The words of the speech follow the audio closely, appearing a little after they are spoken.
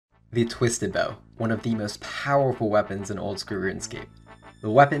The Twisted Bow, one of the most powerful weapons in Oldschool Runescape.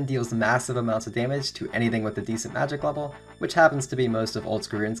 The weapon deals massive amounts of damage to anything with a decent magic level, which happens to be most of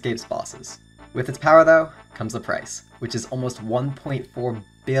Oldschool Runescape's bosses. With its power though, comes a price, which is almost 1.4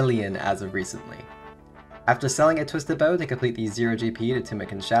 billion as of recently. After selling a Twisted Bow to complete the 0 GP to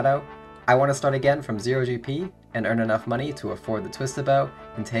Tunic and Shadow, I want to start again from 0 GP and earn enough money to afford the Twisted Bow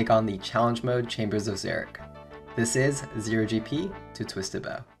and take on the challenge mode Chambers of Xeric. This is 0 GP to Twisted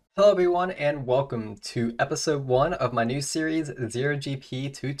Bow. Hello everyone and welcome to episode 1 of my new series 0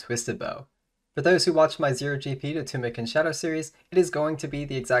 GP to Twisted Bow. For those who watched my 0 GP to Tunic and Shadow series, it is going to be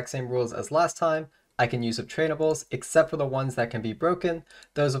the exact same rules as last time. I can use obtainables except for the ones that can be broken,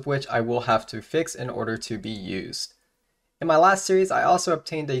 those of which I will have to fix in order to be used. In my last series, I also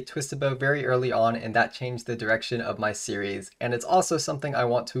obtained a Twisted Bow very early on, and that changed the direction of my series, and it's also something I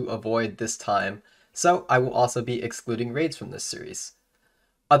want to avoid this time, so I will also be excluding raids from this series.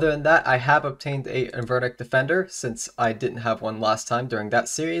 Other than that, I have obtained a Invernic Defender since I didn't have one last time during that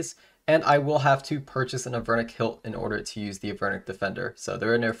series, and I will have to purchase an Invernic Hilt in order to use the Invernic Defender, so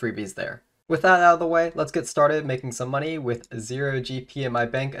there are no freebies there. With that out of the way, let's get started making some money with 0 GP in my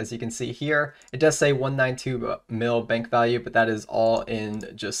bank. As you can see here, it does say 192 mil bank value, but that is all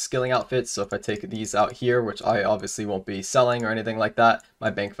in just skilling outfits. So if I take these out here, which I obviously won't be selling or anything like that, my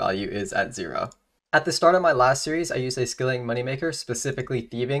bank value is at 0. At the start of my last series, I used a skilling moneymaker, specifically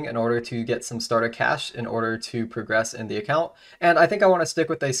thieving, in order to get some starter cash in order to progress in the account. And I think I want to stick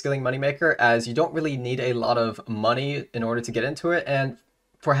with a skilling moneymaker as you don't really need a lot of money in order to get into it. And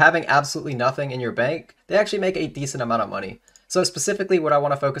for having absolutely nothing in your bank, they actually make a decent amount of money. So specifically what I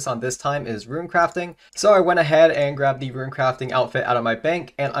want to focus on this time is rune crafting. So I went ahead and grabbed the rune crafting outfit out of my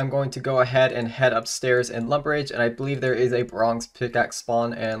bank, and I'm going to go ahead and head upstairs in Lumberage, and I believe there is a bronze pickaxe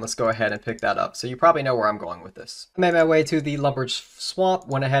spawn, and let's go ahead and pick that up. So you probably know where I'm going with this. I made my way to the Lumberage swamp,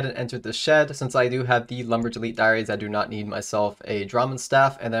 went ahead and entered the shed. Since I do have the Lumberage Elite Diaries, I do not need myself a Drummond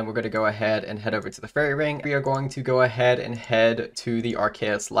staff, and then we're going to go ahead and head over to the fairy ring. We are going to go ahead and head to the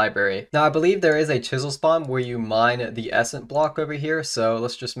Archaeus library. Now I believe there is a chisel spawn where you mine the essence block over here, so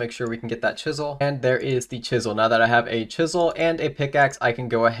let's just make sure we can get that chisel. And there is the chisel. Now that I have a chisel and a pickaxe, I can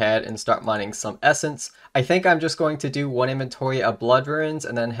go ahead and start mining some essence. I think I'm just going to do one inventory of blood runes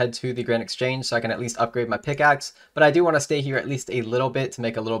and then head to the Grand Exchange so I can at least upgrade my pickaxe, but I do want to stay here at least a little bit to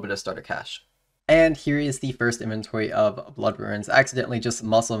make a little bit of starter cash. And here is the first inventory of blood runes. I accidentally just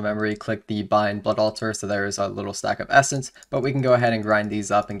muscle memory clicked the bind blood altar, so there's a little stack of essence, but we can go ahead and grind these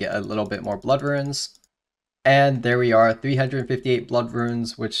up and get a little bit more blood runes. And there we are, 358 blood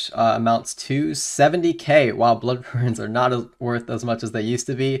runes, which amounts to 70k. While blood runes are not worth as much as they used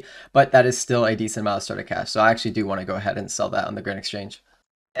to be, but that is still a decent amount of starter cash. So I actually do want to go ahead and sell that on the Grand Exchange.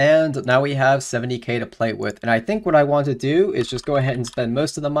 And now we have 70k to play with. And I think what I want to do is just go ahead and spend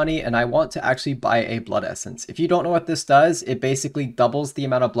most of the money, and I want to actually buy a blood essence. If you don't know what this does, it basically doubles the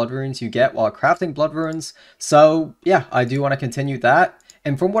amount of blood runes you get while crafting blood runes. So yeah, I do want to continue that.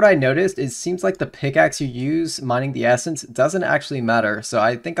 And from what I noticed, it seems like the pickaxe you use mining the essence doesn't actually matter. So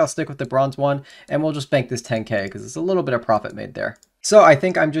I think I'll stick with the bronze one, and we'll just bank this 10k because there's a little bit of profit made there. So I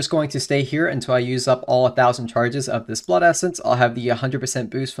think I'm just going to stay here until I use up all 1,000 charges of this blood essence. I'll have the 100%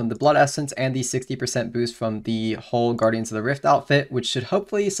 boost from the blood essence and the 60% boost from the whole Guardians of the Rift outfit, which should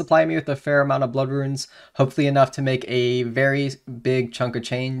hopefully supply me with a fair amount of blood runes, hopefully enough to make a very big chunk of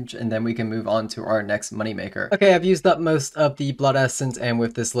change, and then we can move on to our next moneymaker. Okay, I've used up most of the blood essence, and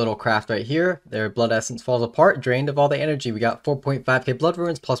with this little craft right here, their blood essence falls apart, drained of all the energy. We got 4.5k blood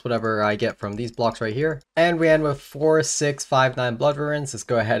runes plus whatever I get from these blocks right here. And we end with 4659 blood runes. Let's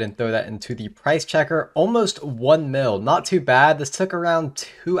go ahead and throw that into the price checker. Almost 1 mil, not too bad. This took around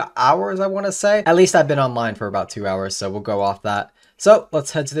 2 hours, I want to say. At least I've been online for about 2 hours, so we'll go off that. So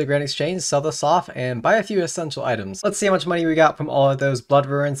let's head to the Grand Exchange, sell this off, and buy a few essential items. Let's see how much money we got from all of those blood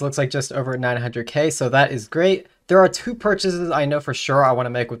runes. Looks like just over 900k, so that is great. There are 2 purchases I know for sure I want to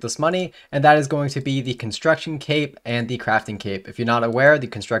make with this money, and that is going to be the construction cape and the crafting cape. If you're not aware, the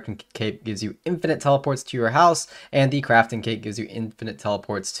construction cape gives you infinite teleports to your house, and the crafting cape gives you infinite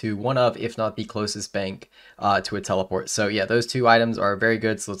teleports to one of, if not the closest bank to a teleport. So yeah, those 2 items are very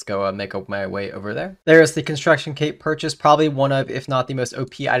good, so let's go make my way over there. There's the construction cape purchase, probably one of, if not the most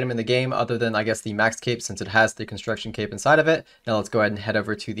OP item in the game, other than I guess the max cape, since it has the construction cape inside of it. Now let's go ahead and head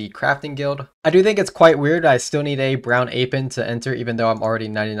over to the crafting guild. I do think it's quite weird. I still need a brown apron to enter, even though I'm already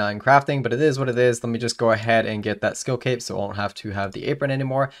 99 crafting, but it is what it is. Let me just go ahead and get that skill cape so I won't have to have the apron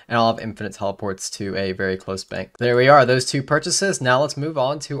anymore, and I'll have infinite teleports to a very close bank. There we are, those 2 purchases. Now let's move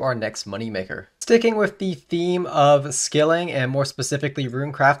on to our next money maker. Sticking with the theme of skilling and more specifically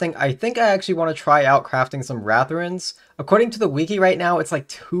rune crafting, I think I actually want to try out crafting some wrath runes. According to the wiki right now, it's like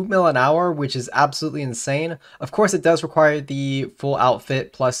 2 mil an hour, which is absolutely insane. Of course, it does require the full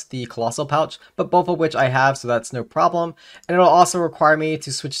outfit plus the colossal pouch, but both of which I have, so that's no problem. And it'll also require me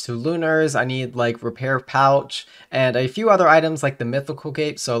to switch to lunars. I need like repair pouch and a few other items like the mythical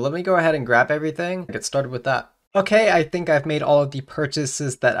cape. So let me go ahead and grab everything and get started with that. Okay, I think I've made all of the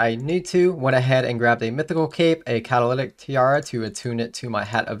purchases that I need to. Went ahead and grabbed a mythical cape, a catalytic tiara to attune it to my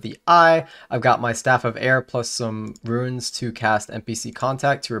hat of the eye. I've got my staff of air plus some runes to cast NPC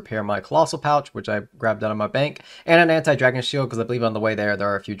contact to repair my colossal pouch, which I grabbed out of my bank, and an anti-dragon shield because I believe on the way there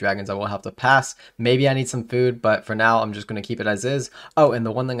are a few dragons I will have to pass. Maybe I need some food, but for now I'm just going to keep it as is. Oh, and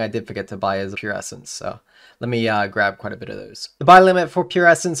the one thing I did forget to buy is pure essence, so let me grab quite a bit of those. The buy limit for pure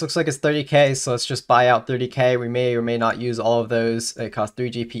essence looks like it's 30k, so let's just buy out 30k. We may or may not use all of those. They cost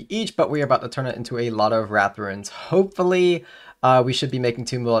 3 GP each, but we are about to turn it into a lot of wrath runes. Hopefully, we should be making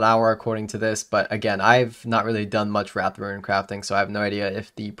 2 mil an hour according to this, but again, I've not really done much wrath rune crafting, so I have no idea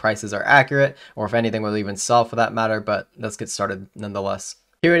if the prices are accurate or if anything will even sell for that matter, but let's get started nonetheless.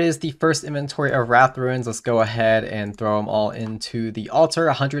 Here it is, the first inventory of wrath runes. Let's go ahead and throw them all into the altar.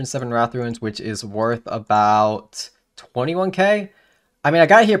 107 wrath runes, which is worth about 21k. I mean, I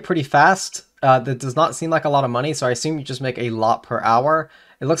got here pretty fast. That does not seem like a lot of money, so I assume you just make a lot per hour.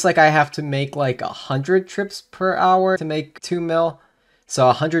 It looks like I have to make like 100 trips per hour to make 2 mil. So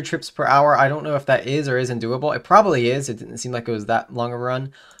 100 trips per hour, I don't know if that is or isn't doable. It probably is. It didn't seem like it was that long a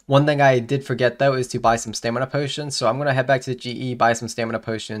run. One thing I did forget though is to buy some stamina potions. So I'm going to head back to the GE, buy some stamina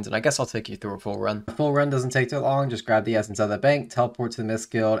potions, and I guess I'll take you through a full run. A full run doesn't take too long. Just grab the essence of the bank, teleport to the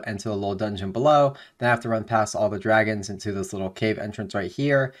Mist Guild and to the little dungeon below. Then I have to run past all the dragons into this little cave entrance right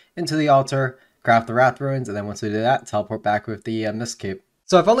here, into the altar, craft the wrath runes, and then once we do that, teleport back with the Mist Cape.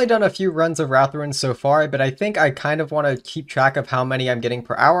 So I've only done a few runs of wrath runes so far, but I think I kind of want to keep track of how many I'm getting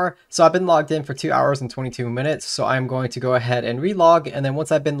per hour. So I've been logged in for 2 hours and 22 minutes, so I'm going to go ahead and relog, and then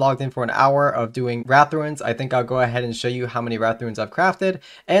once I've been logged in for an hour of doing wrath runes, I think I'll go ahead and show you how many wrath runes I've crafted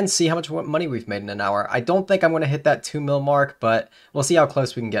and see how much money we've made in an hour. I don't think I'm going to hit that 2 mil mark, but we'll see how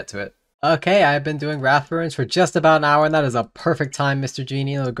close we can get to it. Okay, I've been doing wrath runes for just about an hour, and that is a perfect time, Mr.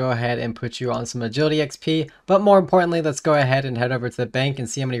 Genie. I'll go ahead and put you on some agility XP. But more importantly, let's go ahead and head over to the bank and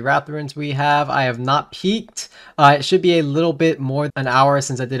see how many wrath runes we have. I have not peaked. It should be a little bit more than an hour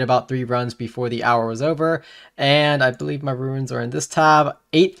since I did about 3 runs before the hour was over. And I believe my runes are in this tab.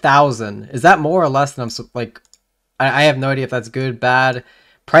 8,000. Is that more or less than I'm like... I have no idea if that's good, bad.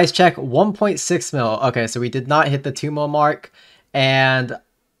 Price check, 1.6 mil. Okay, so we did not hit the 2 mil mark. And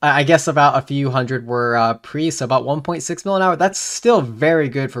I guess about a few hundred were pre, so about 1.6 mil an hour. That's still very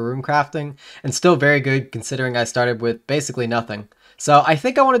good for rune crafting, and still very good considering I started with basically nothing. So I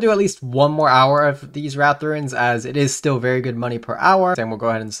think I want to do at least 1 more hour of these wrath runes, as it is still very good money per hour, and we'll go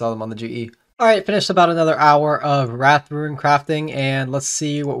ahead and sell them on the GE. Alright, finished about another hour of wrath rune crafting, and let's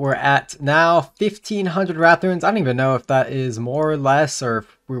see what we're at now. 1,500 wrath runes. I don't even know if that is more or less, or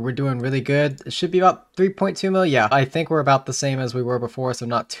if we're doing really good. It should be about 3.2 mil. Yeah, I think we're about the same as we were before, so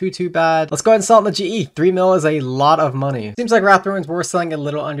not too bad. Let's go ahead and sell it on the GE. 3 mil is a lot of money. Seems like wrath runes were selling a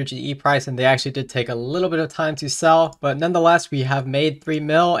little under GE price, and they actually did take a little bit of time to sell, but nonetheless, we have made 3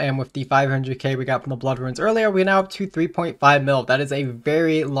 mil, and with the 500k we got from the blood runes earlier, we're now up to 3.5 mil. That is a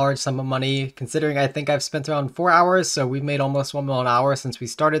very large sum of money, considering I think I've spent around 4 hours, so we've made almost 1 mil an hour since we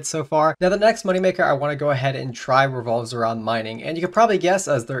started so far. Now, the next moneymaker I want to go ahead and try revolves around mining, and you can probably guess,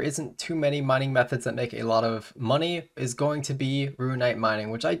 as there isn't too many mining methods that make a lot of money, is going to be Runite mining,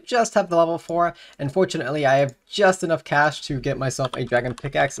 which I just have the level for, and fortunately I have just enough cash to get myself a dragon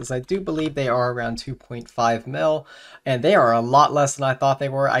pickaxe, as I do believe they are around 2.5 mil, and they are a lot less than I thought they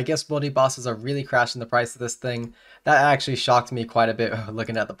were. I guess building bosses are really crashing the price of this thing. That actually shocked me quite a bit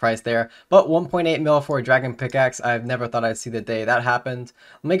looking at the price there. But 1.8 mil for a dragon pickaxe, I've never thought I'd see the day that happened.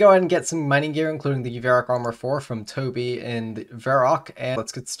 Let me go ahead and get some mining gear, including the Varrock Armor 4 from Toby and Varrock, and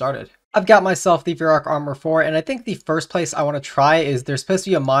let's get started. I've got myself the Varrock Armor 4, and I think the first place I want to try is there's supposed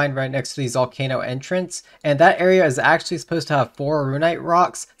to be a mine right next to the volcano entrance, and that area is actually supposed to have 4 runite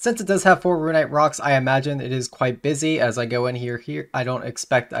rocks. Since it does have 4 runite rocks, I imagine it is quite busy. As I go in here, I don't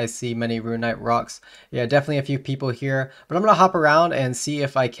expect I see many runite rocks. Yeah, definitely a few people here, but I'm going to hop around and see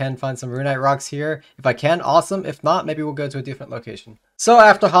if I can find some runite rocks here. If I can, awesome. If not, maybe we'll go to a different location. So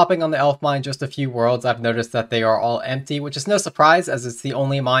after hopping on the elf mine just a few worlds, I've noticed that they are all empty, which is no surprise as it's the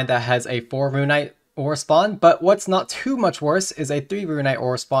only mine that has a 4 runite ore spawn, but what's not too much worse is a 3 runite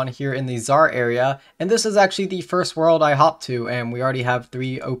ore spawn here in the Czar area, and this is actually the first world I hopped to, and we already have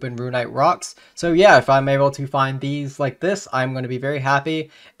 3 open runite rocks. So yeah, if I'm able to find these like this, I'm going to be very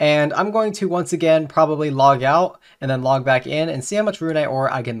happy, and I'm going to once again probably log out and then log back in and see how much runite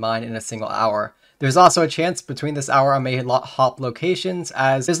ore I can mine in a single hour. There's also a chance between this hour I may hop locations,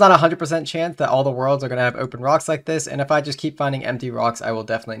 as there's not a 100% chance that all the worlds are going to have open rocks like this, and if I just keep finding empty rocks, I will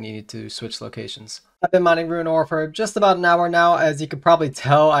definitely need to switch locations. I've been mining rune ore for just about an hour now. As you can probably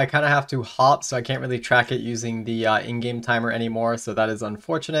tell, I kind of have to hop, so I can't really track it using the in-game timer anymore, so that is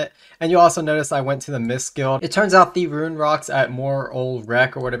unfortunate. And you also notice I went to the Mist Guild. It turns out the rune rocks at More Old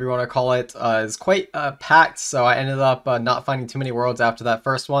Wreck, or whatever you want to call it, is quite packed, so I ended up not finding too many worlds after that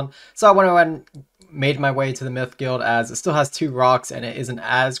first one. So I went ahead and made my way to the Myth Guild, as it still has 2 rocks and it isn't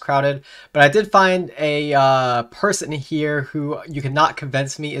as crowded. But I did find a person here who you cannot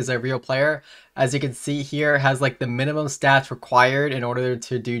convince me is a real player. As you can see here, has like the minimum stats required in order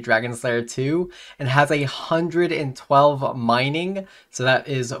to do Dragon Slayer 2, and has 112 mining, so that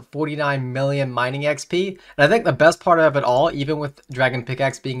is 49 million mining XP. And I think the best part of it all, even with Dragon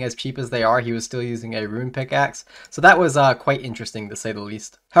Pickaxe being as cheap as they are, he was still using a Rune Pickaxe, so that was quite interesting to say the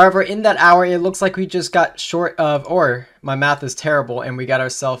least. However, in that hour, it looks like we just got short of ore. My math is terrible, and we got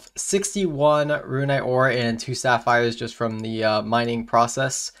ourselves 61 runite ore and 2 sapphires just from the mining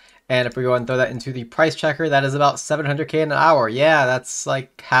process. And if we go and throw that into the price checker, that is about 700k in an hour. Yeah, that's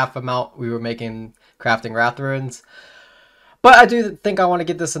like half amount we were making crafting Wrath Runes. But I do think I want to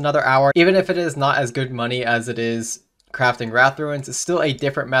give this another hour. Even if it is not as good money as it is crafting Wrath Runes, it's still a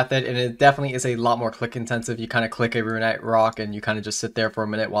different method, and it definitely is a lot more click intensive. You kind of click a runite rock and you kind of just sit there for a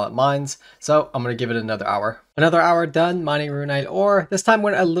minute while it mines. So I'm going to give it another hour. Another hour done mining runite ore. This time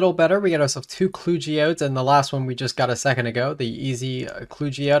went a little better. We got ourselves 2 clue geodes, and the last one we just got a second ago, the easy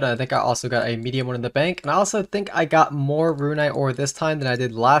clue geode. And I think I also got a medium one in the bank, and I also think I got more runite ore this time than I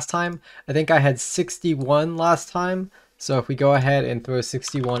did last time. I think I had 61 last time. So if we go ahead and throw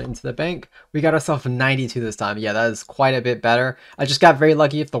 61 into the bank, we got ourselves 92 this time. Yeah, that is quite a bit better. I just got very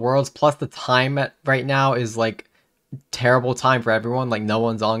lucky with the worlds, plus the time right now is like terrible time for everyone, like no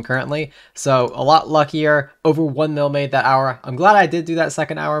one's on currently. So a lot luckier, over 1 mil made that hour. I'm glad I did do that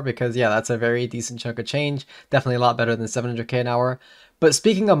second hour, because yeah, that's a very decent chunk of change. Definitely a lot better than 700k an hour. But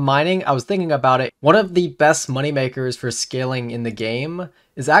speaking of mining, I was thinking about it. One of the best money makers for scaling in the game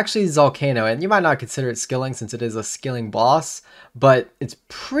is actually Volcano, and you might not consider it skilling since it is a skilling boss, but it's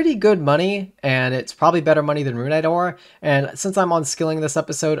pretty good money, and it's probably better money than runite ore. And since I'm on skilling this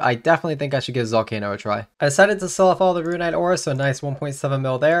episode, I definitely think I should give Volcano a try. I decided to sell off all the runite ore, so a nice 1.7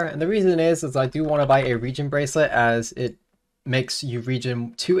 mil there. And the reason is I do want to buy a region bracelet, as it makes you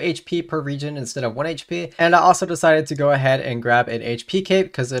regen 2 HP per region instead of 1 HP. And I also decided to go ahead and grab an HP cape,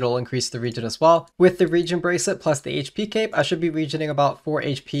 because it'll increase the regen as well. With the region bracelet plus the HP cape, I should be regening about 4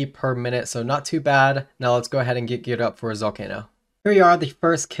 HP per minute, so not too bad. Now let's go ahead and get geared up for Volcano. Here we are, the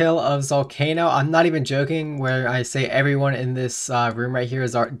first kill of Volcano. I'm not even joking where I say everyone in this room right here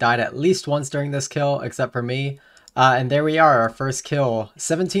has died at least once during this kill, except for me. And there we are, our first kill.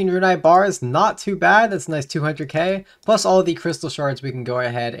 17 runite bars, not too bad. That's a nice 200k. Plus all the crystal shards we can go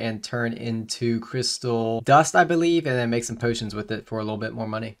ahead and turn into crystal dust, I believe, and then make some potions with it for a little bit more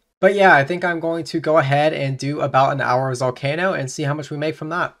money. But yeah, I think I'm going to go ahead and do about an hour of Volcano and see how much we make from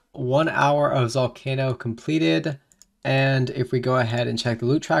that. 1 hour of Volcano completed. And if we go ahead and check the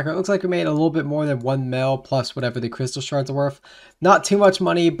loot tracker, it looks like we made a little bit more than 1 mil plus whatever the crystal shards are worth. Not too much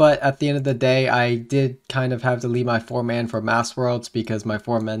money, but at the end of the day, I did kind of have to leave my 4-man for Mass Worlds because my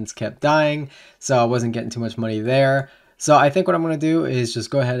 4-mans kept dying, so I wasn't getting too much money there. So I think what I'm going to do is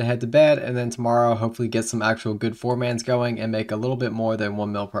just go ahead and head to bed, and then tomorrow hopefully get some actual good 4-mans going and make a little bit more than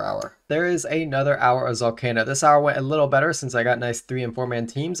 1 mil per hour. There is another hour of Volcano. This hour went a little better since I got nice 3 and 4-man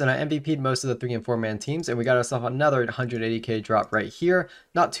teams, and I MVP'd most of the 3 and 4-man teams, and we got ourselves another 180k drop right here.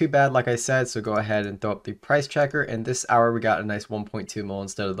 Not too bad, like I said, so go ahead and throw up the price checker, and this hour we got a nice 1.2 mil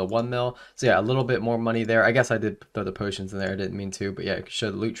instead of the 1 mil. So yeah, a little bit more money there. I guess I did throw the potions in there, I didn't mean to, but yeah, I could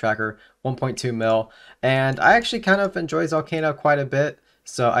show the loot tracker, 1.2 mil. And I actually kind of enjoy Volcano quite a bit.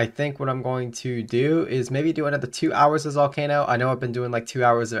 So I think what I'm going to do is maybe do another 2 hours of Volcano. I know I've been doing like 2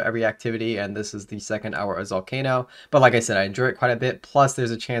 hours of every activity, and this is the second hour of Volcano. But like I said, I enjoy it quite a bit. Plus there's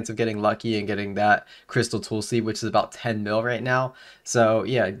a chance of getting lucky and getting that Crystal Tool Seed, which is about 10 mil right now. So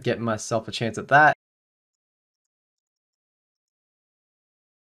yeah, getting myself a chance at that.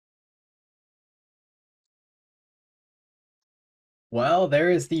 Well, there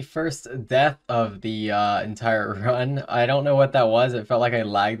is the first death of the entire run. I don't know what that was. It felt like I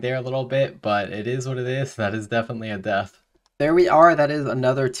lagged there a little bit, but it is what it is. That is definitely a death. There we are, that is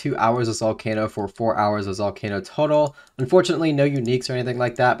another 2 hours of Volcano for 4 hours of Volcano total. Unfortunately, no uniques or anything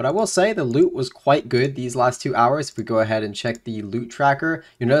like that, but I will say the loot was quite good these last 2 hours. If we go ahead and check the loot tracker,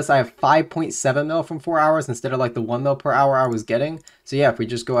 you'll notice I have 5.7 mil from 4 hours instead of like the 1 mil per hour I was getting. So yeah, if we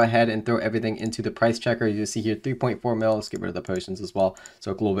just go ahead and throw everything into the price checker, you see here 3.4 mil. Let's get rid of the potions as well,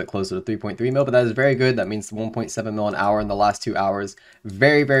 so a little bit closer to 3.3 mil, but that is very good. That means 1.7 mil an hour in the last 2 hours.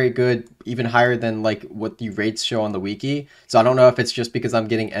 Very, very good, even higher than like what the rates show on the wiki. So I don't know if it's just because I'm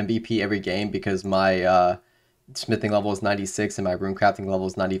getting MVP every game because my smithing level is 96 and my rune crafting level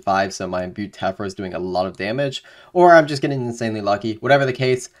is 95, so my imbued Tefra is doing a lot of damage, or I'm just getting insanely lucky. Whatever the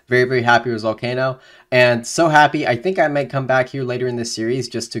case, very, very happy with Volcano, and so happy, I think I might come back here later in this series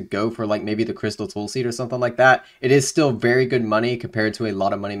just to go for like maybe the Crystal Tool Seed or something like that. It is still very good money compared to a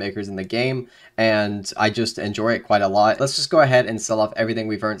lot of money makers in the game, and I just enjoy it quite a lot. Let's just go ahead and sell off everything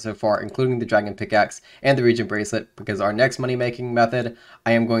we've earned so far, including the Dragon Pickaxe and the Regent Bracelet, because our next money making method,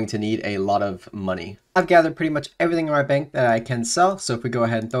 I am going to need a lot of money. I've gathered pretty much everything in my bank that I can sell, so if we go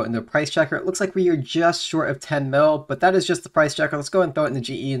ahead and throw it in the price checker, it looks like we are just short of 10 mil, but that is just the price checker. Let's go and throw it in the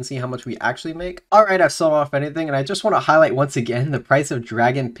GE and see how much we actually make. Alright, I've sold off anything, and I just want to highlight once again the price of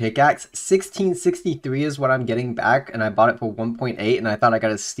Dragon Pickaxe. 1663 is what I'm getting back, and I bought it for 1.8, and I thought I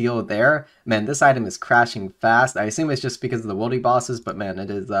got a steal there. Man, this item is crashing fast. I assume it's just because of the wildy bosses, but man, it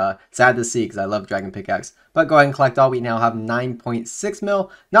is sad to see because I love Dragon Pickaxe. But go ahead and collect all. We now have 9.6 mil.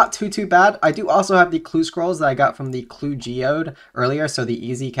 Not too bad. I do also have the clue scrolls that I got from the clue geode earlier, so the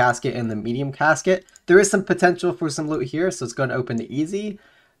easy casket and the medium casket. There is some potential for some loot here, so let's go and open the easy.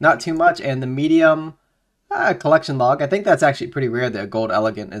 Not too much, and the medium collection log. I think that's actually pretty rare. The gold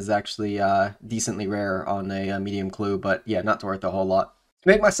elegant is actually decently rare on a medium clue, but yeah, not worth a whole lot. To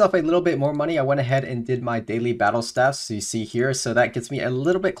make myself a little bit more money, I went ahead and did my daily battle staffs, so you see here, so that gets me a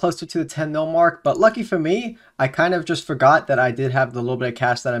little bit closer to the 10 mil mark, but lucky for me, I kind of just forgot that I did have the little bit of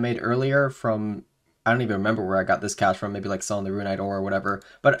cash that I made earlier from, I don't even remember where I got this cash from, maybe like selling the Runite ore or whatever,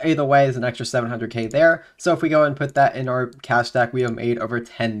 but either way, it's an extra 700k there, so if we go and put that in our cash stack, we have made over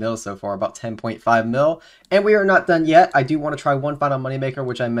 10 mil so far, about 10.5 mil, and we are not done yet. I do want to try one final moneymaker,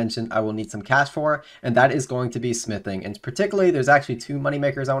 which I mentioned I will need some cash for, and that is going to be smithing, and particularly, there's actually 2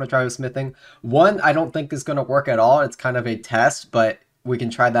 moneymakers I want to try with smithing. One, I don't think is going to work at all, it's kind of a test, but we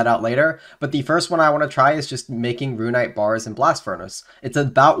can try that out later. But the first one I want to try is just making Runite bars and Blast Furnace. It's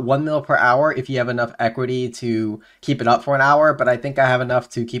about 1 mil per hour if you have enough equity to keep it up for an hour, but I think I have enough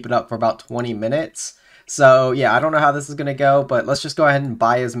to keep it up for about 20 minutes. So yeah, I don't know how this is going to go, but let's just go ahead and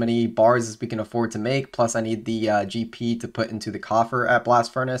buy as many bars as we can afford to make. Plus I need the GP to put into the coffer at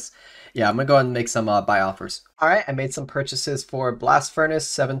Blast Furnace. Yeah, I'm going to go ahead and make some buy offers. Alright, I made some purchases for Blast Furnace,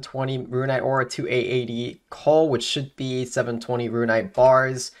 720 Runite ore, 2880 coal, which should be 720 Runite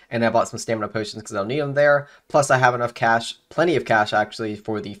bars, and I bought some stamina potions because I'll need them there. Plus I have enough cash, plenty of cash actually,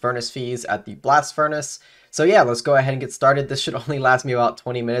 for the furnace fees at the Blast Furnace. So yeah, let's go ahead and get started. This should only last me about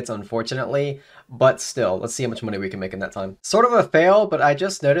 20 minutes, unfortunately, but still, let's see how much money we can make in that time. Sort of a fail, but I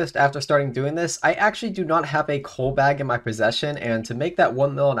just noticed after starting doing this, I actually do not have a coal bag in my possession, and to make that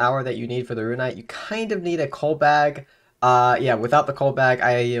 1 mil an hour that you need for the Runite, you kind of need a coal bag. Yeah, without the coal bag,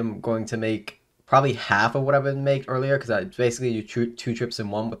 I am going to make probably half of what I've been making earlier, because I basically do 2 trips in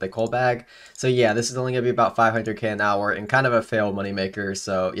one with the coal bag. So yeah, this is only going to be about 500k an hour and kind of a fail moneymaker.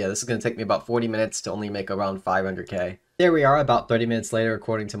 So yeah, this is going to take me about 40 minutes to only make around 500k. There we are, about 30 minutes later,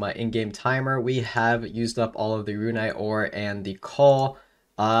 according to my in-game timer. We have used up all of the Runite ore and the coal.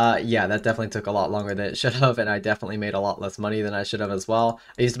 Yeah, that definitely took a lot longer than it should have, and I definitely made a lot less money than I should have as well.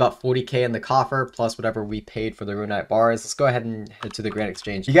 I used about 40k in the coffer, plus whatever we paid for the Runite bars. Let's go ahead and head to the Grand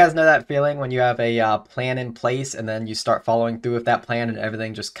Exchange. You guys know that feeling when you have a plan in place, and then you start following through with that plan, and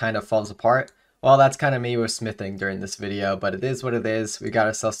everything just kind of falls apart? Well, that's kind of me with smithing during this video, but it is what it is. We got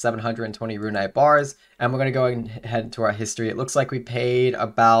ourselves 720 Runite bars, and we're going to go and head into our history. It looks like we paid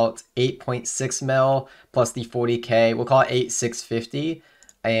about 8.6 mil, plus the 40k. We'll call it 8,650.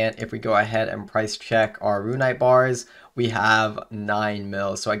 And if we go ahead and price check our Runite bars, we have 9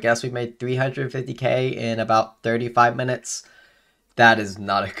 mil. So I guess we made 350k in about 35 minutes. That is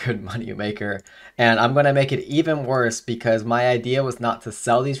not a good money maker. And I'm going to make it even worse because my idea was not to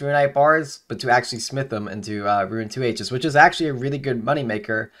sell these Runite bars, but to actually smith them into Rune 2Hs, which is actually a really good money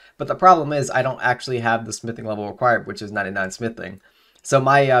maker. But the problem is I don't actually have the smithing level required, which is 99 smithing. So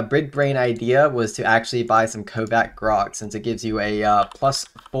my big brain idea was to actually buy some Kovac Grog, since it gives you a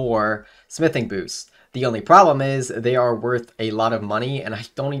 +4 smithing boost. The only problem is they are worth a lot of money, and I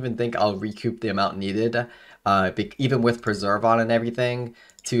don't even think I'll recoup the amount needed, even with Preserve on and everything,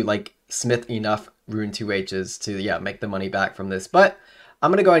 to like smith enough Rune 2Hs to make the money back from this. But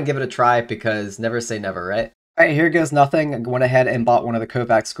I'm going to go ahead and give it a try because never say never, right? Alright, here goes nothing. I went ahead and bought one of the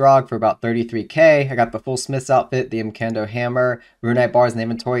Kovacs Grog for about 33k. I got the full Smith's outfit, the Imkando hammer, Runite bars in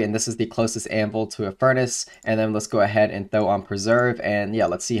inventory, and this is the closest anvil to a furnace. And then let's go ahead and throw on Preserve, and yeah,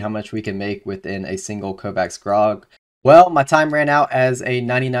 let's see how much we can make within a single Kovacs Grog. Well, my time ran out as a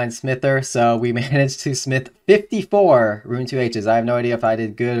 99 smither, so we managed to smith 54 Rune 2Hs. I have no idea if I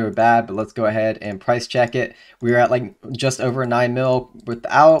did good or bad, but let's go ahead and price check it. We were at like just over 9 mil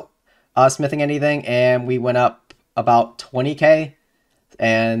without smithing anything, and we went up about 20k,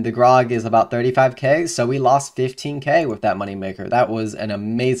 and the grog is about 35k, so we lost 15k with that moneymaker. That was an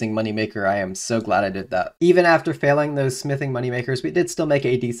amazing moneymaker. I am so glad I did that. Even after failing those smithing moneymakers, we did still make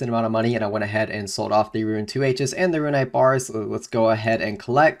a decent amount of money, and I went ahead and sold off the Rune 2Hs and the Runite bars. So let's go ahead and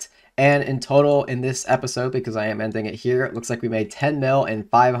collect. And in total in this episode, because I am ending it here, it looks like we made 10 mil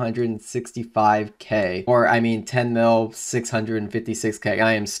and 565k. Or I mean 10 mil, 656k.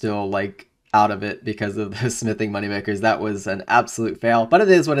 I am still like out of it because of the smithing moneymakers. That was an absolute fail, but it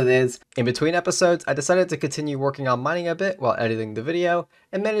is what it is. In between episodes, I decided to continue working on mining a bit while editing the video,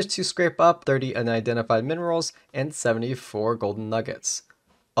 and managed to scrape up 30 unidentified minerals and 74 golden nuggets.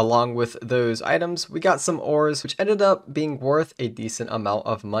 Along with those items, we got some ores, which ended up being worth a decent amount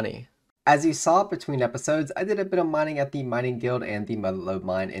of money. As you saw between episodes, I did a bit of mining at the mining guild and the motherlode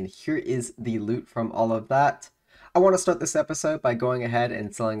mine, and here is the loot from all of that. I want to start this episode by going ahead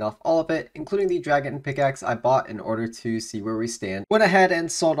and selling off all of it, including the dragon pickaxe I bought in order to see where we stand. Went ahead and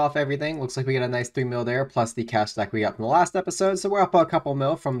sold off everything. Looks like we got a nice 3 mil there, plus the cash stack we got from the last episode. So we're up a couple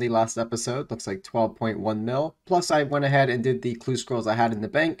mil from the last episode. Looks like 12.1 mil. Plus I went ahead and did the clue scrolls I had in the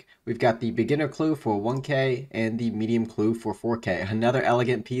bank. We've got the beginner clue for 1k and the medium clue for 4k. Another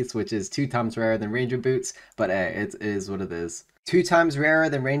elegant piece, which is 2 times rarer than ranger boots, but hey, it is what it is. 2 times rarer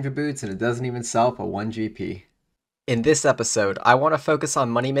than ranger boots, and it doesn't even sell for 1 GP. In this episode, I want to focus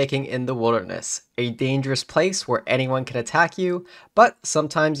on money making in the wilderness, a dangerous place where anyone can attack you, but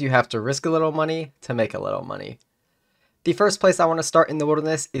sometimes you have to risk a little money to make a little money. The first place I want to start in the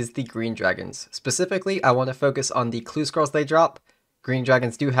wilderness is the green dragons. Specifically, I want to focus on the clue scrolls they drop. Green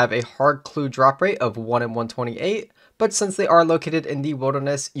dragons do have a hard clue drop rate of 1 in 128, but since they are located in the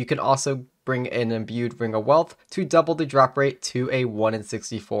wilderness, you can also bring an imbued ring of wealth to double the drop rate to a 1 in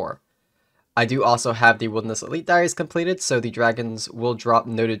 64. I do also have the Wilderness Elite Diaries completed, so the dragons will drop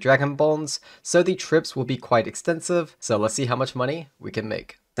noted dragon bones, so the trips will be quite extensive, so let's see how much money we can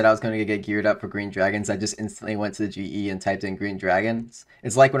make. Said I was going to get geared up for green dragons, I just instantly went to the GE and typed in green dragons.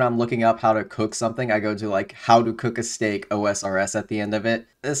 It's like when I'm looking up how to cook something, I go to like how to cook a steak OSRS at the end of it.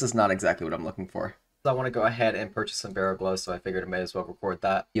 This is not exactly what I'm looking for. I want to go ahead and purchase some barrel gloves, so I figured I may as well record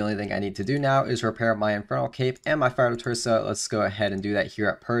that. The only thing I need to do now is repair my Infernal Cape and my Fire Torso. Let's go ahead and do that here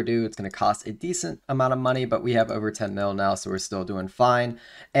at Purdue. It's going to cost a decent amount of money, but we have over 10 mil now, so we're still doing fine.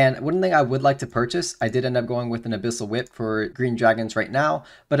 And one thing I would like to purchase, I did end up going with an Abyssal Whip for green dragons right now,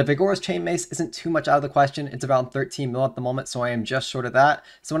 but a Vigorous Chain Mace isn't too much out of the question. It's around 13 mil at the moment, so I am just short of that.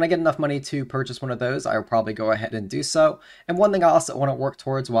 So when I get enough money to purchase one of those, I will probably go ahead and do so. And one thing I also want to work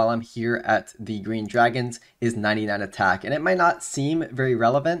towards while I'm here at the green dragons is 99 attack, and it might not seem very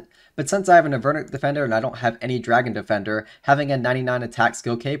relevant, but since I have an Avernic Defender and I don't have any Dragon Defender, having a 99 attack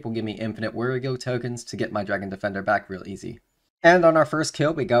skill cape will give me infinite Warrior Guild tokens to get my Dragon Defender back real easy. And on our first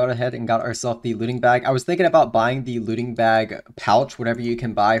kill, we got ahead and got ourselves the looting bag. I was thinking about buying the looting bag pouch, whatever you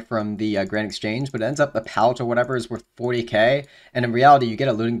can buy from the Grand Exchange, but it ends up the pouch or whatever is worth 40k, and in reality, you get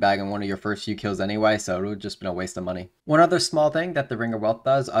a looting bag in one of your first few kills anyway, so it would have just been a waste of money. One other small thing that the Ring of Wealth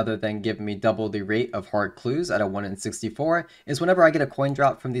does, other than giving me double the rate of hard clues at a 1 in 64, is whenever I get a coin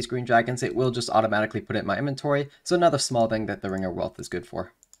drop from these green dragons, it will just automatically put it in my inventory, so another small thing that the Ring of Wealth is good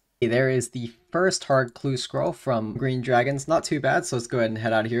for. There is the first hard clue scroll from green dragons. Not too bad, so let's go ahead and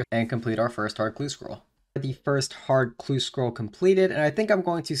head out of here and complete our first hard clue scroll. The first hard clue scroll completed, and I think I'm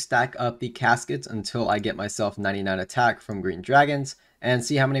going to stack up the caskets until I get myself 99 attack from green dragons and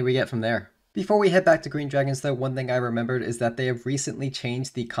see how many we get from there. Before we head back to green dragons though, one thing I remembered is that they have recently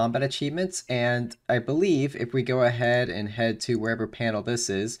changed the combat achievements, and I believe if we go ahead and head to wherever panel this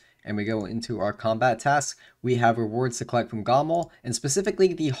is, and we go into our combat tasks, we have rewards to collect from Gommel, and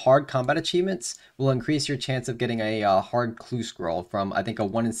specifically the hard combat achievements will increase your chance of getting a hard clue scroll from, I think, a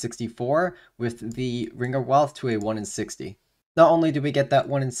 1 in 64 with the Ring of Wealth to a 1 in 60. Not only do we get that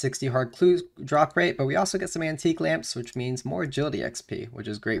 1 in 60 hard clue drop rate, but we also get some antique lamps, which means more agility XP, which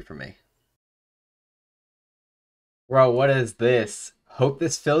is great for me. Bro, what is this? Hope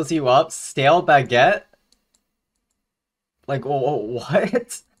this fills you up? Stale baguette? Like,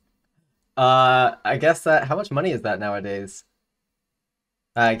 what? I guess that, how much money is that nowadays?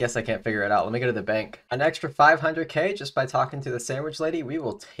 I guess I can't figure it out. Let me go to the bank. An extra 500k just by talking to the sandwich lady. We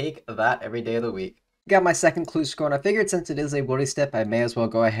will take that every day of the week. Got my second clue scroll, and I figured since it is a woody step, I may as well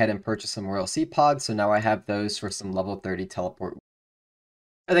go ahead and purchase some Royal Sea Pods, so now I have those for some level 30 teleport.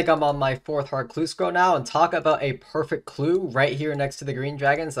 I think I'm on my fourth hard clue scroll now, and talk about a perfect clue right here next to the green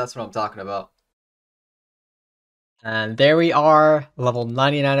dragons. That's what I'm talking about. And there we are, level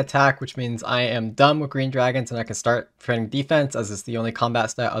 99 attack, which means I am done with green dragons and I can start training defense, as it's the only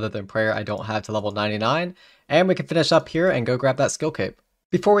combat stat other than prayer I don't have to level 99. And we can finish up here and go grab that skill cape.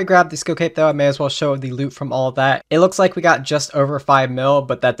 Before we grab the skill cape though, I may as well show the loot from all of that. It looks like we got just over 5 mil,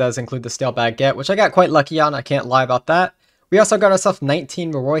 but that does include the stale baguette, which I got quite lucky on, I can't lie about that. We also got ourselves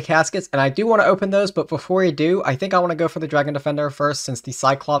 19 Roy caskets, and I do want to open those, but before we do, I think I want to go for the Dragon Defender first, since the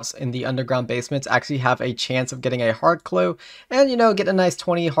Cyclops in the underground basements actually have a chance of getting a hard clue, and you know, getting a nice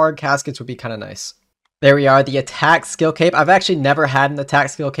 20 hard caskets would be kind of nice. There we are, the attack skill cape. I've actually never had an attack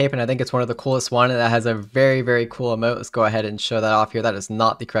skill cape, and I think it's one of the coolest one, and that has a very, very cool emote. Let's go ahead and show that off here. That is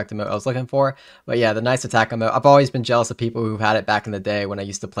not the correct emote I was looking for, but yeah, the nice attack emote. I've always been jealous of people who've had it back in the day when I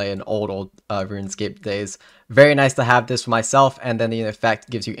used to play in old RuneScape days. Very nice to have this for myself, and then the effect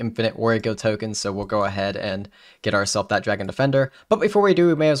gives you infinite Warrior Guild tokens, so we'll go ahead and get ourselves that Dragon Defender. But before we do,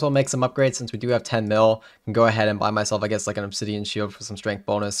 we may as well make some upgrades since we do have 10 mil. I can go ahead and buy myself, I guess, like an Obsidian Shield for some strength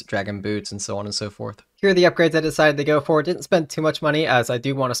bonus, Dragon Boots, and so on and so forth. Here are the upgrades I decided to go for. Didn't spend too much money, as I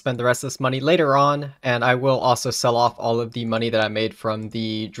do want to spend the rest of this money later on, and I will also sell off all of the money that I made from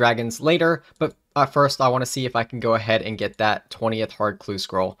the dragons later, but first, I want to see if I can go ahead and get that 20th hard clue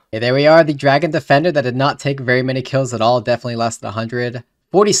scroll. Okay, there we are, the Dragon Defender that did not take very many kills at all, definitely less than 100.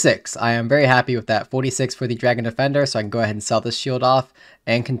 46, I am very happy with that. 46 for the Dragon Defender, so I can go ahead and sell this shield off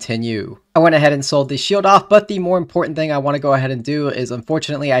and continue. I went ahead and sold the shield off, but the more important thing I want to go ahead and do is,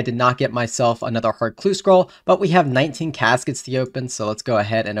 unfortunately, I did not get myself another hard clue scroll, but we have 19 caskets to open, so let's go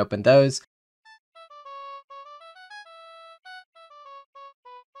ahead and open those.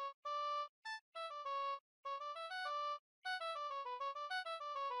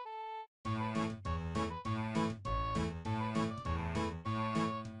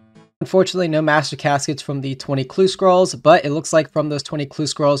 Unfortunately, no master caskets from the 20 clue scrolls, but it looks like from those 20 clue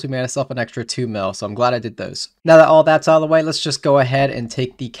scrolls, we made ourselves an extra 2 mil, so I'm glad I did those. Now that all that's out of the way, let's just go ahead and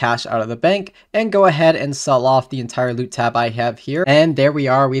take the cash out of the bank and go ahead and sell off the entire loot tab I have here. And there we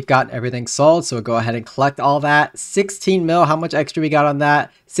are, we've got everything sold, so we'll go ahead and collect all that. 16 mil, how much extra we got on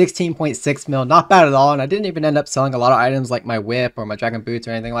that? 16.6 mil, not bad at all, and I didn't even end up selling a lot of items like my whip or my dragon boots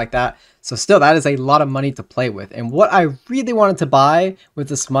or anything like that. So still, that is a lot of money to play with. And what I really wanted to buy with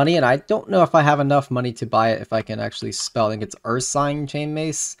this money, and I don't know if I have enough money to buy it if I can actually spell, I think it's Earth Sign Chain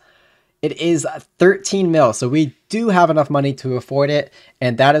Mace. It is 13 mil, so we do have enough money to afford it,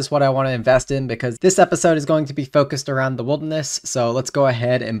 and that is what I want to invest in, because this episode is going to be focused around the wilderness. So let's go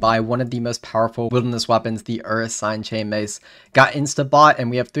ahead and buy one of the most powerful wilderness weapons, the Earth Sign Chain Mace. Got insta-bought, and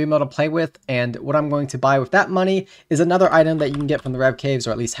we have 3 mil to play with, and what I'm going to buy with that money is another item that you can get from the Rev Caves,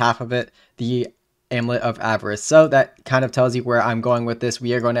 or at least half of it, the Amulet of Avarice. So that kind of tells you where I'm going with this.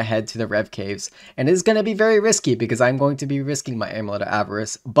 We are going to head to the Rev Caves, and it's going to be very risky because I'm going to be risking my Amulet of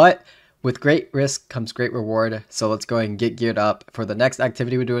Avarice, but with great risk comes great reward, so let's go ahead and get geared up for the next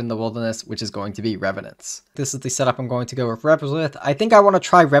activity we do in the wilderness, which is going to be Revenants. This is the setup I'm going to go with Revs with. I think I want to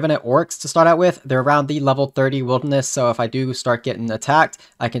try Revenant Orcs to start out with. They're around the level 30 wilderness, so if I do start getting attacked,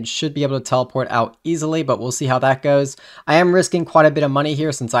 I should be able to teleport out easily, but we'll see how that goes. I am risking quite a bit of money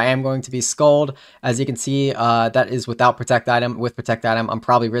here since I am going to be skulled. As you can see, that is without Protect Item. With Protect Item, I'm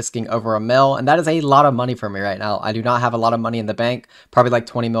probably risking over 1 mil, and that is a lot of money for me right now. I do not have a lot of money in the bank, probably like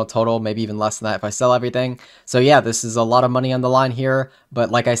 20 mil total, maybe even less than that if I sell everything. So yeah, this is a lot of money on the line here, but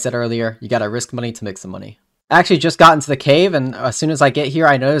like I said earlier, you gotta risk money to make some money. I actually just got into the cave, and as soon as I get here,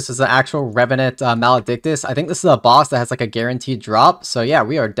 I notice there's an actual Revenant Maledictus. I think this is a boss that has like a guaranteed drop, so yeah,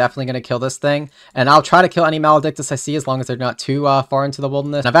 we are definitely going to kill this thing, and I'll try to kill any Maledictus I see as long as they're not too far into the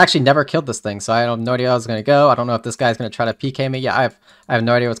wilderness. And I've actually never killed this thing, so I have no idea how it's going to go. I don't know if this guy's going to try to PK me. Yeah, I have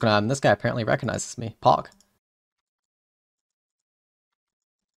no idea what's going to happen. This guy apparently recognizes me. Pog.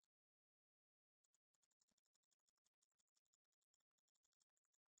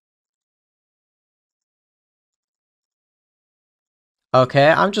 Okay,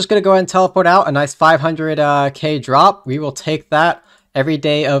 I'm just going to go ahead and teleport out. A nice 500k drop. We will take that every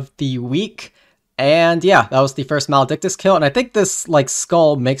day of the week. And yeah, that was the first Maledictus kill, and I think this like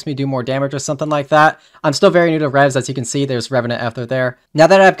skull makes me do more damage or something like that. I'm still very new to Revs, as you can see, there's Revenant after there. Now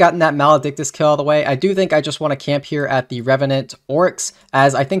that I've gotten that Maledictus kill out of the way, I do think I just want to camp here at the Revenant Orcs,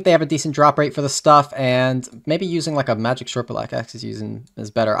 as I think they have a decent drop rate for the stuff, and maybe using like a magic short pickaxe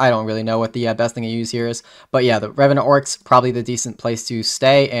is better. I don't really know what the best thing to use here is, but yeah, the Revenant Orcs, probably the decent place to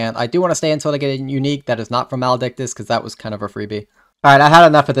stay, and I do want to stay until I get a unique that is not from Maledictus, because that was kind of a freebie. Alright, I had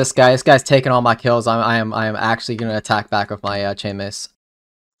enough of this guy. This guy's taking all my kills. I am actually going to attack back with my chain mace.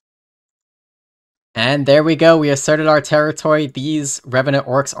 And there we go, we asserted our territory. These Revenant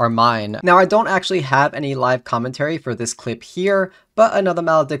Orcs are mine. Now, I don't actually have any live commentary for this clip here, but another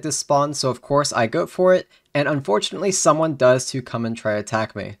Maledictus spawned, so of course I go for it, and unfortunately someone does to come and try to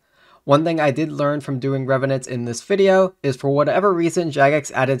attack me. One thing I did learn from doing Revenants in this video is for whatever reason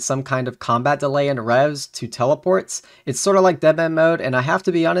Jagex added some kind of combat delay in revs to teleports. It's sort of like deadman mode, and I have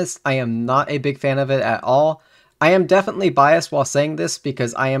to be honest, I am not a big fan of it at all. I am definitely biased while saying this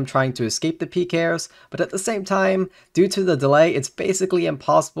because I am trying to escape the PKers, but at the same time, due to the delay, it's basically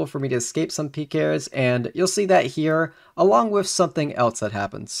impossible for me to escape some PKers, and you'll see that here, along with something else that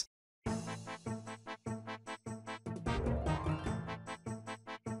happens.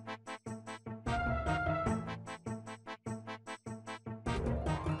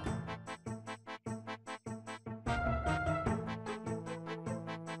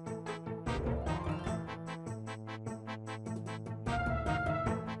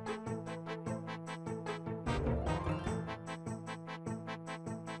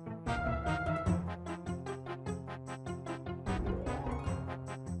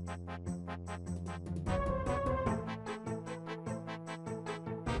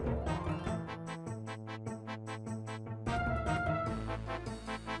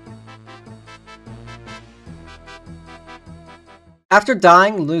 After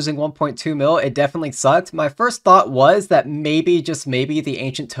dying and losing 1.2 mil, it definitely sucked. My first thought was that maybe, just maybe, the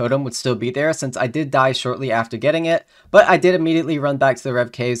Ancient Totem would still be there since I did die shortly after getting it, but I did immediately run back to the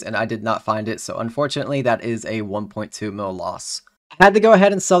Rev Caves and I did not find it, so unfortunately that is a 1.2 mil loss. I had to go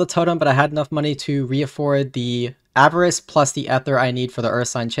ahead and sell the totem, but I had enough money to re-afford the Avarice plus the Ether I need for the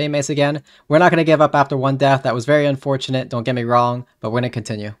Earthsign Chainmace again. We're not going to give up after one death. That was very unfortunate, don't get me wrong, but we're going to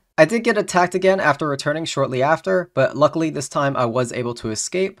continue. I did get attacked again after returning shortly after, but luckily this time I was able to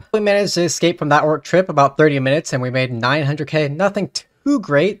escape. We managed to escape from that orc trip about 30 minutes and we made 900k, nothing too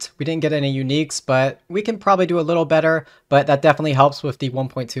great. We didn't get any uniques, but we can probably do a little better, but that definitely helps with the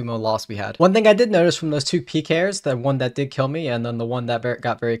 1.2 mil loss we had. One thing I did notice from those two PKers, the one that did kill me and then the one that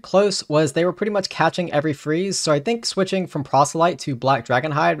got very close, was they were pretty much catching every freeze, so I think switching from Proselyte to Black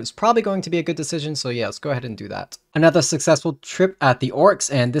Dragonhide was probably going to be a good decision, so yeah, let's go ahead and do that. Another successful trip at the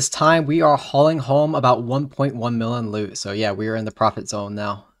Orcs, and this time we are hauling home about 1.1 million loot, so yeah, we are in the profit zone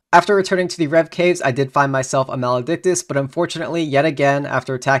now. After returning to the Rev Caves, I did find myself a Maledictus, but unfortunately, yet again,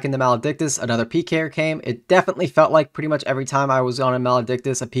 after attacking the Maledictus, another PKer came. It definitely felt like pretty much every time I was on a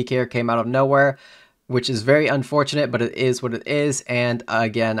Maledictus, a PKer came out of nowhere, which is very unfortunate, but it is what it is, and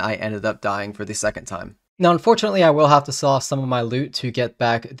again, I ended up dying for the second time. Now, unfortunately, I will have to sell off some of my loot to get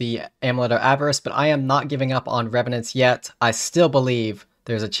back the Amulet of Avarice, but I am not giving up on Revenants yet. I still believe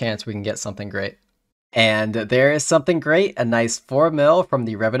there's a chance we can get something great. And there is something great, a nice 4 mil from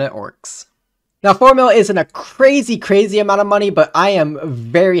the Revenant Orcs. Now 4 mil isn't a crazy amount of money, but I am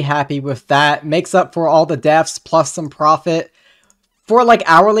very happy with that. Makes up for all the deaths plus some profit. For like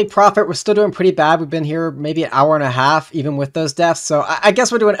hourly profit, we're still doing pretty bad. We've been here maybe an hour and a half, even with those deaths. So I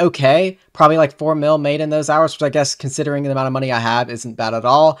guess we're doing okay. Probably like 4 mil made in those hours, which I guess considering the amount of money I have isn't bad at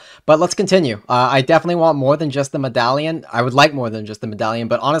all. But let's continue. I definitely want more than just the medallion. I would like more than just the medallion,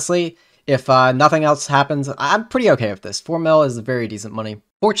 but honestly, if nothing else happens, I'm pretty okay with this. 4 mil is very decent money.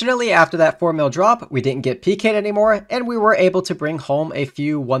 Fortunately, after that 4 mil drop, we didn't get PK'd anymore, and we were able to bring home a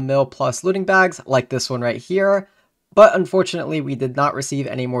few 1 mil plus looting bags, like this one right here. But unfortunately, we did not receive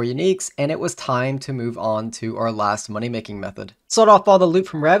any more uniques, and it was time to move on to our last money-making method. Sold off all the loot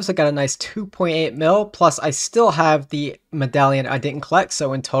from Revs, I got a nice 2.8 mil, plus I still have the medallion I didn't collect,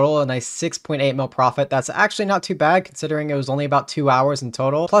 so in total, a nice 6.8 mil profit. That's actually not too bad, considering it was only about 2 hours in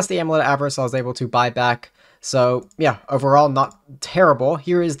total. Plus the Amulet of Avarice I was able to buy back. So yeah, overall not terrible.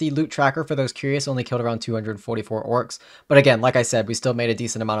 Here is the loot tracker for those curious, only killed around 244 orcs. But again, like I said, we still made a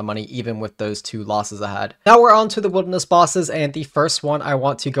decent amount of money even with those 2 losses I had. Now we're on to the wilderness bosses, and the first one I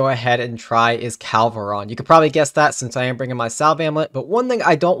want to go ahead and try is Calvaron. You could probably guess that since I am bringing my Salve Amulet, but one thing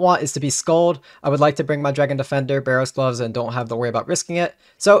I don't want is to be Skulled. I would like to bring my Dragon Defender, Barrows Gloves, and don't have to worry about risking it.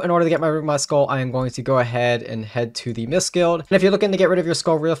 So in order to get rid of my skull, I am going to go ahead and head to the Mist Guild. And if you're looking to get rid of your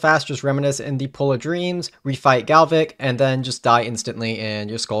skull real fast, just reminisce in the Pool of Dreams, refight Galvic, and then just die instantly and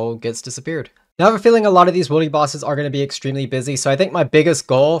your skull gets disappeared. Now I have a feeling a lot of these wildy bosses are going to be extremely busy, so I think my biggest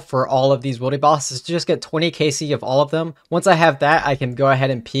goal for all of these wildy bosses is to just get 20 KC of all of them. Once I have that, I can go ahead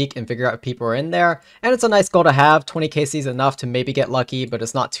and peek and figure out if people are in there, and it's a nice goal to have. 20 KC is enough to maybe get lucky, but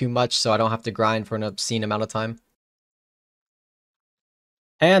it's not too much, so I don't have to grind for an obscene amount of time.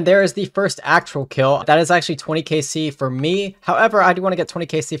 And there is the first actual kill. That is actually 20 KC for me. However, I do want to get 20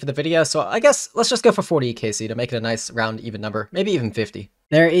 KC for the video, so I guess let's just go for 40 KC to make it a nice round even number, maybe even 50.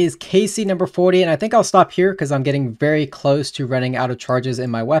 There is KC number 40, and I think I'll stop here because I'm getting very close to running out of charges in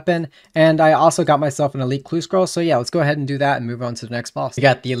my weapon. And I also got myself an elite clue scroll, so yeah, let's go ahead and do that and move on to the next boss. We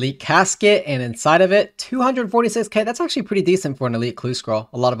got the elite casket, and inside of it, 246k. That's actually pretty decent for an elite clue scroll.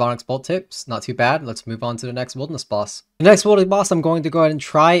 A lot of onyx bolt tips, not too bad. Let's move on to the next wilderness boss. The next wilderness boss I'm going to go ahead and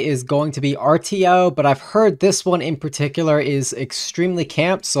try is going to be RTO, but I've heard this one in particular is extremely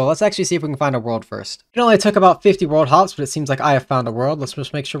camped, so let's actually see if we can find a world first. It only took about 50 world hops, but it seems like I have found a world. Let's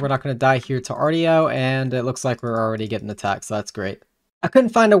just make sure we're not going to die here to RTO, and it looks like we're already getting attacked, so that's great. I couldn't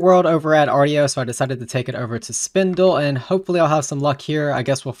find a world over at RTO, so I decided to take it over to Spindle, and hopefully I'll have some luck here. I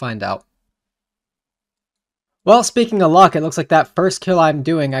guess we'll find out. Well, speaking of luck, it looks like that first kill I'm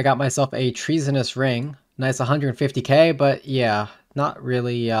doing, I got myself a treasonous ring. Nice 150k, but yeah, not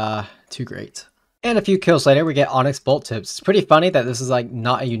really too great. And a few kills later, we get Onyx Bolt Tips. It's pretty funny that this is like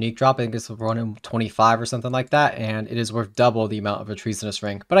not a unique drop. I think it's running 25 or something like that, and it is worth double the amount of a Treasonous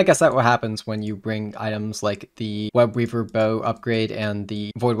Ring. But I guess that's what happens when you bring items like the Web Weaver Bow upgrade and the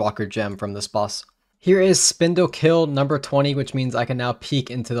Voidwalker Gem from this boss. Here is Spindle kill number 20, which means I can now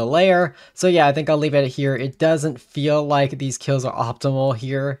peek into the lair. So yeah, I think I'll leave it here. It doesn't feel like these kills are optimal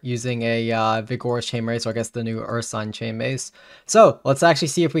here using a Vigorous Chain Mace, or I guess the new Ursine Chain Mace. So let's actually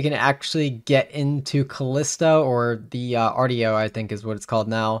see if we can actually get into Callisto, or the RTO, I think is what it's called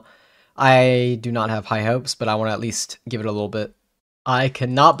now. I do not have high hopes, but I want to at least give it a little bit. I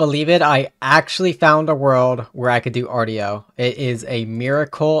cannot believe it. I actually found a world where I could do RTO. It is a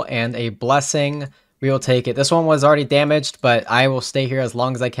miracle and a blessing. We will take it. This one was already damaged, but I will stay here as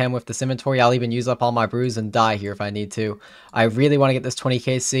long as I can with this inventory. I'll even use up all my brews and die here if I need to. I really want to get this 20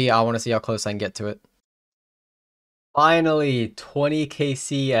 KC. I want to see how close I can get to it. Finally, 20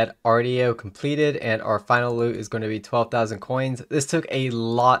 KC at RTO completed, and our final loot is going to be 12,000 coins. This took a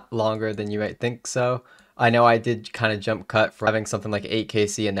lot longer than you might think so. I know I did kind of jump cut for having something like 8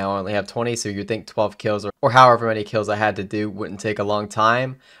 KC, and now I only have 20, so you'd think 12 kills or however many kills I had to do wouldn't take a long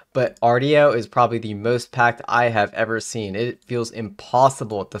time. But RTO is probably the most packed I have ever seen. It feels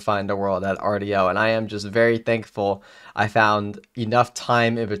impossible to find a world at RTO, and I am just very thankful I found enough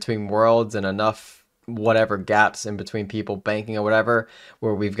time in between worlds and enough whatever gaps in between people banking or whatever,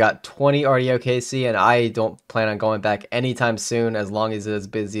 where we've got 20 RTO KC, and I don't plan on going back anytime soon as long as it is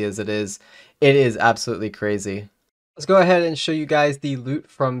busy as it is. It is absolutely crazy. Let's go ahead and show you guys the loot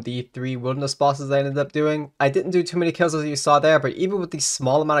from the 3 wilderness bosses I ended up doing. I didn't do too many kills as you saw there, but even with the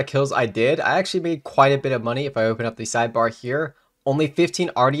small amount of kills I did, I actually made quite a bit of money. If I open up the sidebar here, only 15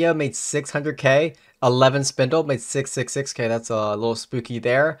 RTO made 600k, 11 Spindle made 666k, that's a little spooky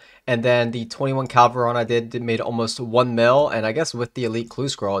there. And then the 21 Calvaron I did made almost 1 mil, and I guess with the Elite Clue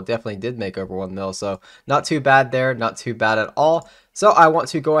Scroll, it definitely did make over 1 mil, so not too bad there, not too bad at all. So I want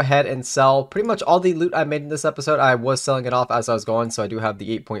to go ahead and sell pretty much all the loot I made in this episode. I was selling it off as I was going, so I do have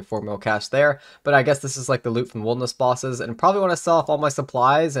the 8.4 mil cash there. But I guess this is like the loot from wilderness bosses, and probably want to sell off all my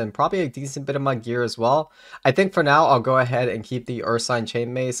supplies and probably a decent bit of my gear as well. I think for now I'll go ahead and keep the Ursine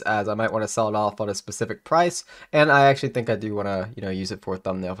Chain Mace, as I might want to sell it off on a specific price. And I actually think I do want to, use it for a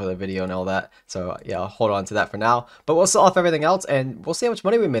thumbnail for the video and all that. So yeah, I'll hold on to that for now. But we'll sell off everything else, and we'll see how much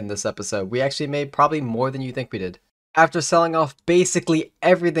money we made in this episode. We actually made probably more than you think we did. After selling off basically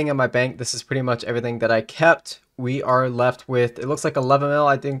everything in my bank, this is pretty much everything that I kept. We are left with, it looks like 11 mil.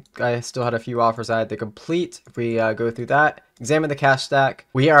 I think I still had a few offers I had to complete. If we go through that, examine the cash stack,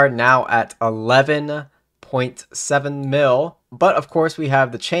 we are now at 11.7 mil. But of course we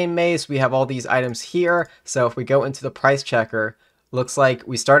have the chain mace, we have all these items here. So if we go into the price checker, looks like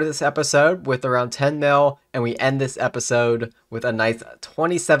we started this episode with around 10 mil, and we end this episode with a nice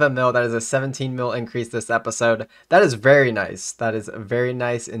 27 mil. That is a 17 mil increase this episode. That is very nice. That is very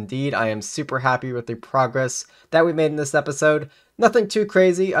nice indeed. I am super happy with the progress that we made in this episode. Nothing too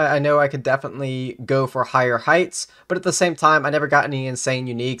crazy. I know I could definitely go for higher heights, but at the same time, I never got any insane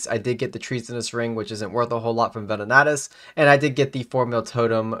uniques. I did get the Treasonous Ring, which isn't worth a whole lot from Venenatus, and I did get the 4 mil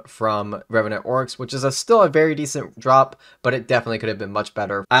totem from Revenant Orcs, which is still a very decent drop, but it definitely could have been much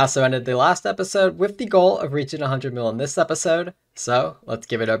better. I also ended the last episode with the goal of reaching 100 mil in this episode, so let's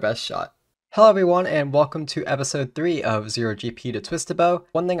give it our best shot. Hello everyone, and welcome to episode 3 of 0GP to Twistabo.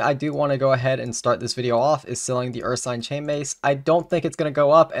 One thing I do want to go ahead and start this video off is selling the Ursine Chain Mace. I don't think it's going to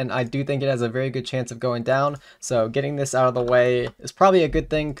go up, and I do think it has a very good chance of going down, so getting this out of the way is probably a good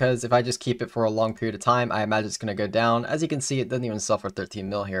thing, because if I just keep it for a long period of time, I imagine it's going to go down. As you can see, it doesn't even sell for 13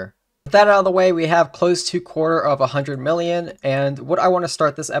 mil here. With that out of the way, we have close to quarter of 100 million, and what I want to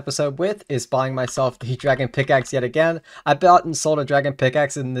start this episode with is buying myself the dragon pickaxe yet again. I bought and sold a dragon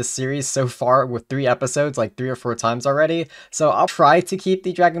pickaxe in this series so far with 3 episodes, like 3 or 4 times already, so I'll try to keep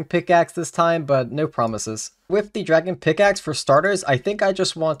the dragon pickaxe this time, but no promises. With the dragon pickaxe, for starters, I think I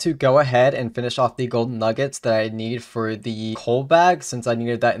just want to go ahead and finish off the golden nuggets that I need for the coal bag, since I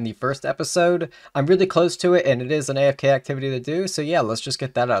needed that in the first episode. I'm really close to it, and it is an AFK activity to do, so yeah, let's just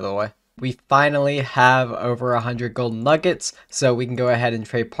get that out of the way. We finally have over 100 golden nuggets, so we can go ahead and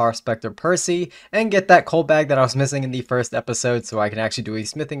trade Prospector Percy and get that coal bag that I was missing in the first episode, so I can actually do a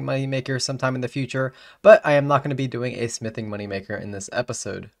smithing moneymaker sometime in the future, but I am not going to be doing a smithing moneymaker in this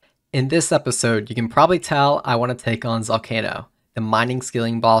episode. In this episode, you can probably tell I want to take on Volcano, the mining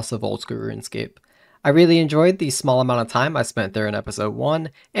skilling boss of Oldschool Runescape. I really enjoyed the small amount of time I spent there in episode 1,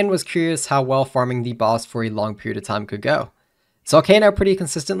 and was curious how well farming the boss for a long period of time could go. Volcano pretty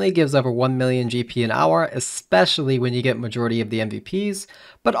consistently gives over 1 million GP an hour, especially when you get majority of the MVPs,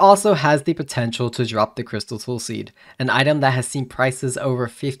 but also has the potential to drop the Crystal Tool Seed, an item that has seen prices over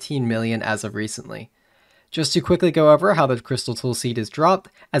 15 million as of recently. Just to quickly go over how the Crystal Tool Seed is dropped,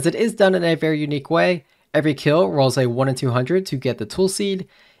 as it is done in a very unique way. Every kill rolls a 1 in 200 to get the Tool Seed.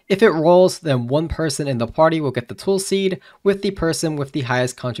 If it rolls, then one person in the party will get the Tool Seed, with the person with the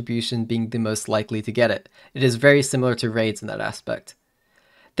highest contribution being the most likely to get it. It is very similar to raids in that aspect.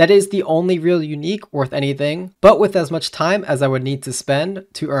 That is the only real unique worth anything, but with as much time as I would need to spend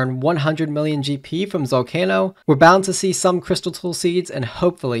to earn 100 million GP from Volcano, we're bound to see some Crystal Tool Seeds and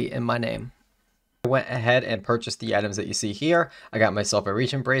hopefully in my name. I went ahead and purchased the items that you see here. I got myself a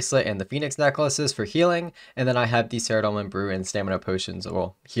Regent Bracelet and the Phoenix Necklaces for healing, and then I have the Ceridolman Brew and Stamina Potions,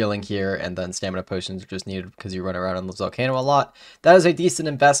 well, healing here, and then Stamina Potions are just needed because you run around on the Volcano a lot. That is a decent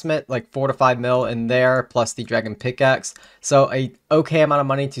investment, like 4 to 5 mil in there, plus the Dragon Pickaxe, so a okay amount of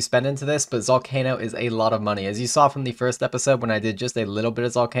money to spend into this, but Volcano is a lot of money, as you saw from the first episode when I did just a little bit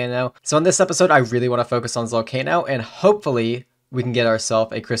of Volcano. So in this episode, I really want to focus on Volcano, and hopefully we can get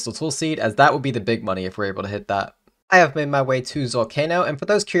ourselves a Crystal Tool Seed, as that would be the big money if we're able to hit that. I have made my way to Volcano, and for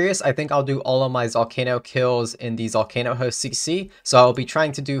those curious, I think I'll do all of my Volcano kills in the Volcano host CC, so I'll be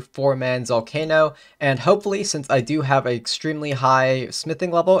trying to do 4-man Volcano, and hopefully, since I do have an extremely high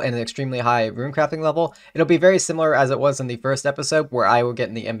smithing level and an extremely high runecrafting level, it'll be very similar as it was in the first episode, where I will get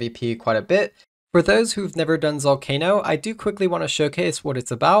in the MVP quite a bit. For those who've never done Volcano, I do quickly want to showcase what it's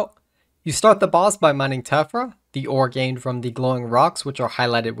about. You start the boss by mining tephra, the ore gained from the glowing rocks, which are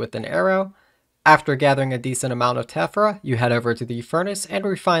highlighted with an arrow. After gathering a decent amount of tephra, you head over to the furnace and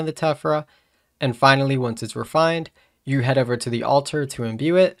refine the tephra. And finally, once it's refined, you head over to the altar to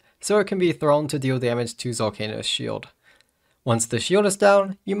imbue it, so it can be thrown to deal damage to Volcano's shield. Once the shield is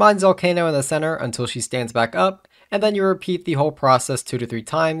down, you mine Volcano in the center until she stands back up, and then you repeat the whole process 2 to 3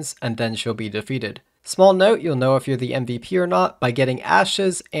 times, and then she'll be defeated. Small note, you'll know if you're the MVP or not by getting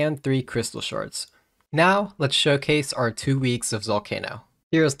ashes and 3 crystal shards. Now, let's showcase our 2 weeks of Volcano.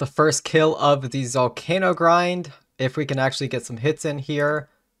 Here's the first kill of the Volcano grind. If we can actually get some hits in here.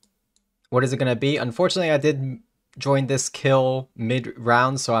 What is it going to be? Unfortunately, I did join this kill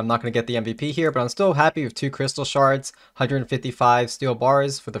mid-round, so I'm not going to get the MVP here, but I'm still happy with 2 crystal shards, 155 steel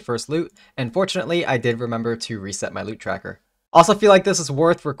bars for the first loot, and fortunately, I did remember to reset my loot tracker. Also feel like this is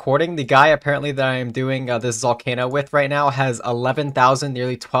worth recording. The guy apparently that I am doing this Volcano with right now has 11,000,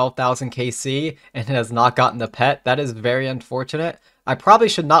 nearly 12,000 KC and has not gotten the pet. That is very unfortunate. I probably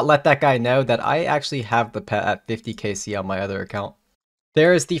should not let that guy know that I actually have the pet at 50 KC on my other account.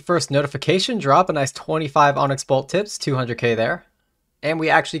 There is the first notification drop, a nice 25 Onyx Bolt tips, 200k there. And we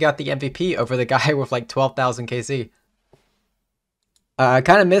actually got the MVP over the guy with like 12,000 KC. I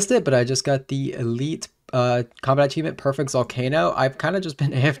kind of missed it, but I just got the Elite combat achievement Perfect Volcano. I've kind of just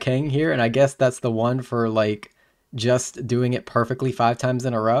been AFKing here, and I guess that's the one for like just doing it perfectly 5 times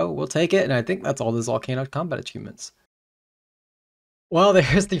in a row. We'll take it, and I think that's all the Volcano combat achievements. Well,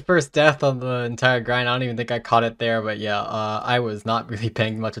 there's the first death on the entire grind. I don't even think I caught it there, but yeah, I was not really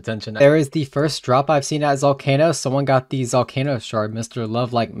paying much attention. There is the first drop I've seen at Volcano. Someone got the Volcano shard, Mr.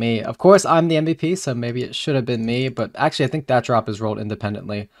 Love Like Me. Of course, I'm the MVP, so maybe it should have been me, but actually I think that drop is rolled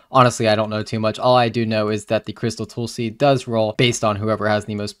independently. Honestly, I don't know too much. All I do know is that the Crystal Tool Seed does roll based on whoever has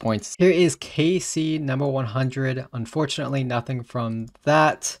the most points. Here is KC number 100. Unfortunately, nothing from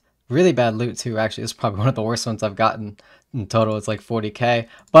that. Really bad loot too, actually. It's probably one of the worst ones I've gotten. In total, it's like 40k,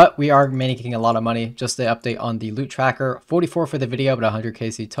 but we are making a lot of money. Just to update on the loot tracker, 44 for the video, but 100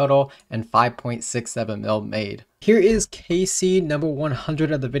 KC total, and 5.67 mil made. Here is KC number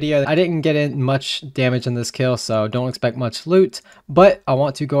 100 of the video. I didn't get in much damage in this kill, so don't expect much loot, but I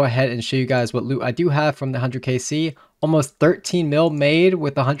want to go ahead and show you guys what loot I do have from the 100 KC. almost 13 mil made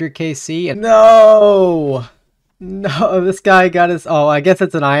with 100 KC. No! No, this guy got his... Oh, I guess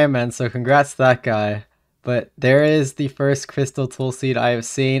it's an Iron Man, so congrats to that guy. But there is the first crystal tool seed I have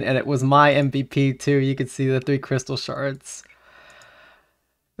seen, and it was my MVP too. You can see the 3 crystal shards.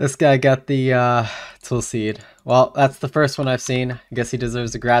 This guy got the tool seed. Well, that's the first one I've seen. I guess he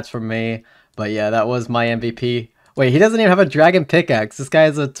deserves the grats from me. But yeah, that was my MVP. Wait, he doesn't even have a dragon pickaxe. This guy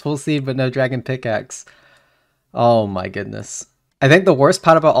has a tool seed but no dragon pickaxe. Oh my goodness. I think the worst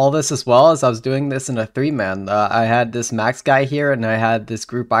part about all this as well is I was doing this in a 3-man. I had this Max guy here and I had this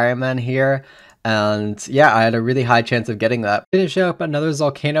group Iron Man here. And yeah, I had a really high chance of getting that. Finish up another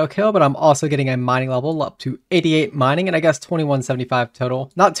Volcano kill, but I'm also getting a mining level up to 88 mining and I guess 2175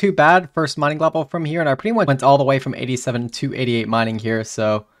 total. Not too bad, first mining level from here, and I pretty much went all the way from 87 to 88 mining here,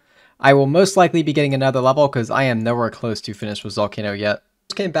 so I will most likely be getting another level because I am nowhere close to finished with Volcano yet.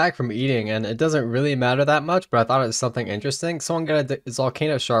 Just came back from eating and it doesn't really matter that much, but I thought it was something interesting. Someone got a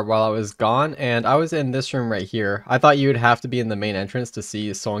Volcano shard while I was gone and I was in this room right here. I thought you would have to be in the main entrance to see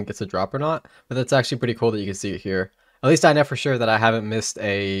if someone gets a drop or not, but that's actually pretty cool that you can see it here. At least I know for sure that I haven't missed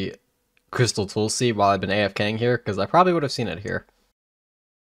a crystal tool seed while I've been AFKing here because I probably would have seen it here.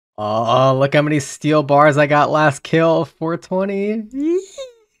 Oh, look how many steel bars I got last kill, 420.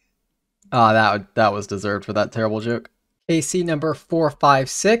 Oh, that was deserved for that terrible joke. KC number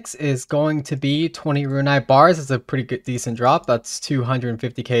 456 is going to be 20 Runite bars. It's a pretty good, decent drop. That's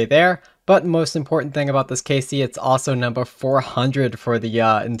 250k there. But the most important thing about this KC, it's also number 400 for the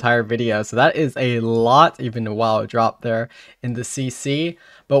entire video. So that is a lot, even a while drop there in the CC.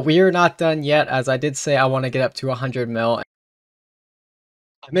 But we are not done yet. As I did say, I want to get up to 100 mil.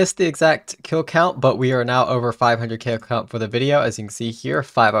 I missed the exact kill count, but we are now over 500 kill count for the video. As you can see here,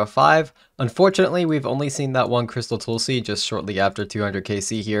 505. Unfortunately, we've only seen that one crystal tool seed just shortly after 200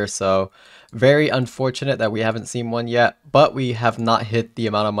 KC here, so very unfortunate that we haven't seen one yet, but we have not hit the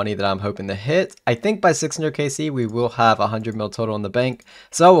amount of money that I'm hoping to hit. I think by 600 KC, we will have 100 mil total in the bank,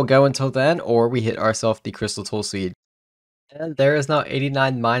 so we'll go until then, or we hit ourselves the crystal tool seed. And there is now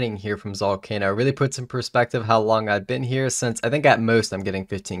 89 mining here from Volcano. Really puts in perspective how long I've been here, since I think at most I'm getting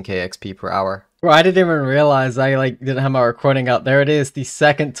 15k XP per hour. Bro, I didn't even realize I didn't have my recording out. There it is, the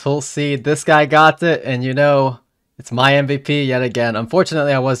second tool seed. This guy got it, and you know, it's my MVP yet again.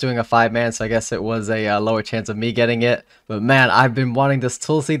 Unfortunately, I was doing a 5-man, so I guess it was a lower chance of me getting it. But man, I've been wanting this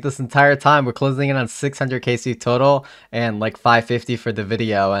tool seed this entire time. We're closing in on 600 KC total and like 550 for the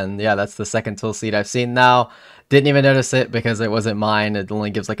video. And yeah, that's the second tool seed I've seen now. Didn't even notice it because it wasn't mine. It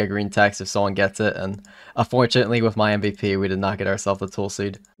only gives like a green text if someone gets it. And unfortunately, with my MVP, we did not get ourselves a tool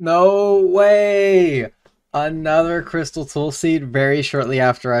seed. No way! Another crystal tool seed very shortly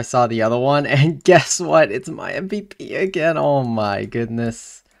after I saw the other one. And guess what? It's my MVP again. Oh my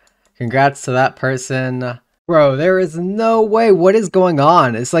goodness. Congrats to that person. Bro, there is no way. What is going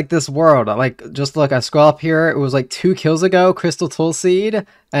on? It's like this world. Just look, I scroll up here. It was like 2 kills ago, crystal tool seed.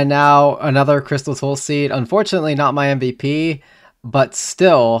 And now another crystal tool seed. Unfortunately, not my MVP. But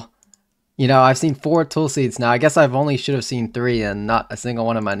still, you know, I've seen 4 tool seeds now. I guess I've only should have seen 3 and not a single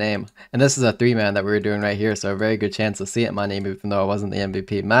one in my name. And this is a 3-man that we were doing right here. So a very good chance to see it in my name, even though I wasn't the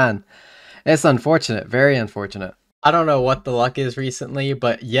MVP. Man, it's unfortunate. Very unfortunate. I don't know what the luck is recently,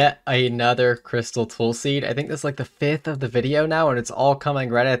 but yet another crystal tool seed. I think this is like the 5th of the video now, and it's all coming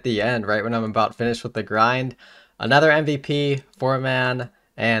right at the end, right when I'm about finished with the grind. Another MVP, 4-man,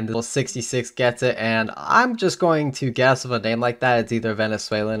 and the 66 gets it, and I'm just going to guess with a name like that, it's either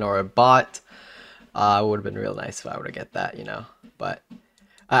Venezuelan or a bot. It would have been real nice if I were to get that, you know, but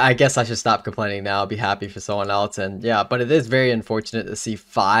I guess I should stop complaining now. I'll be happy for someone else. And yeah, but it is very unfortunate to see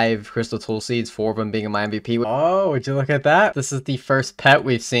 5 crystal tool seeds, 4 of them being in my MVP. Oh, would you look at that? This is the first pet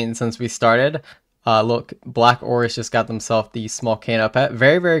we've seen since we started. Look, Black Oris just got themselves the small Kano pet.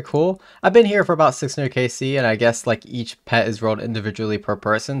 Very, very cool. I've been here for about 600 KC, and I guess like each pet is rolled individually per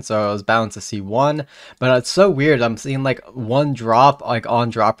person, so I was bound to see one. But it's so weird. I'm seeing like 1 drop like on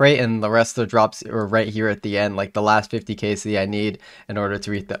drop rate, and the rest of the drops are right here at the end, like the last 50 KC I need in order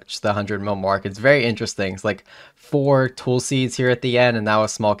to reach the 100 mil mark. It's very interesting. It's like 4 tool seeds here at the end, and now a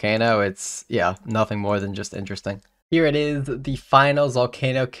small Kano. It's, yeah, nothing more than just interesting. Here it is, the final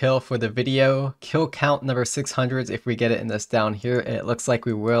Volcano kill for the video. Kill count number 600 if we get it in this down here. It looks like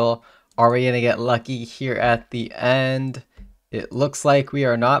we will. Are we going to get lucky here at the end? It looks like we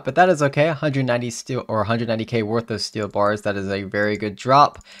are not, but that is okay. 190 steel or 190k worth of steel bars. That is a very good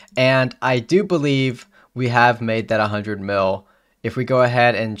drop. And I do believe we have made that 100 mil. If we go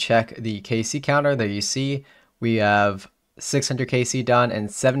ahead and check the KC counter, there you see we have 600 KC done, and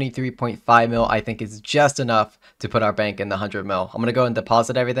 73.5 mil I think is just enough to put our bank in the 100 mil. I'm gonna go and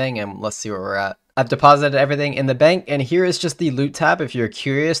deposit everything and let's see where we're at. I've deposited everything in the bank, and here is just the loot tab. If you're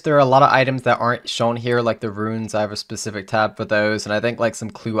curious, there are a lot of items that aren't shown here, like the runes. I have a specific tab for those, and I think like some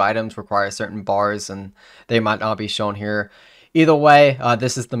clue items require certain bars, and they might not be shown here. Either way,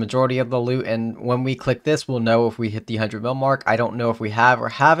 this is the majority of the loot, and when we click this, we'll know if we hit the 100 mil mark. I don't know if we have or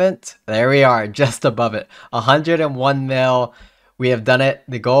haven't. There we are, just above it. 101 mil. We have done it.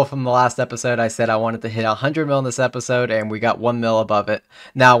 The goal from the last episode, I said I wanted to hit 100 mil in this episode, and we got 1 mil above it.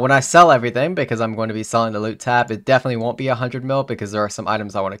 Now, when I sell everything, because I'm going to be selling the loot tab, it definitely won't be 100 mil because there are some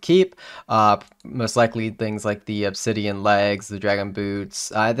items I want to keep. Most likely things like the obsidian legs, the dragon boots.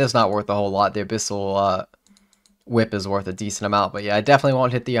 That's not worth a whole lot. The abyssal whip is worth a decent amount, but yeah, I definitely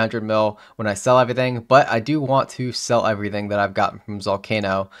won't hit the 100 mil when I sell everything, but I do want to sell everything that I've gotten from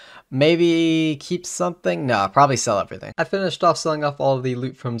Volcano. Maybe keep something? No, probably sell everything. I finished off selling off all of the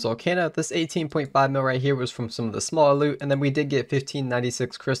loot from Volcano. This 18.5 mil right here was from some of the smaller loot, and then we did get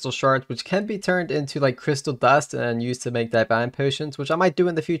 1596 crystal shards, which can be turned into like crystal dust and used to make divine potions, which I might do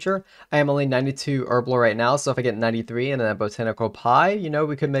in the future. I am only 92 herbal right now, so if I get 93 and then a botanical pie, you know,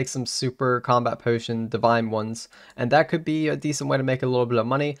 we could make some super combat potion divine ones, and that could be a decent way to make a little bit of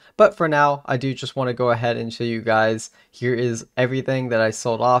money. But for now, I do just want to go ahead and show you guys, here is everything that I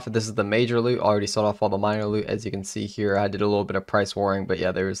sold off. This is the major loot. Already sold off all the minor loot, as you can see here. I did a little bit of price warring, but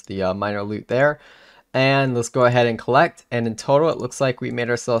yeah, there's the minor loot there. And let's go ahead and collect, and in total it looks like we made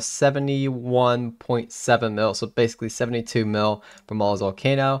ourselves 71.7 mil, so basically 72 mil from all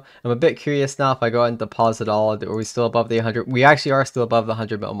Volcano. I'm a bit curious now if I go ahead and deposit all, are we still above the 100? We actually are still above the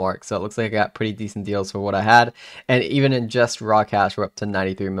 100 mil mark, so it looks like I got pretty decent deals for what I had. And even in just raw cash, we're up to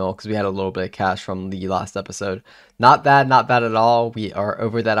 93 mil because we had a little bit of cash from the last episode. Not bad, not bad at all. We are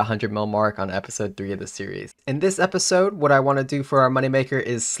over that 100 mil mark on episode 3 of the series. In this episode, what I want to do for our moneymaker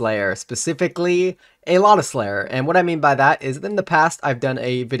is Slayer, specifically a lot of Slayer. And what I mean by that is in the past, I've done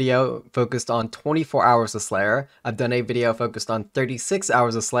a video focused on 24 hours of Slayer. I've done a video focused on 36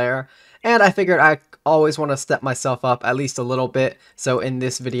 hours of Slayer. And I figured I always want to step myself up at least a little bit. So in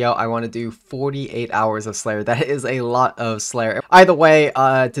this video, I want to do 48 hours of Slayer. That is a lot of Slayer. Either way,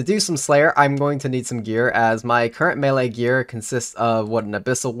 to do some Slayer, I'm going to need some gear, as my current melee gear consists of what, an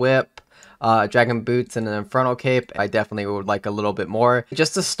abyssal whip, dragon boots, and an infernal cape. I definitely would like a little bit more.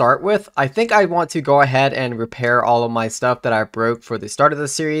 Just to start with, I think I want to go ahead and repair all of my stuff that I broke for the start of the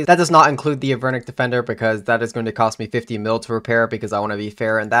series. That does not include the Avernic Defender, because that is going to cost me 50 mil to repair, because I want to be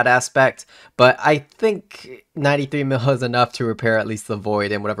fair in that aspect. But I think 93 mil is enough to repair at least the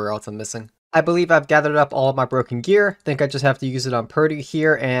Void and whatever else I'm missing. I believe I've gathered up all of my broken gear. I think I just have to use it on Purdy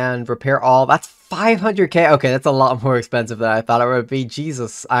here and repair all. That's 500k. Okay, that's a lot more expensive than I thought it would be.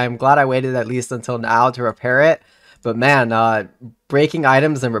 Jesus, I'm glad I waited at least until now to repair it. But man, breaking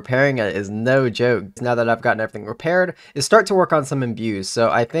items and repairing it is no joke. Now that I've gotten everything repaired, is start to work on some imbues. So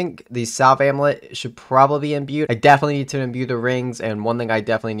I think the Salve Amulet should probably be imbued. I definitely need to imbue the rings, and one thing I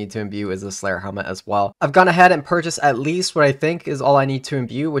definitely need to imbue is the Slayer Helmet as well. I've gone ahead and purchased at least what I think is all I need to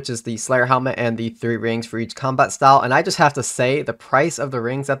imbue, which is the Slayer Helmet and the 3 rings for each combat style. And I just have to say, the price of the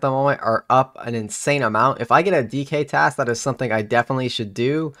rings at the moment are up an insane amount. If I get a DK task, that is something I definitely should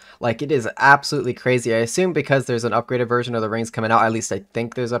do. Like, it is absolutely crazy. I assume because there's an upgraded version of the rings coming out, at least I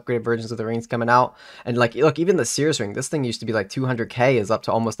think there's upgraded versions of the rings coming out. And like, look, even the Sears ring, this thing used to be like 200k, is up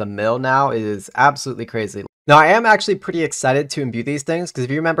to almost a mil now. It is absolutely crazy. Now, I am actually pretty excited to imbue these things, because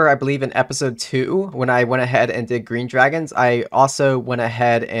if you remember, I believe in episode 2, when I went ahead and did Green Dragons, I also went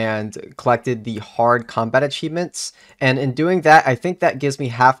ahead and collected the hard combat achievements. And in doing that, I think that gives me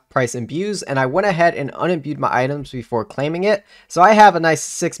half price imbues, and I went ahead and unimbued my items before claiming it. So I have a nice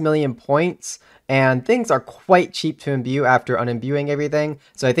 6 million points. And things are quite cheap to imbue after unimbuing everything.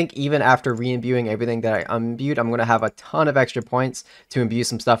 So I think even after re-imbuing everything that I unimbued, I'm going to have a ton of extra points to imbue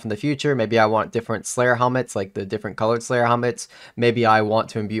some stuff in the future. Maybe I want different Slayer helmets, like the different colored Slayer helmets. Maybe I want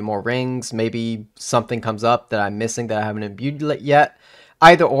to imbue more rings. Maybe something comes up that I'm missing that I haven't imbued yet.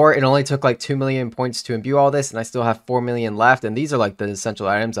 Either or, it only took like 2 million points to imbue all this, and I still have 4 million left, and these are like the essential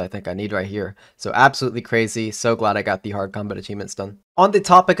items I think I need right here. So absolutely crazy. So glad I got the hard combat achievements done. On the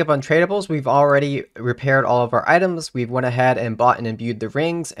topic of untradables, we've already repaired all of our items. We've went ahead and bought and imbued the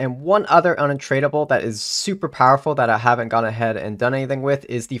rings, and one other untradable that is super powerful that I haven't gone ahead and done anything with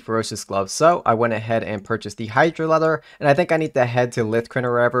is the Ferocious Gloves. So I went ahead and purchased the Hydra Leather, and I think I need to head to Lithcrin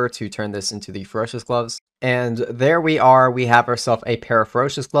or wherever to turn this into the Ferocious Gloves. And there we are, we have ourselves a pair of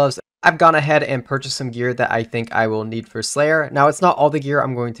Ferocious Gloves. I've gone ahead and purchased some gear that I think I will need for Slayer. Now, it's not all the gear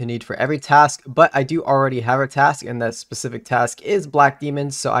I'm going to need for every task, but I do already have a task, and that specific task is Black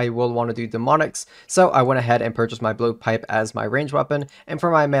Demons, so I will want to do Demonics. So I went ahead and purchased my Blowpipe as my range weapon, and for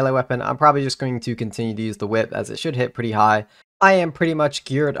my melee weapon, I'm probably just going to continue to use the Whip, as it should hit pretty high. I am pretty much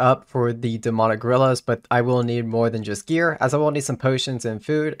geared up for the demonic gorillas, but I will need more than just gear, as I will need some potions and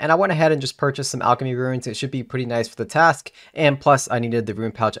food, and I went ahead and just purchased some alchemy runes. It should be pretty nice for the task, and plus I needed the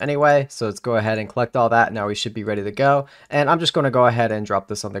rune pouch anyway, so let's go ahead and collect all that. Now we should be ready to go, and I'm just going to go ahead and drop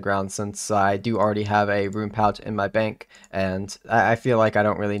this on the ground since I do already have a rune pouch in my bank, and I feel like I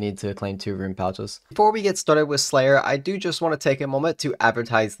don't really need to claim 2 rune pouches. Before we get started with Slayer, I do just want to take a moment to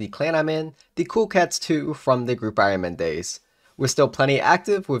advertise the clan I'm in, the Cool Cats 2 from the Group Ironman days. We're still plenty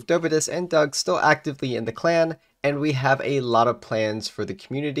active, with Dovidus and Doug still actively in the clan, and we have a lot of plans for the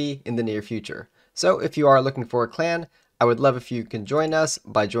community in the near future. So if you are looking for a clan, I would love if you can join us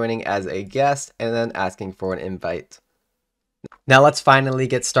by joining as a guest and then asking for an invite. Now let's finally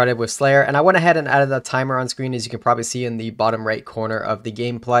get started with Slayer, and I went ahead and added a timer on screen, as you can probably see in the bottom right corner of the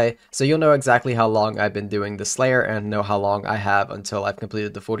gameplay, so you'll know exactly how long I've been doing the Slayer and know how long I have until I've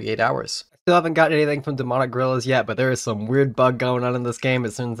completed the 48 hours. Still haven't got anything from demonic gorillas yet, but there is some weird bug going on in this game.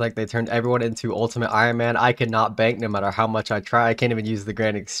 It seems like they turned everyone into Ultimate Iron Man. I cannot bank no matter how much I try. I can't even use the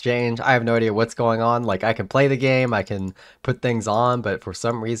Grand Exchange. I have no idea what's going on. Like, I can play the game, I can put things on, but for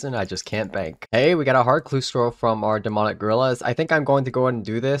some reason I just can't bank. Hey, we got a hard clue scroll from our demonic gorillas. I think I'm going to go ahead and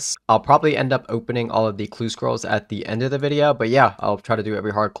do this. I'll probably end up opening all of the clue scrolls at the end of the video, but yeah, I'll try to do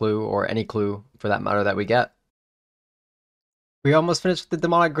every hard clue, or any clue for that matter, that we get. We almost finished with the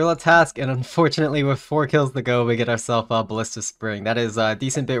demonic gorilla task, and unfortunately with 4 kills to go, we get ourselves a Ballista Spring. That is a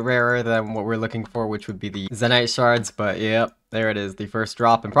decent bit rarer than what we're looking for, which would be the Zenite Shards, but yep, there it is, the first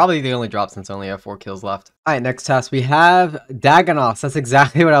drop, and probably the only drop since I only have 4 kills left. Alright, next task we have Dagonoths. That's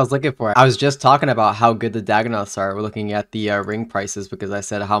exactly what I was looking for. I was just talking about how good the Dagonoths are. We're looking at the ring prices, because I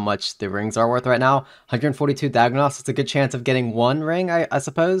said how much the rings are worth right now. 142 Dagonoths, it's a good chance of getting 1 ring, I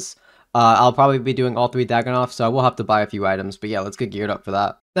suppose. I'll probably be doing all 3 Dagonoths, so I will have to buy a few items, but yeah, let's get geared up for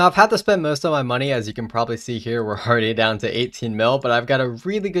that. Now, I've had to spend most of my money. As you can probably see here, we're already down to 18 mil, but I've got a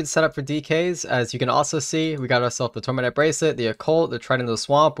really good setup for DKs. As you can also see, we got ourselves the Tormented Bracelet, the Occult, the Tread into the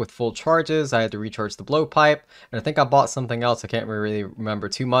Swamp with full charges. I had to recharge the Blowpipe, and I think I bought something else. I can't really remember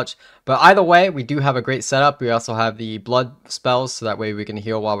too much, but either way, we do have a great setup. We also have the blood spells, so that way we can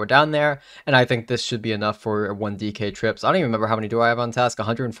heal while we're down there, and I think this should be enough for 1 DK trip. So I don't even remember how many do I have on task,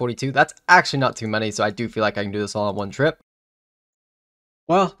 142? That's actually not too many, so I do feel like I can do this all on 1 trip.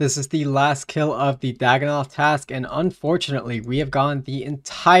 Well, this is the last kill of the Dagonoth task, and unfortunately, we have gone the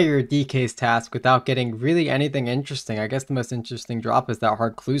entire DK's task without getting really anything interesting. I guess the most interesting drop is that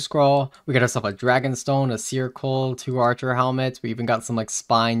hard clue scroll. We got ourselves a Dragonstone, a Circle, 2 Archer helmets. We even got some like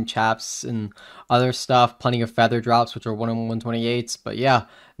spine chaps and other stuff. Plenty of feather drops, which are 1 in 128s. But yeah,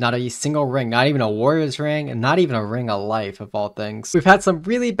 not a single ring, not even a warrior's ring, and not even a ring of life, of all things. We've had some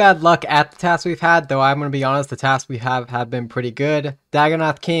really bad luck at the tasks we've had, though I'm going to be honest, the tasks we have been pretty good.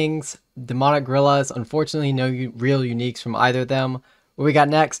 Dagonoth Kings, Demonic Gorillas, unfortunately no real uniques from either of them. What we got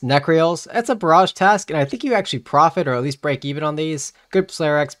next? Necreals. It's a barrage task, and I think you actually profit or at least break even on these. Good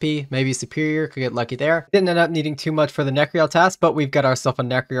Slayer XP, maybe Superior, could get lucky there. Didn't end up needing too much for the Necreal task, but we've got ourselves a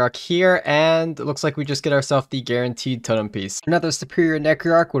Necrearch here, and it looks like we just get ourselves the guaranteed totem piece. Another Superior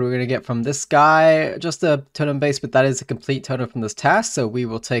Necrearch. What are we going to get from this guy? Just a totem base, but that is a complete totem from this task, so we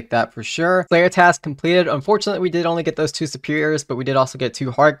will take that for sure. Slayer task completed. Unfortunately, we did only get those 2 Superiors, but we did also get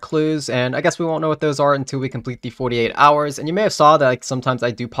 2 hard clues, and I guess we won't know what those are until we complete the 48 hours. And you may have saw that like sometimes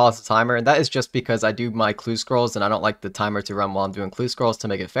I do pause the timer, and that is just because I do my clue scrolls and I don't like the timer to run while I'm doing clue scrolls to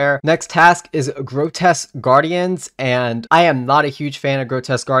make it fair. Next task is Grotesque Guardians, and I am not a huge fan of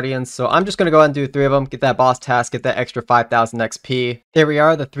Grotesque Guardians, so I'm just going to go ahead and do 3 of them, get that boss task, get that extra 5,000 XP. There we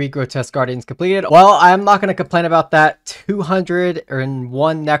are, the 3 Grotesque Guardians completed. Well, I'm not going to complain about that.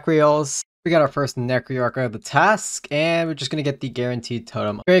 201 Necreals. We got our first Necrearch of the task, and we're just going to get the guaranteed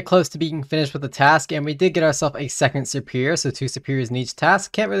totem. Very close to being finished with the task, and we did get ourselves a second Superior, so 2 Superiors in each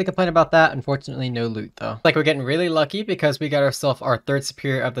task. Can't really complain about that. Unfortunately, no loot though. Like, we're getting really lucky because we got ourselves our 3rd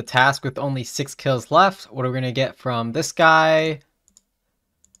Superior of the task with only 6 kills left. What are we going to get from this guy?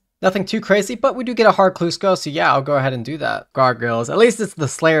 Nothing too crazy, but we do get a hard clue scroll, so yeah, I'll go ahead and do that. Gargoyles. At least it's the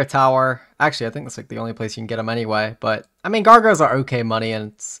Slayer Tower. Actually, I think that's like the only place you can get them anyway, but I mean, gargoyles are okay money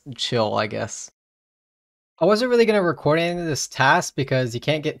and it's chill, I guess. I wasn't really going to record any of this task because you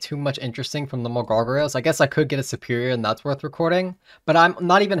can't get too much interesting from normal gargoyles. I guess I could get a Superior and that's worth recording, but I'm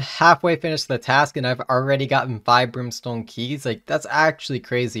not even halfway finished the task and I've already gotten 5 Brimstone Keys. Like, that's actually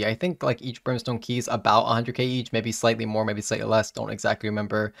crazy. I think like each Brimstone Key is about 100k each, maybe slightly more, maybe slightly less. Don't exactly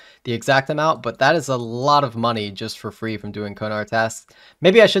remember the exact amount, but that is a lot of money just for free from doing Konar tasks.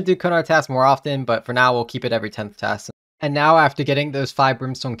 Maybe I should do Konar tasks more often, but for now we'll keep it every 10th task. And now after getting those 5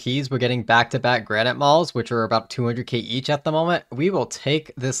 Brimstone Keys, we're getting back-to-back Granite Malls, which are about 200k each at the moment. We will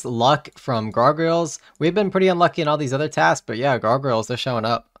take this luck from Gargoyles. We've been pretty unlucky in all these other tasks, but yeah, Gargoyles, they're showing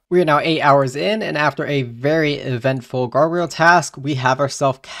up. We are now 8 hours in, and after a very eventful Gargoyle task, we have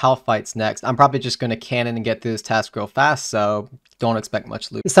ourselves Calphites next. I'm probably just going to cannon and get through this task real fast, so don't expect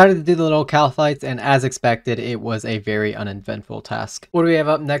much loot. Decided to do the little Calphites, and as expected, it was a very uneventful task. What do we have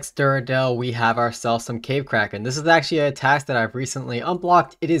up next, Duradel? We have ourselves some Cave Kraken. This is actually a task that I've recently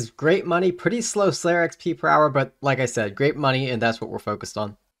unblocked. It is great money, pretty slow Slayer XP per hour, but like I said, great money, and that's what we're focused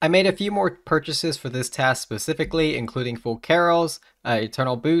on. I made a few more purchases for this task specifically, including full carols,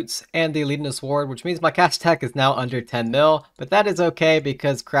 eternal boots, and the Leading Sword, which means my cash tag is now under 10 mil, but that is okay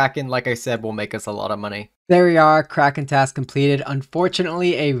because Kraken, like I said, will make us a lot of money. There we are, Kraken task completed.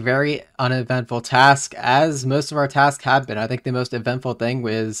 Unfortunately, a very uneventful task, as most of our tasks have been. I think the most eventful thing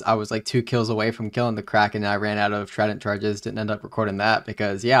was I was like 2 kills away from killing the Kraken, and I ran out of Trident charges, didn't end up recording that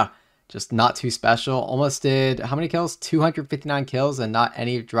because, yeah, just not too special. Almost did, how many kills? 259 kills and not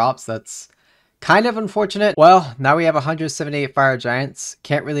any drops. That's kind of unfortunate. Well, now we have 178 Fire Giants.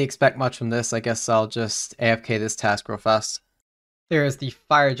 Can't really expect much from this. I guess I'll just AFK this task real fast. There is the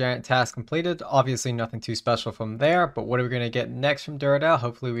Fire Giant task completed. Obviously nothing too special from there, but what are we going to get next from Duradel?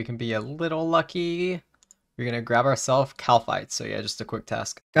 Hopefully we can be a little lucky. We're going to grab ourselves Calphites. So yeah, just a quick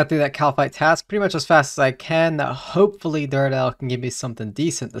task. Got through that Calphite task pretty much as fast as I can. Hopefully Duradel can give me something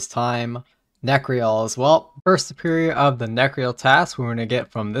decent this time. Nechryaels. Well, first superior of the Nechryael task we're going to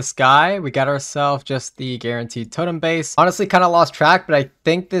get from this guy. We got ourselves just the guaranteed totem base. Honestly, kind of lost track, but I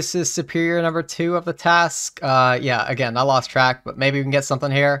think this is superior number 2 of the task. Yeah, again, I lost track, but maybe we can get something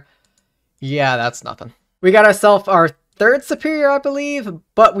here. Yeah, that's nothing. We got ourselves our 3rd superior, I believe,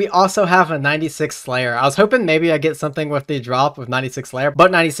 but we also have a 96 Slayer. I was hoping maybe I get something with the drop with 96 Slayer, but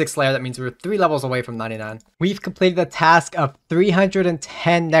 96 Slayer, that means we're 3 levels away from 99. We've completed the task of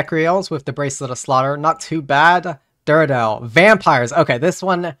 310 Nechryaels with the Bracelet of Slaughter. Not too bad. Duradel. Vampires. Okay, this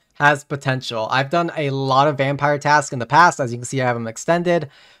one has potential. I've done a lot of vampire tasks in the past. As you can see, I have them extended.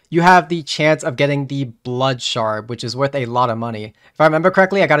 You have the chance of getting the Blood Shard, which is worth a lot of money. If I remember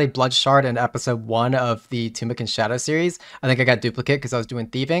correctly, I got a Blood Shard in episode 1 of the Tunic and Shadow series. I think I got duplicate because I was doing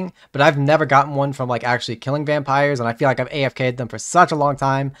thieving, but I've never gotten one from like actually killing vampires, and I feel like I've AFK'd them for such a long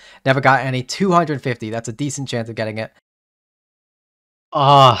time. Never got any. 250, that's a decent chance of getting it.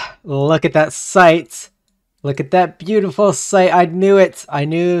 Ah, oh, look at that sight. Look at that beautiful sight. I knew it. I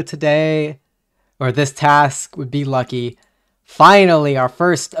knew today, or this task would be lucky. Finally, our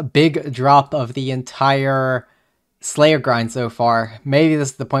first big drop of the entire Slayer grind so far. Maybe this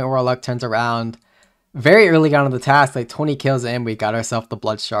is the point where our luck turns around. Very early on in the task, like 20 kills in, we got ourselves the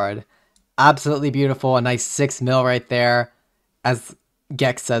Blood Shard. Absolutely beautiful. A nice 6 mil right there. As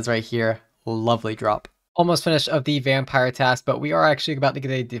Gex says right here, lovely drop. Almost finished of the vampire task, but we are actually about to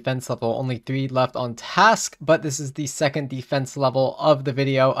get a defense level. Only 3 left on task, but this is the 2nd defense level of the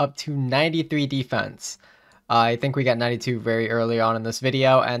video, up to 93 defense. I think we got 92 very early on in this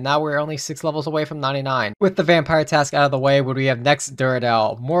video, and now we're only 6 levels away from 99. With the vampire task out of the way, what do we have next,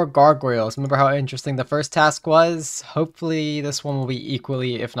 Duradel? More gargoyles. Remember how interesting the first task was? Hopefully this one will be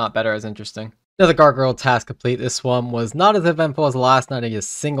equally, if not better, as interesting. Another gargoyle task complete. This one was not as eventful as the last, not a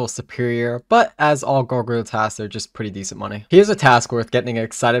single superior, but as all gargoyle tasks, they're just pretty decent money. Here's a task worth getting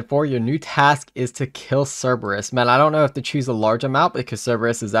excited for. Your new task is to kill Cerberus. Man, I don't know if to choose a large amount because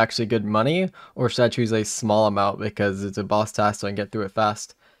Cerberus is actually good money, or should I choose a small amount because it's a boss task so I can get through it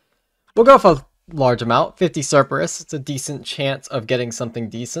fast. We'll go for a large amount, 50 Cerberus. It's a decent chance of getting something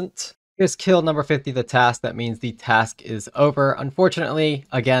decent. Here's kill number 50 of the task. That means the task is over. Unfortunately,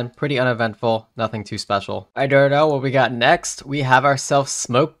 again, pretty uneventful. Nothing too special. I don't know what we got next. We have ourselves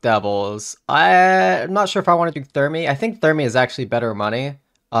Smoke Devils. I'm not sure if I want to do Thermi. I think Thermi is actually better money,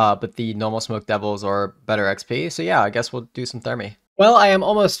 but the normal Smoke Devils are better XP. So yeah, I guess we'll do some Thermi. Well, I am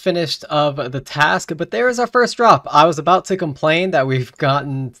almost finished of the task, but there is our first drop. I was about to complain that we've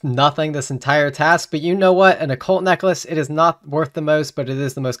gotten nothing this entire task, but you know what? An occult necklace, it is not worth the most, but it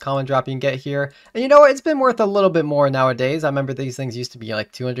is the most common drop you can get here. And you know what? It's been worth a little bit more nowadays. I remember these things used to be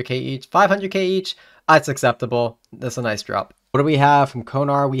like 200k each, 500k each. That's acceptable. That's a nice drop. What do we have from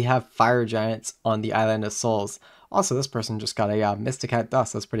Konar? We have Fire Giants on the Island of Souls. Also, this person just got a Mystic Hat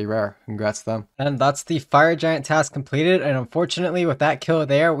Dust. That's pretty rare. Congrats to them. And that's the Fire Giant task completed. And unfortunately, with that kill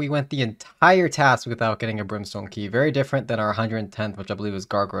there, we went the entire task without getting a Brimstone Key. Very different than our 110th, which I believe was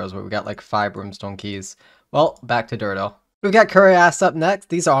Gargoyles, where we got like 5 Brimstone Keys. Well, back to Duradel. We've got Cuirass up next.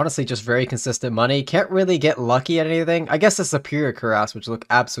 These are honestly just very consistent money. Can't really get lucky at anything. I guess the Superior Cuirass, which look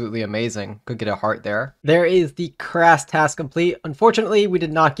absolutely amazing. Could get a heart there. There is the Cuirass task complete. Unfortunately, we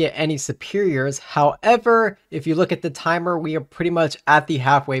did not get any Superiors. However, if you look at the timer, we are pretty much at the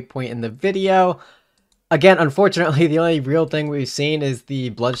halfway point in the video. Again, unfortunately, the only real thing we've seen is the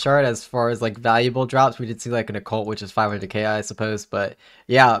blood shard as far as like valuable drops. We did see like an occult, which is 500k, I suppose. But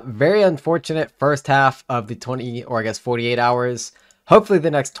yeah, very unfortunate first half of the 20, or I guess 48 hours. Hopefully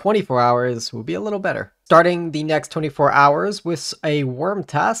the next 24 hours will be a little better. Starting the next 24 hours with a worm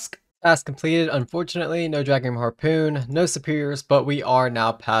task. Task completed. Unfortunately, no Dragon Harpoon, no Superiors, but we are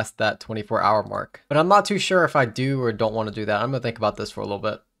now past that 24-hour mark. But I'm not too sure if I do or don't want to do that. I'm going to think about this for a little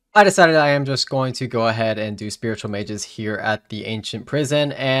bit. I decided I am just going to go ahead and do Spiritual Mages here at the Ancient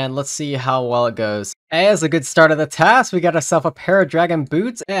Prison, and let's see how well it goes. As a good start of the task, we got ourselves a pair of Dragon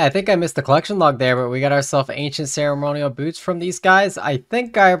Boots. Yeah, I think I missed the collection log there, but we got ourselves Ancient Ceremonial Boots from these guys. I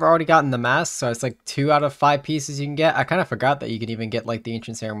think I've already gotten the mask, so it's like 2 out of 5 pieces you can get. I kind of forgot that you could even get like the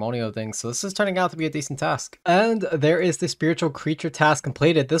Ancient Ceremonial thing, so this is turning out to be a decent task. And there is the Spiritual Creature task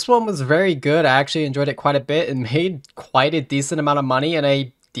completed. This one was very good. I actually enjoyed it quite a bit and made quite a decent amount of money in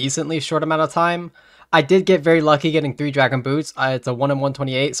a decently short amount of time. I did get very lucky getting 3 Dragon Boots. It's a 1 in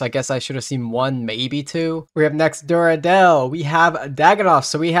 128, so I guess I should have seen 1, maybe 2. We have next Duradel. We have Dagannoths,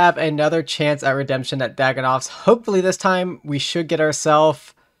 so we have another chance at redemption at Dagannoths. Hopefully this time we should get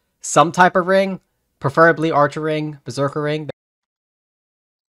ourselves some type of ring, preferably Archer ring, Berserker ring.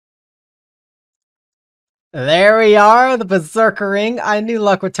 There we are, the Berserker ring. I knew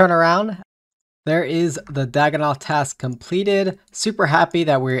luck would turn around. There is the Dagannoth task completed. Super happy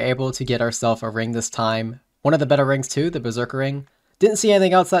that we were able to get ourselves a ring this time. One of the better rings too, the Berserker ring. Didn't see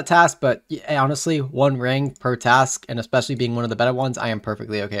anything else that task, but honestly, 1 ring per task, and especially being one of the better ones, I am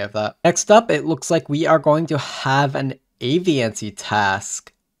perfectly okay with that. Next up, it looks like we are going to have an Aviancy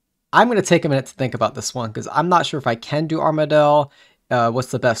task. I'm going to take a minute to think about this one, because I'm not sure if I can do Armadillo.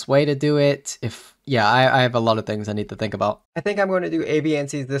 What's the best way to do it? Yeah, I have a lot of things I need to think about. I think I'm going to do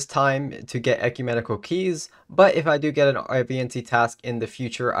Aviancies this time to get ecumenical keys, but if I do get an Aviancy task in the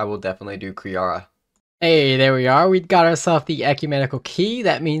future, I will definitely do Kriara. Hey, there we are. We got ourselves the ecumenical key.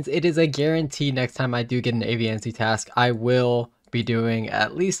 That means it is a guarantee next time I do get an Aviancy task, I will be doing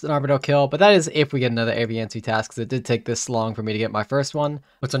at least an Armadillo kill, but that is if we get another Aviancy task, because it did take this long for me to get my first one.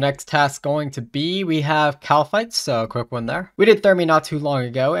 What's our next task going to be? We have Calphites, so a quick one there. We did Thermi not too long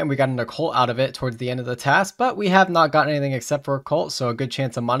ago, and we got an occult out of it towards the end of the task, but we have not gotten anything except for occult, so a good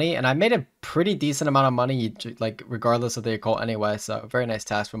chance of money, and I made a pretty decent amount of money, like regardless of the occult anyway, so very nice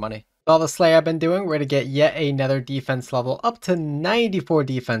task for money. All the Slay I've been doing, we're to get yet another defense level up to 94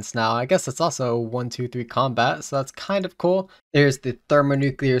 defense now. I guess it's also 1, 2, 3 combat, so that's kind of cool. There's the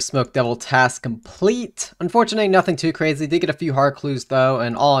Thermonuclear Smoke Devil task complete. Unfortunately, nothing too crazy. Did get a few hard clues though,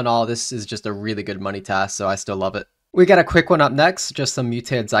 and all in all, this is just a really good money task, so I still love it. We got a quick one up next, just some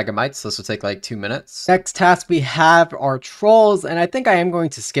mutated Zygamites. This will take like 2 minutes. Next task we have our Trolls, and I think I am going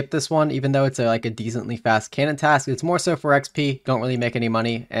to skip this one, even though it's like a decently fast cannon task. It's more so for XP, don't really make any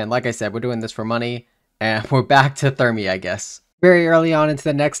money, and like I said, we're doing this for money, and we're back to Thermi, I guess. Very early on into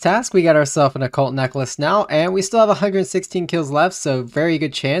the next task, we got ourselves an occult necklace now, and we still have 116 kills left, so very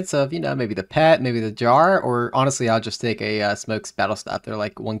good chance of, you know, maybe the pet, maybe the jar, or honestly, I'll just take a Smoke's battle staff. They're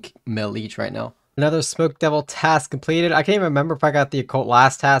like 1 mil each right now. Another Smoke Devil task completed. I can't even remember if I got the occult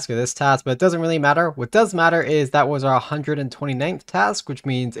last task or this task, but it doesn't really matter. What does matter is that was our 129th task, which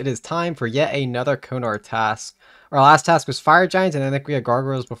means it is time for yet another Konar task. Our last task was Fire Giants, and I think we had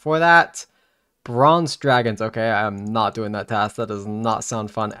Gargoyles before that. Bronze Dragons. Okay, I am not doing that task. That does not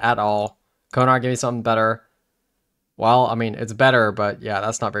sound fun at all. Konar, give me something better. Well, I mean, it's better, but yeah,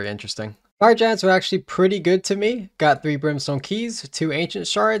 that's not very interesting. Fire Giants were actually pretty good to me. Got 3 Brimstone Keys, 2 Ancient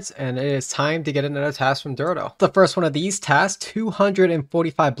Shards, and it is time to get another task from Durado. The first one of these tasks,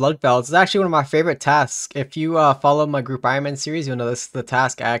 245 Blood Bells, is actually one of my favorite tasks. If you follow my Group Iron Man series, you'll know this is the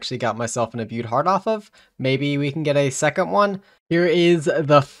task I actually got myself an imbued heart off of. Maybe we can get a second one. Here is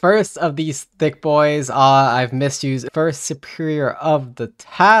the first of these thick boys. I've misused first superior of the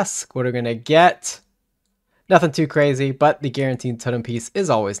task. What are we gonna get? Nothing too crazy, but the guaranteed totem piece is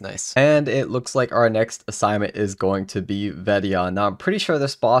always nice. And it looks like our next assignment is going to be Vedion. Now, I'm pretty sure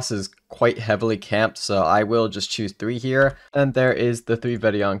this boss is quite heavily camped, so I will just choose 3 here. And there is the 3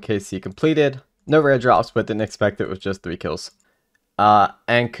 Vedion KC completed. No rare drops, but didn't expect it was just 3 kills.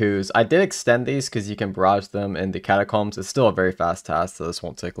 Ankus. I did extend these because you can barrage them in the catacombs. It's still a very fast task, so this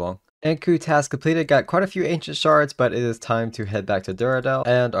won't take long. And crew task completed, got quite a few ancient shards, but it is time to head back to Duradel.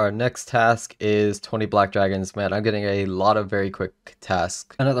 And our next task is 20 black dragons. Man, I'm getting a lot of very quick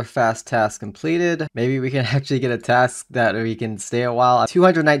tasks. Another fast task completed. Maybe we can actually get a task that we can stay a while.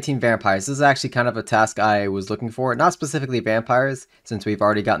 219 vampires. This is actually kind of a task I was looking for. Not specifically vampires, since we've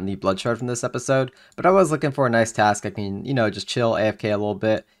already gotten the blood shard from this episode, but I was looking for a nice task. I can, just chill AFK a little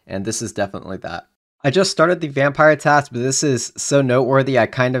bit, and this is definitely that. I just started the vampire task, but this is so noteworthy, I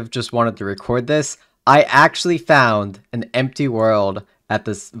kind of just wanted to record this. I actually found an empty world at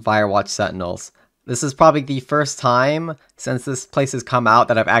this Firewatch Sentinels. This is probably the first time since this place has come out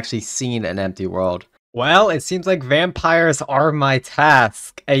that I've actually seen an empty world. Well, it seems like vampires are my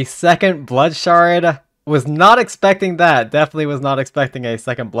task. A second blood shard. Was not expecting that. Definitely was not expecting a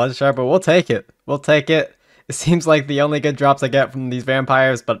second blood shard, but we'll take it. We'll take it. It seems like the only good drops I get from these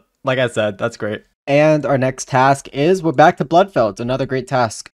vampires, but like I said, that's great. And our next task is we're back to Bloodfeld. Another great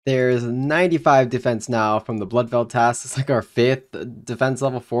task. There's 95 defense now from the Bloodfeld task. It's like our 5th defense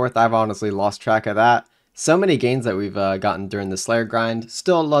level, 4th. I've honestly lost track of that. So many gains that we've gotten during the Slayer grind.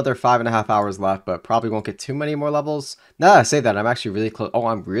 Still another 5.5 hours left, but probably won't get too many more levels. Now that I say that, I'm actually really close. Oh,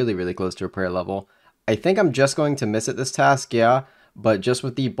 I'm really close to a prayer level. I think I'm just going to miss it this task, yeah. But just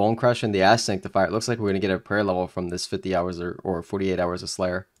with the Bone Crush and the Ash Sanctifier, it looks like we're going to get a prayer level from this 50 hours or 48 hours of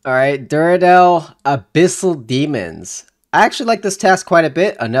Slayer. Alright, Duradel, Abyssal Demons. I actually like this task quite a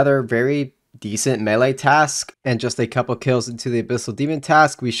bit. Another very decent melee task. And just a couple kills into the Abyssal Demon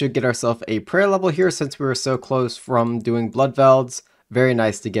task, we should get ourselves a prayer level here since we were so close from doing Bloodvelds. Very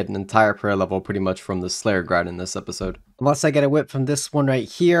nice to get an entire prayer level pretty much from the Slayer grind in this episode. Unless I get a whip from this one right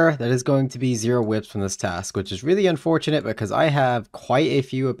here, that is going to be 0 whips from this task, which is really unfortunate because I have quite a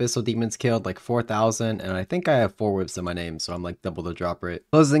few Abyssal Demons killed, like 4,000, and I think I have 4 whips in my name, so I'm like double the drop rate.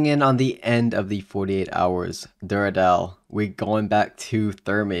 Closing in on the end of the 48 hours, Duradel, we going back to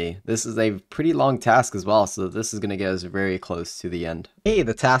Thermi. This is a pretty long task as well, so this is going to get us very close to the end. Hey,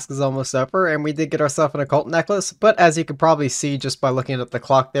 the task is almost over, and we did get ourselves an occult necklace, but as you can probably see just by looking at the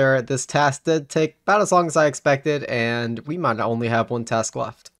clock there, this task did take about as long as I expected, and we might only have 1 task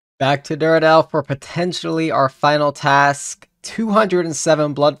left. Back to Duradel for potentially our final task,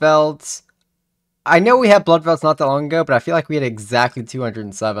 207 Bloodvelds. I know we had Bloodvelds not that long ago, but I feel like we had exactly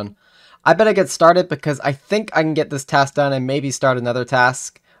 207. I better get started because I think I can get this task done and maybe start another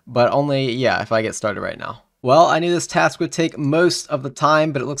task, but only, yeah, if I get started right now. Well, I knew this task would take most of the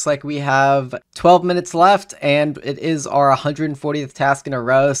time, but it looks like we have 12 minutes left, and it is our 140th task in a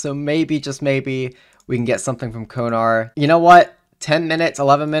row, so maybe, just maybe, we can get something from Konar. You know what? 10 minutes,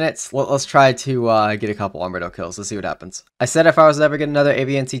 11 minutes, let's try to get a couple Umbridale kills. Let's see what happens. I said if I was to ever get another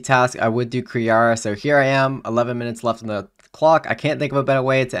AVNC task, I would do Kriara, so here I am, 11 minutes left on the clock. I can't think of a better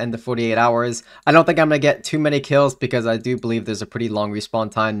way to end the 48 hours. I don't think I'm going to get too many kills because I do believe there's a pretty long respawn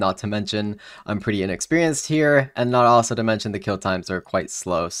time, not to mention I'm pretty inexperienced here, and not also to mention the kill times are quite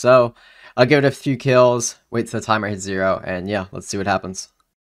slow. So I'll give it a few kills, wait till the timer hits 0, and yeah, let's see what happens.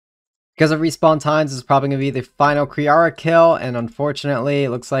 Because of respawn times, it's probably going to be the final Kriara kill, and unfortunately, it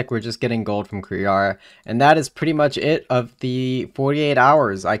looks like we're just getting gold from Kriara. And that is pretty much it of the 48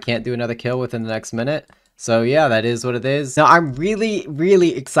 hours. I can't do another kill within the next minute. So yeah, that is what it is. Now, I'm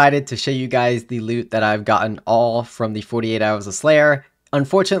really excited to show you guys the loot that I've gotten all from the 48 hours of Slayer.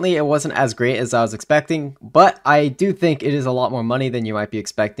 Unfortunately, it wasn't as great as I was expecting, but I do think it is a lot more money than you might be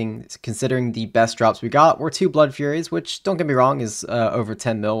expecting, considering the best drops we got were 2 Blood Furies, which, don't get me wrong, is over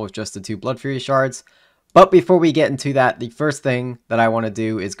 10 mil with just the 2 Blood Fury shards. But before we get into that, the first thing that I want to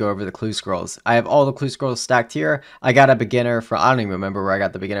do is go over the clue scrolls. I have all the clue scrolls stacked here. I got a beginner for, I don't even remember where I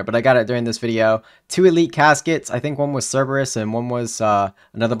got the beginner, but I got it during this video. 2 elite caskets. I think one was Cerberus and one was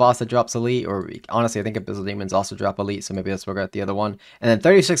another boss that drops elite, or honestly, I think Abyssal Demons also drop elite, so maybe that's where I got the other one. And then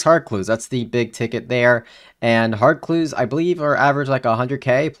 36 hard clues. That's the big ticket there. And hard clues, I believe, are average like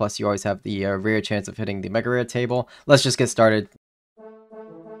 100k, plus you always have the rare chance of hitting the mega rare table. Let's just get started.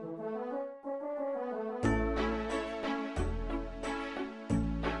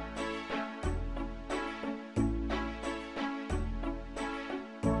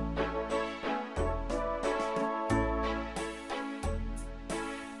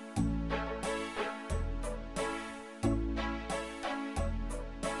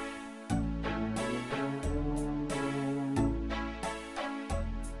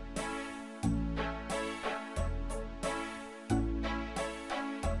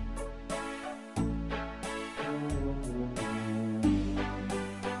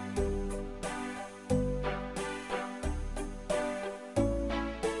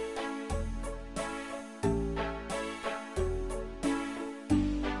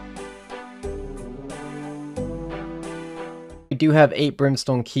 do have 8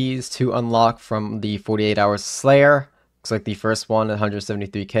 Brimstone keys to unlock from the 48 Hours Slayer. Looks like the first one,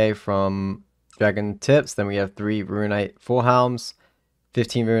 173k from Dragon Tips. Then we have 3 Runite Full Helms,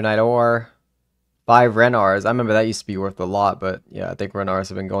 15 Runite Ore, 5 Renars. I remember that used to be worth a lot, but yeah, I think Renars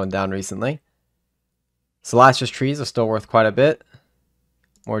have been going down recently. Celestial Trees are still worth quite a bit.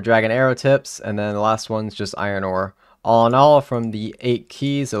 More Dragon Arrow Tips, and then the last one's just Iron Ore. All in all, from the 8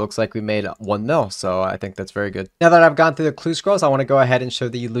 keys, it looks like we made 1 mil, so I think that's very good. Now that I've gone through the clue scrolls, I want to go ahead and show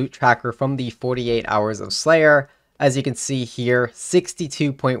the loot tracker from the 48 Hours of Slayer. As you can see here,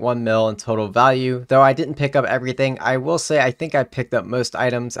 62.1 mil in total value. Though I didn't pick up everything, I will say I think I picked up most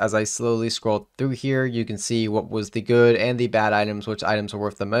items. As I slowly scrolled through here, you can see what was the good and the bad items, which items were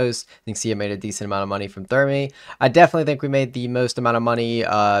worth the most. You can see I made a decent amount of money from Thermi. I definitely think we made the most amount of money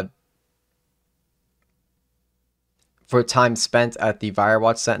for time spent at the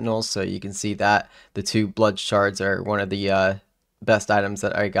Firewatch Sentinels, so you can see that the 2 blood shards are one of the best items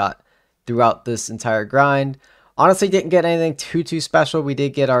that I got throughout this entire grind. Honestly, didn't get anything too special. We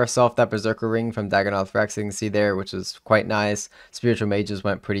did get ourselves that Berserker Ring from Dagonoth Rex, you can see there, which is quite nice. Spiritual Mages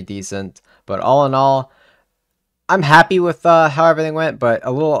went pretty decent, but all in all, I'm happy with how everything went, but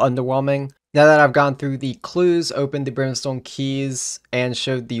a little underwhelming. Now that I've gone through the clues, opened the Brimstone keys, and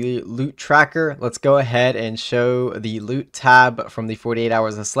showed the loot tracker, let's go ahead and show the loot tab from the 48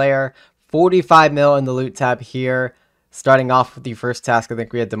 Hours of Slayer. 45 mil in the loot tab here. Starting off with the first task, I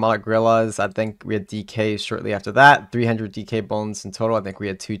think we had Demonic Gorillas. I think we had DK shortly after that. 300 DK bones in total. I think we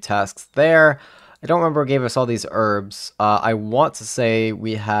had 2 tasks there. I don't remember who gave us all these herbs. I want to say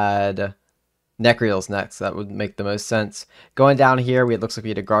we had Necreals next. That would make the most sense. Going down here, it looks like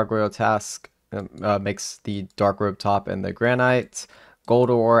we had a Gargoyle task. Makes the Dark Robe top and the Granite. Gold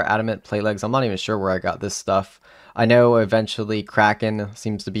Ore, Adamant, Plate Legs. I'm not even sure where I got this stuff. I know eventually Kraken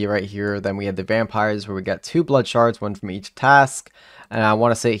seems to be right here. Then we had the Vampires where we got 2 Blood Shards, 1 from each task. And I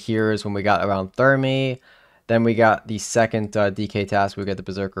want to say here is when we got around Thermi. Then we got the second DK task. We got the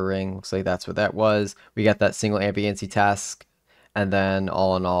Berserker Ring. Looks like that's what that was. We got that single Ambiency task. And then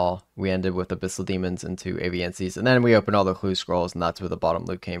all in all, we ended with Abyssal Demons and 2 Aviancies. And then we opened all the clue scrolls, and that's where the bottom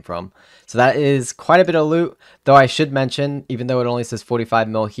loot came from. So that is quite a bit of loot. Though I should mention, even though it only says 45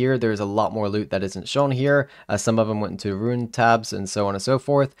 mil here, there's a lot more loot that isn't shown here. As some of them went into rune tabs and so on and so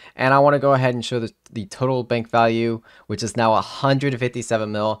forth. And I want to go ahead and show the total bank value, which is now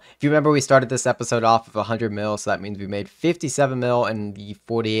 157 mil. If you remember, we started this episode off of 100 mil, so that means we made 57 mil in the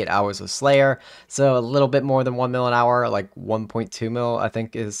 48 Hours of Slayer. So a little bit more than 1 mil an hour, like 1.2 mil, I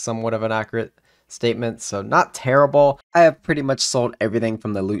think is somewhat of an accurate statement. So not terrible. I have pretty much sold everything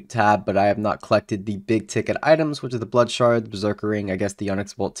from the loot tab, but I have not collected the big ticket items, which are the Blood Shard, the Berserker Ring, I guess the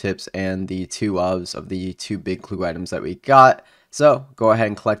Onyx Bolt tips, and the 2 of the 2 big clue items that we got. So go ahead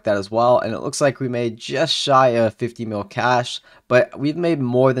and collect that as well. And it looks like we made just shy of 50 mil cash, but we've made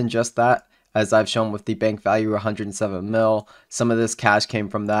more than just that. As I've shown with the bank value, 107 mil. Some of this cash came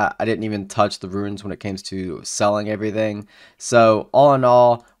from that. I didn't even touch the runes when it came to selling everything. So all in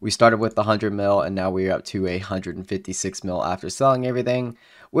all, we started with 100 mil and now we're up to 156 mil after selling everything,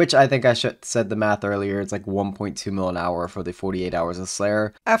 which I think I should said the math earlier. It's like 1.2 mil an hour for the 48 Hours of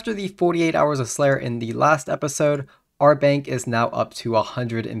Slayer. After the 48 Hours of Slayer in the last episode, our bank is now up to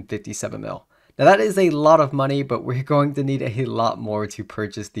 157 mil. Now that is a lot of money, but we're going to need a lot more to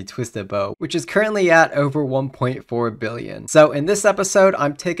purchase the Twisted Bow, which is currently at over 1.4 billion. So in this episode,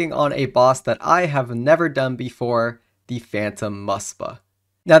 I'm taking on a boss that I have never done before, the Phantom Muspa.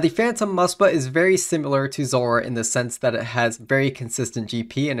 Now the Phantom Muspa is very similar to Zora in the sense that it has very consistent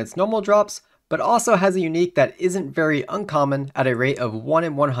GP in its normal drops, but also has a unique that isn't very uncommon at a rate of 1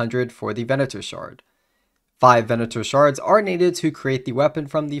 in 100 for the Venator Shard. 5 Venator Shards are needed to create the weapon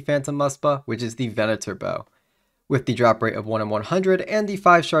from the Phantom Muspa, which is the Venator Bow. With the drop rate of 1 in 100 and the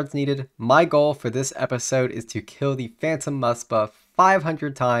 5 shards needed, my goal for this episode is to kill the Phantom Muspa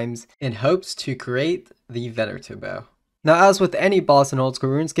 500 times in hopes to create the Venator Bow. Now as with any boss in Oldschool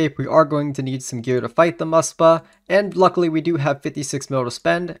Runescape, we are going to need some gear to fight the Muspa, and luckily we do have 56 mil to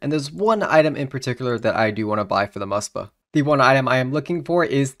spend, and there's one item in particular that I do want to buy for the Muspa. The one item I am looking for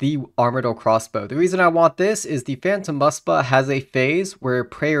is the Armadyl Crossbow. The reason I want this is the Phantom Muspa has a phase where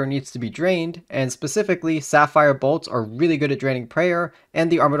prayer needs to be drained, and specifically Sapphire Bolts are really good at draining prayer, and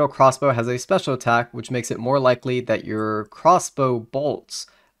the Armadyl Crossbow has a special attack which makes it more likely that your crossbow bolts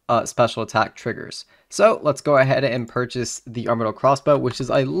special attack triggers. So let's go ahead and purchase the Armadyl Crossbow, which is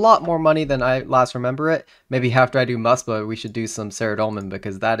a lot more money than I last remember it. Maybe after I do Muspa, we should do some Ceridolman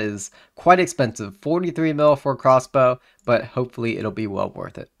because that is quite expensive. 43 mil for a crossbow, but hopefully it'll be well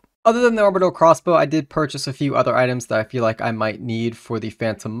worth it. Other than the orbital crossbow, I did purchase a few other items that I feel like I might need for the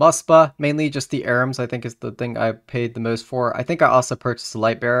Phantom Muspa. Mainly just the arms, I think is the thing I paid the most for. I think I also purchased a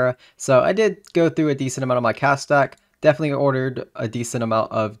light bearer. So I did go through a decent amount of my cast stack. Definitely ordered a decent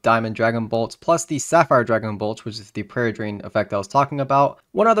amount of Diamond Dragon Bolts, plus the Sapphire Dragon Bolts, which is the Prayer Drain effect I was talking about.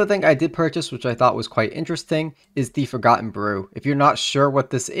 One other thing I did purchase, which I thought was quite interesting, is the Forgotten Brew. If you're not sure what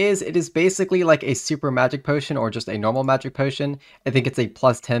this is, it is basically like a super magic potion or just a normal magic potion. I think it's a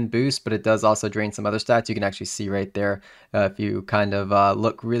plus 10 boost, but it does also drain some other stats. You can actually see right there if you kind of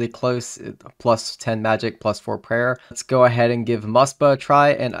look really close, plus 10 magic, plus 4 prayer. Let's go ahead and give Muspa a try.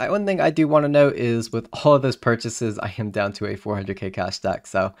 And one thing I do want to note is with all of those purchases, I am down to a 400k cash stack.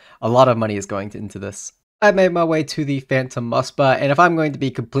 So a lot of money is going into this. I made my way to the Phantom Muspa, and if I'm going to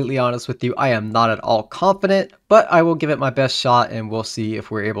be completely honest with you, I am not at all confident, but I will give it my best shot and we'll see if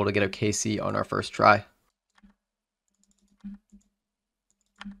we're able to get a KC on our first try.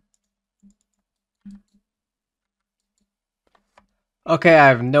 Okay, I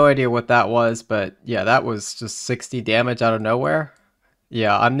have no idea what that was, but yeah, that was just 60 damage out of nowhere.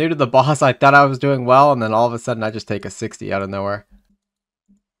 Yeah, I'm new to the boss. I thought I was doing well, and then all of a sudden I just take a 60 out of nowhere.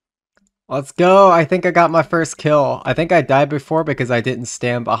 Let's go. I think I got my first kill. I think I died before because I didn't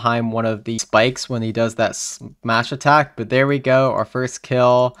stand behind one of the spikes when he does that smash attack, but there we go, our first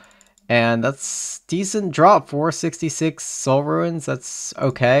kill. And that's decent drop, 466 soul runes, that's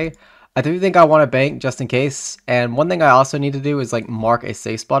okay. I do think I want to bank just in case. And one thing I also need to do is like mark a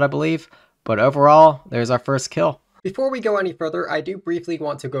safe spot, I believe. But overall, there's our first kill. Before we go any further, I do briefly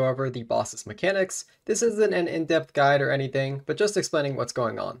want to go over the boss's mechanics. This isn't an in-depth guide or anything, but just explaining what's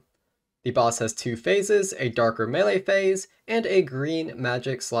going on. The boss has two phases, a darker melee phase, and a green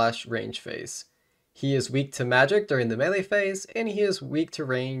magic/range phase. He is weak to magic during the melee phase, and he is weak to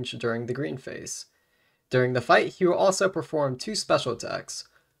range during the green phase. During the fight, he will also perform two special attacks.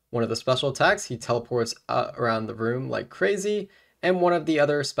 One of the special attacks, he teleports around the room like crazy, and one of the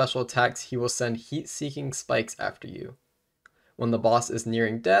other special attacks, he will send heat-seeking spikes after you. When the boss is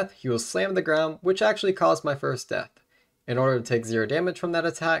nearing death, he will slam the ground, which actually caused my first death. In order to take 0 damage from that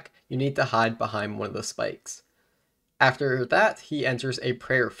attack, you need to hide behind one of the spikes. After that, he enters a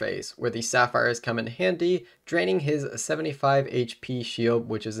prayer phase, where the sapphires come in handy, draining his 75 HP shield,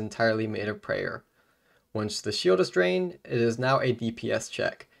 which is entirely made of prayer. Once the shield is drained, it is now a DPS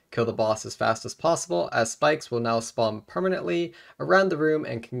check. Kill the boss as fast as possible, as spikes will now spawn permanently around the room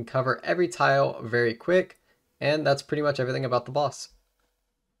and can cover every tile very quick, and that's pretty much everything about the boss.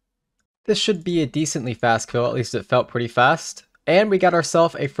 This should be a decently fast kill, at least it felt pretty fast. And we got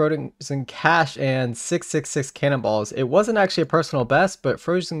ourselves a Frozen Cash and 666 Cannonballs. It wasn't actually a personal best, but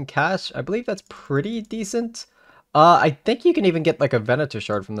Frozen Cash, I believe that's pretty decent. I think you can even get like a Venator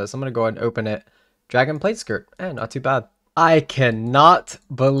Shard from this. I'm going to go ahead and open it. Dragon Plate Skirt. Not too bad. I cannot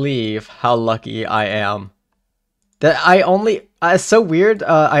believe how lucky I am. That it's so weird,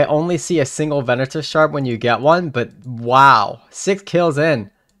 I only see a single Venator Shard when you get one, but wow. 6 kills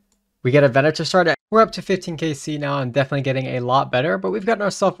in. We get a Venator Shard. We're up to 15k C now and definitely getting a lot better, but we've gotten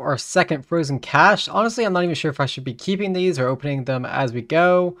ourselves our second Frozen Cash. Honestly, I'm not even sure if I should be keeping these or opening them as we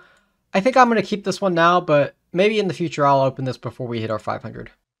go. I think I'm going to keep this one now, but maybe in the future I'll open this before we hit our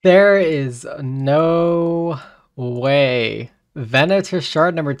 500. There is no way. Venator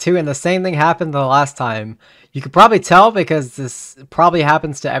Shard number 2, and the same thing happened the last time. You could probably tell because this probably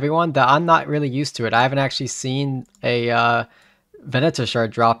happens to everyone that I'm not really used to it. I haven't actually seen a Venator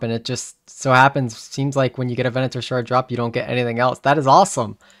Shard drop, and it just so happens, seems like when you get a Venator Shard drop, you don't get anything else. That is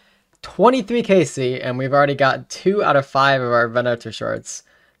awesome. 23k C, and we've already got 2 out of 5 of our Venator Shards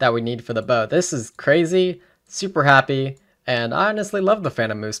that we need for the bow. This is crazy, super happy, and I honestly love the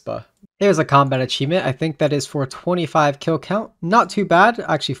Phantom Muspa. Here's a combat achievement. I think that is for 25 kill count. Not too bad,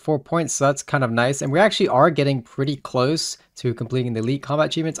 actually 4 points, so that's kind of nice. And we actually are getting pretty close to completing the elite combat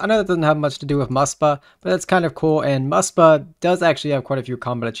achievements. I know that doesn't have much to do with Muspa, but that's kind of cool. And Muspa does actually have quite a few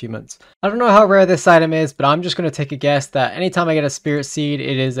combat achievements. I don't know how rare this item is, but I'm just going to take a guess that anytime I get a Spirit Seed,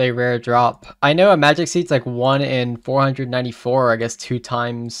 it is a rare drop. I know a Magic Seed's like 1 in 494, or I guess 2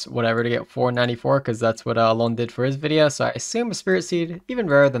 times whatever to get 494, because that's what Alon did for his video. So I assume a Spirit Seed, even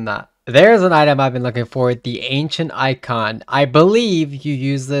rarer than that. There's an item I've been looking for, the Ancient Icon. I believe you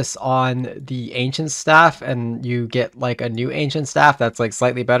use this on the Ancient Staff and you get like a new Ancient Staff that's like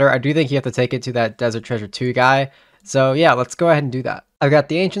slightly better. I do think you have to take it to that Desert Treasure 2 guy. So yeah, let's go ahead and do that. I've got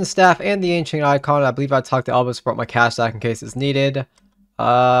the Ancient Staff and the Ancient Icon. I believe I talked to Elvis about my cash stack in case it's needed.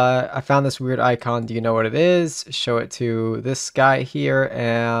 I found this weird icon. Do you know what it is? Show it to this guy here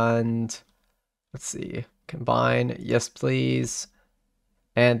and let's see. Combine. Yes, please.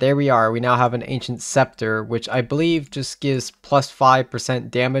 And there we are. We now have an Ancient Scepter, which I believe just gives plus 5%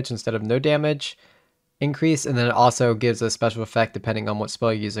 damage instead of no damage increase, and then it also gives a special effect depending on what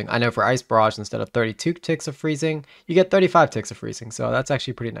spell you're using. I know for Ice Barrage, instead of 32 ticks of freezing, you get 35 ticks of freezing, so that's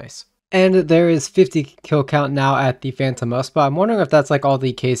actually pretty nice. And there is 50 kill count now at the Phantom Muspa. I'm wondering if that's like all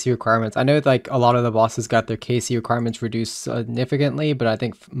the KC requirements. I know like a lot of the bosses got their KC requirements reduced significantly, but I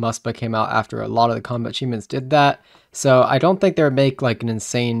think Muspa came out after a lot of the combat achievements did that. So I don't think they would make like an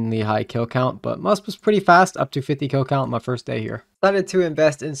insanely high kill count, but Muspa's pretty fast, up to 50 kill count my first day here. Decided to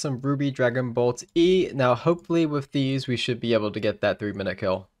invest in some Ruby Dragon Bolt E. Now hopefully with these we should be able to get that 3-minute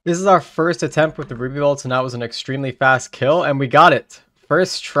kill. This is our first attempt with the Ruby Bolts, and that was an extremely fast kill, and we got it.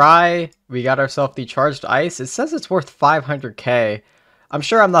 First try, we got ourselves the Charged Ice. It says it's worth 500k. I'm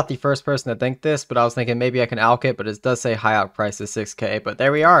sure I'm not the first person to think this, but I was thinking maybe I can alch it, but it does say high out price is 6k. But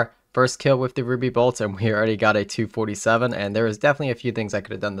there we are. First kill with the Ruby Bolts, and we already got a 247, and there is definitely a few things I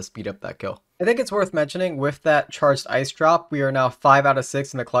could have done to speed up that kill. I think it's worth mentioning, with that Charged Ice drop, we are now 5 out of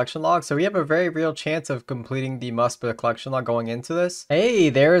 6 in the collection log, so we have a very real chance of completing the Muspa collection log going into this. Hey,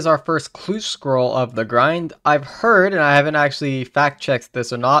 there is our first clue scroll of the grind. I've heard, and I haven't actually fact-checked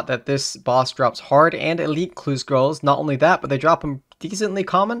this or not, that this boss drops hard and elite clue scrolls. Not only that, but they drop them decently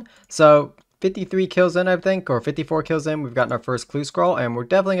common, so 53 kills in, I think, or 54 kills in, we've gotten our first clue scroll, and we're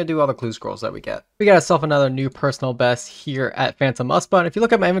definitely going to do all the clue scrolls that we get. We got ourselves another new personal best here at Phantom Muspa, and if you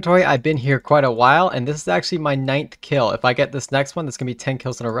look at my inventory, I've been here quite a while, and this is actually my 9th kill. If I get this next one, that's going to be 10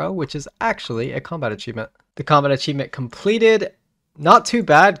 kills in a row, which is actually a combat achievement. The combat achievement completed. Not too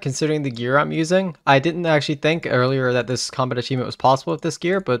bad considering the gear I'm using. I didn't actually think earlier that this combat achievement was possible with this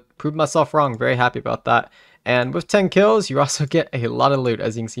gear, but proved myself wrong. Very happy about that. And with 10 kills, you also get a lot of loot.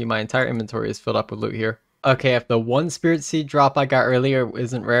 As you can see, my entire inventory is filled up with loot here. Okay, if the 1 Spirit Seed drop I got earlier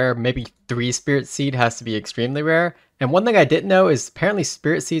isn't rare, maybe 3 Spirit Seed has to be extremely rare. And one thing I didn't know is apparently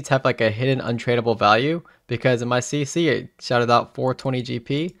Spirit Seeds have like a hidden untradeable value, because in my CC it shouted out 420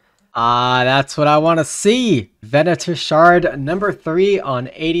 GP. That's what I want to see. Venator Shard number 3 on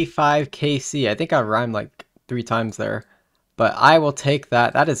 85 KC. I think I rhymed like 3 times there, but I will take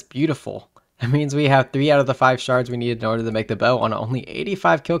that. That is beautiful. That means we have 3 out of the 5 shards we needed in order to make the bow on only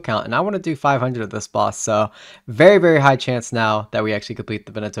 85 kill count, and I want to do 500 of this boss, so very, very high chance now that we actually complete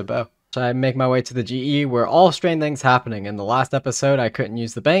the Venator bow. So I make my way to the GE where all strange things happening. In the last episode, I couldn't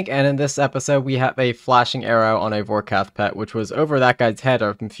use the bank, and in this episode, we have a flashing arrow on a Vorkath pet, which was over that guy's head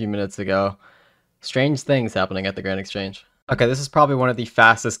a few minutes ago. Strange things happening at the Grand Exchange. Okay, this is probably one of the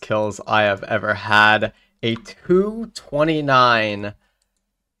fastest kills I have ever had. A 229.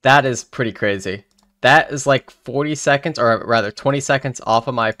 That is pretty crazy. That is like 40 seconds, or rather 20 seconds off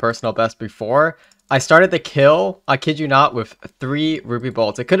of my personal best before. I started the kill, I kid you not, with 3 Ruby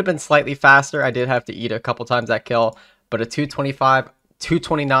Bolts. It could have been slightly faster. I did have to eat a couple times that kill, but a 225,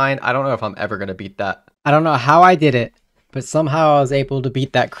 229, I don't know if I'm ever going to beat that. I don't know how I did it, but somehow I was able to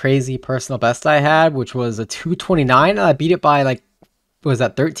beat that crazy personal best I had, which was a 229, and I beat it by like, was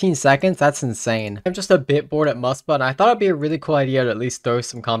that 13 seconds? That's insane. I'm just a bit bored at Muspa, and I thought it'd be a really cool idea to at least throw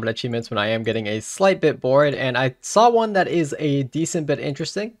some combat achievements when I am getting a slight bit bored, and I saw one that is a decent bit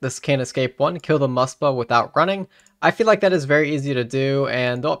interesting. This Can't Escape one, kill the Muspa without running. I feel like that is very easy to do,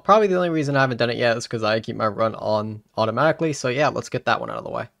 and probably the only reason I haven't done it yet is because I keep my run on automatically, so yeah, let's get that one out of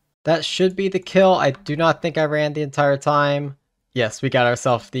the way. That should be the kill. I do not think I ran the entire time. Yes, we got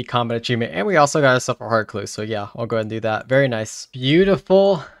ourselves the combat achievement, and we also got ourselves a hard clue, so yeah, I'll go ahead and do that. Very nice.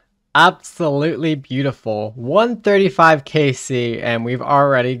 Beautiful. Absolutely beautiful. 135 KC, and we've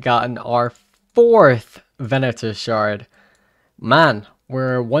already gotten our 4th Venator Shard. Man,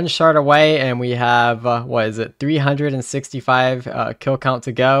 we're 1 shard away, and we have, what is it, 365 kill count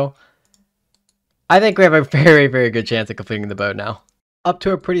to go. I think we have a very, very good chance of completing the bow now. Up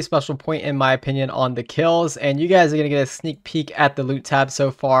to a pretty special point in my opinion on the kills, and you guys are going to get a sneak peek at the loot tab so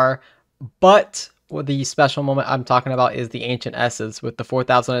far, but the special moment I'm talking about is the Ancient S's. With the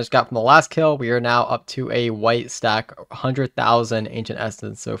 4,000 I just got from the last kill, we are now up to a white stack, 100,000 Ancient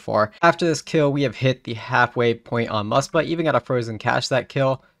S's so far. After this kill, we have hit the halfway point on Muspa, even got a frozen cache that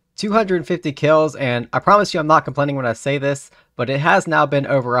kill. 250 kills, and I promise you I'm not complaining when I say this, but it has now been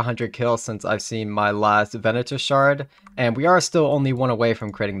over 100 kills since I've seen my last Venator Shard, and we are still only 1 away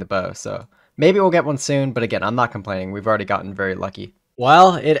from creating the bow, so maybe we'll get one soon, but again, I'm not complaining. We've already gotten very lucky.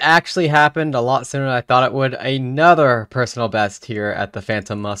 Well, it actually happened a lot sooner than I thought it would. Another personal best here at the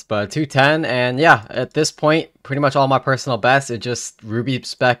Phantom Muspa 210, and yeah, at this point, pretty much all my personal bests, it just Ruby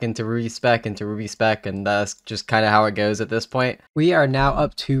spec into Ruby spec into Ruby spec, and that's just kind of how it goes at this point. We are now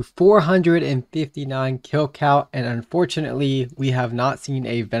up to 459 kill count, and unfortunately, we have not seen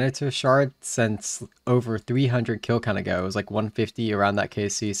a Venator shard since over 300 kill count ago. It was like 150 around that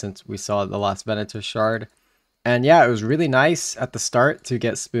KC since we saw the last Venator shard. And yeah, it was really nice at the start to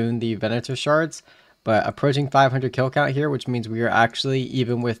get spooned the Venator shards, but approaching 500 kill count here, which means we are actually,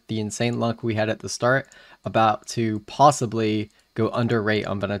 even with the insane luck we had at the start, about to possibly go under rate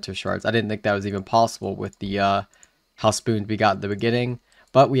on Venator shards. I didn't think that was even possible with the how spooned we got at the beginning,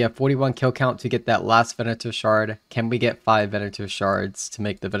 but we have 41 kill count to get that last Venator shard. Can we get 5 Venator shards to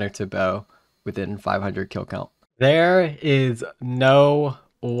make the Venator bow within 500 kill count? There is no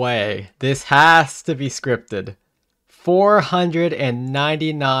way. This has to be scripted.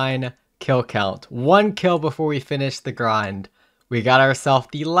 499 kill count. 1 kill before we finish the grind. We got ourselves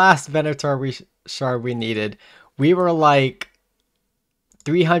the last Venator shard we needed. We were like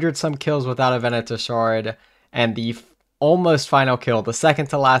 300 some kills without a Venator shard, and the almost final kill, the second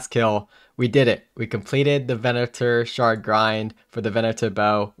to last kill, we did it. We completed the Venator shard grind for the Venator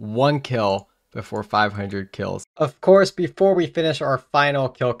bow. 1 kill before 500 kills. Of course, before we finish our final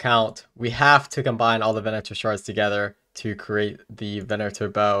kill count, we have to combine all the Venator shards together to create the Venator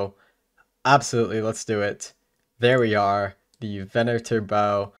bow. Absolutely, let's do it. There we are, the Venator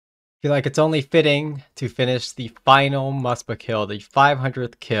bow. I feel like it's only fitting to finish the final Muspa kill, the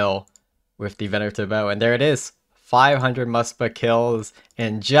 500th kill with the Venator bow. And there it is, 500 Muspa kills,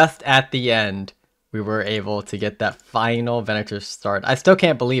 and just at the end, we were able to get that final Venator start. I still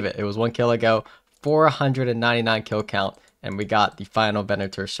can't believe it. It was 1 kill ago, 499 kill count, and we got the final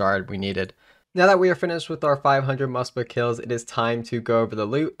Venator shard we needed. Now that we are finished with our 500 Muspa kills, it is time to go over the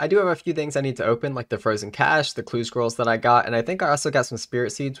loot. I do have a few things I need to open, like the frozen cash, the clue scrolls that I got, and I think I also got some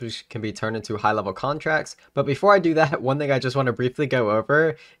spirit seeds which can be turned into high level contracts. But before I do that, one thing I just want to briefly go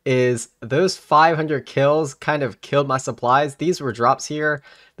over is those 500 kills kind of killed my supplies. These were drops here.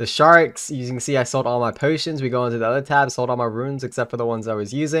 The sharks, you can see I sold all my potions. We go into the other tab, sold all my runes except for the ones I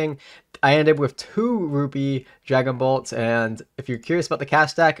was using. I ended with 2 Ruby Dragon Bolts, and if you're curious about the cash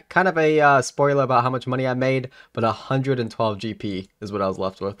stack, kind of a spoiler about how much money I made, but 112 GP is what I was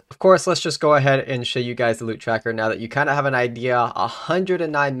left with. Of course, let's just go ahead and show you guys the loot tracker now that you kind of have an idea.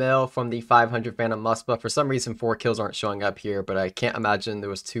 109 mil from the 500 Phantom Muspa. For some reason, 4 kills aren't showing up here, but I can't imagine there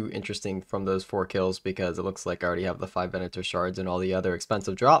was too interesting from those 4 kills because it looks like I already have the 5 Venator shards and all the other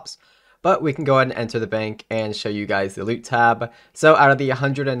expensive drops. But we can go ahead and enter the bank and show you guys the loot tab. So out of the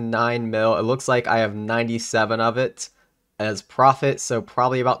 109 mil, it looks like I have 97 of it as profit, so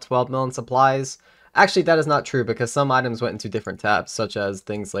probably about 12 mil in supplies. Actually, that is not true because some items went into different tabs, such as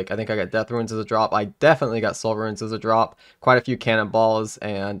things like, I think I got Death Runes as a drop. I definitely got Soul Runes as a drop. Quite a few Cannonballs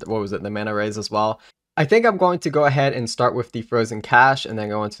and, what was it, the Mana Rays as well. I think I'm going to go ahead and start with the Frozen Cash and then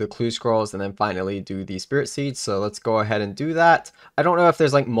go into the Clue Scrolls and then finally do the Spirit Seeds. So let's go ahead and do that. I don't know if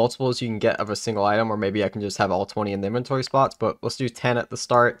there's like multiples you can get of a single item, or maybe I can just have all 20 in the inventory spots, but let's do 10 at the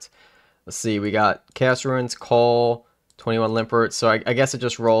start. Let's see, we got Chaos Runes, Coal, 21 Limpert, so I guess it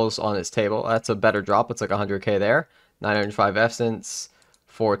just rolls on its table. That's a better drop, it's like 100k there. 905 Essence,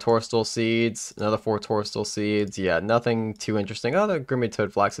 4 Torstal Seeds, another 4 Torstal Seeds. Yeah, nothing too interesting. Oh, the Grimy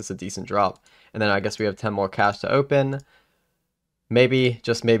Toad Flax is a decent drop. And then I guess we have 10 more cash to open. Maybe,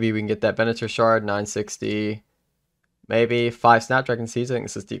 just maybe we can get that Venator Shard, 960. Maybe 5 Snapdragon Seeds. I think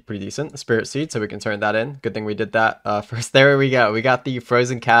this is pretty decent. Spirit Seed, so we can turn that in. Good thing we did that first. There we go. We got the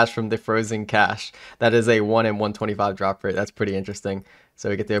Frozen Cash from the Frozen Cash. That is a 1 in 125 drop rate. That's pretty interesting. So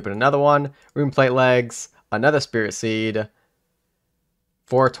we get to open another one. Rune Plate Legs, another Spirit Seed,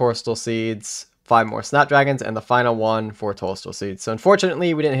 4 Torstal Seeds, 5 more Snapdragons, and the final one, 4 Torstal Seeds. So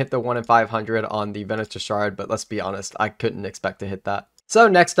unfortunately, we didn't hit the 1 in 500 on the Venator Shard, but let's be honest, I couldn't expect to hit that. So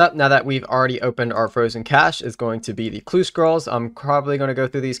next up, now that we've already opened our Frozen Cash, is going to be the Clue Scrolls. I'm probably going to go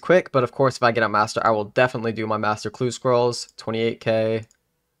through these quick, but of course, if I get a Master, I will definitely do my Master Clue Scrolls. 28k.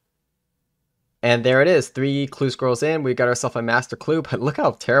 And there it is, 3 Clue Scrolls in. We got ourselves a Master Clue, but look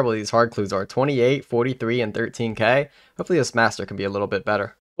how terrible these hard clues are. 28, 43, and 13k. Hopefully this Master can be a little bit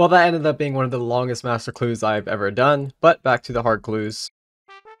better. Well, that ended up being one of the longest Master Clues I've ever done, but back to the hard clues.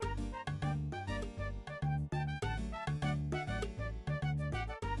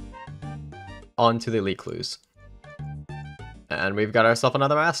 On to the elite clues. And we've got ourselves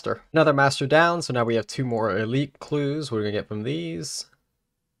another Master. Another Master down, so now we have 2 more elite clues. What are we gonna get from these?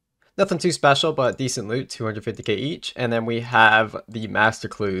 Nothing too special, but decent loot, 250k each. And then we have the Master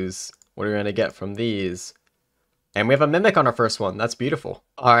Clues. What are we gonna get from these? And we have a Mimic on our first one. That's beautiful.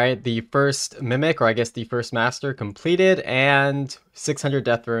 All right, the first Mimic, or I guess the first Master, completed, and 600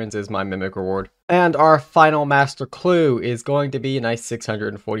 Death Runes is my Mimic reward. And our final Master Clue is going to be a nice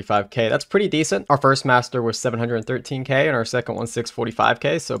 645k. That's pretty decent. Our first Master was 713k, and our second one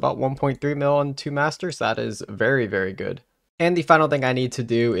 645k, so about 1.3 mil on 2 Masters. That is very, very good. And the final thing I need to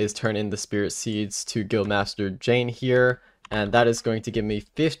do is turn in the Spirit Seeds to Guildmaster Jane here, and that is going to give me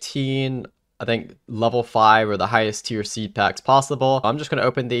 15... I think level 5 or the highest tier seed packs possible. I'm just going to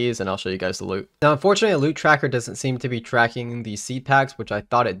open these and I'll show you guys the loot. Now, unfortunately, a loot tracker doesn't seem to be tracking the seed packs, which I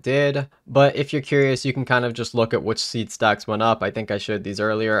thought it did. But if you're curious, you can kind of just look at which seed stacks went up. I think I showed these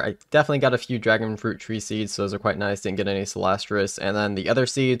earlier. I definitely got a few dragon fruit tree seeds, so those are quite nice. Didn't get any Celastris. And then the other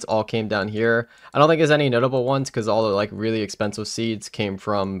seeds all came down here. I don't think there's any notable ones because all the like really expensive seeds came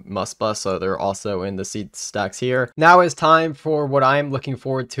from Muspa, so they're also in the seed stacks here. Now is time for what I'm looking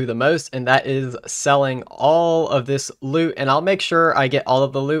forward to the most, and that is selling all of this loot, and I'll make sure I get all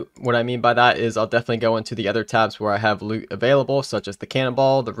of the loot. What I mean by that is I'll definitely go into the other tabs where I have loot available, such as the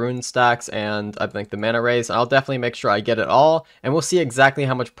cannonball, the rune stacks, and I think the mana rays. I'll definitely make sure I get it all, and we'll see exactly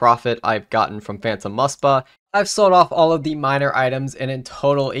how much profit I've gotten from Phantom Muspa. I've sold off all of the minor items, and in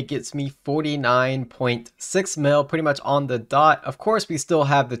total it gets me 49.6 mil, pretty much on the dot. Of course, we still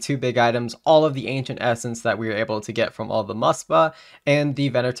have the 2 big items, all of the ancient essence that we were able to get from all the Muspa, and the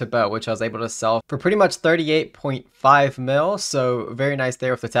Venator bow, which I was able to sell for pretty much 38.5 mil. So very nice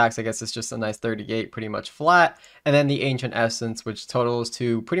there with the tax. I guess it's just a nice 38, pretty much flat. And then the ancient essence, which totals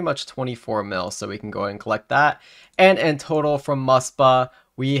to pretty much 24 mil. So we can go ahead and collect that. And in total from Muspa,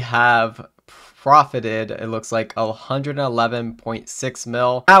 we have profited, it looks like 111.6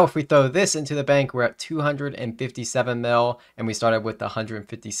 mil. Now if we throw this into the bank, we're at 257 mil, and we started with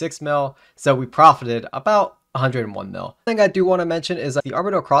 156 mil, so we profited about 101 mil. The thing I do want to mention is that the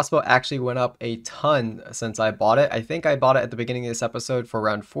Orbital Crossbow actually went up a ton since I bought it. I think I bought it at the beginning of this episode for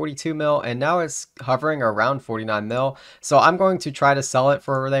around 42 mil, and now it's hovering around 49 mil. So I'm going to try to sell it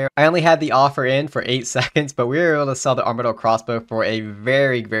for there. I only had the offer in for 8 seconds, but we were able to sell the Orbital Crossbow for a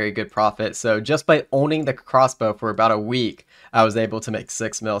very, very good profit. So just by owning the crossbow for about a week, I was able to make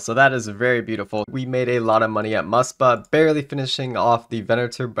 6 mil. So that is very beautiful. We made a lot of money at Muspa, barely finishing off the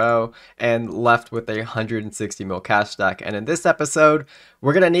Venator bow, and left with a 160 mil cash stack. And in this episode,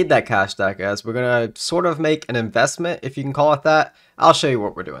 we're going to need that cash stack, as we're going to sort of make an investment, if you can call it that. I'll show you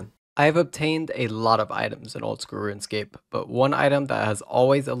what we're doing. I've obtained a lot of items in Oldschool Runescape, but one item that has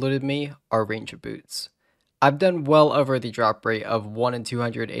always eluded me are Ranger Boots. I've done well over the drop rate of 1 in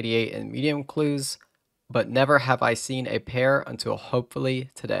 288 in medium clues, but never have I seen a pair until hopefully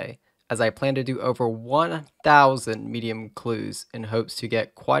today, as I plan to do over 1,000 medium clues in hopes to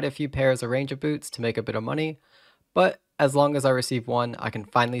get quite a few pairs of Ranger Boots to make a bit of money. But as long as I receive one, I can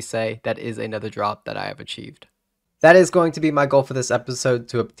finally say that is another drop that I have achieved. That is going to be my goal for this episode,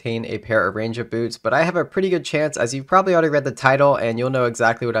 to obtain a pair of Ranger Boots, but I have a pretty good chance, as you've probably already read the title and you'll know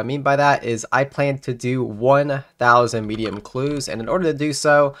exactly what I mean by that, is I plan to do 1,000 medium clues, and in order to do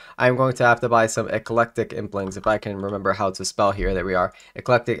so, I'm going to have to buy some Eclectic Implings, if I can remember how to spell here. There we are,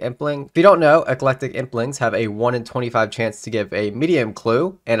 Eclectic Impling. If you don't know, Eclectic Implings have a 1 in 25 chance to give a medium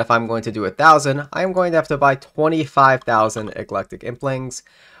clue, and if I'm going to do 1,000, I'm going to have to buy 25,000 Eclectic Implings.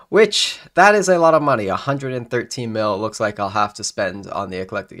 Which, that is a lot of money. 113 mil looks like I'll have to spend on the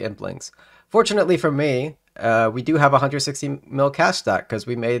Eclectic Implings. Fortunately for me, we do have 160 mil cash stack, because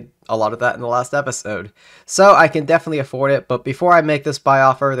we made a lot of that in the last episode. So I can definitely afford it, but before I make this buy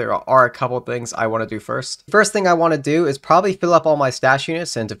offer, there are a couple things I want to do first. First thing I want to do is probably fill up all my stash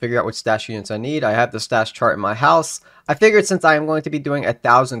units, and to figure out which stash units I need, I have the stash chart in my house. I figured since I am going to be doing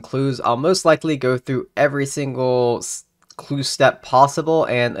 1,000 clues, I'll most likely go through every single clue step possible,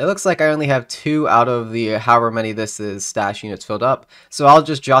 and it looks like I only have 2 out of the however many this is stash units filled up, so I'll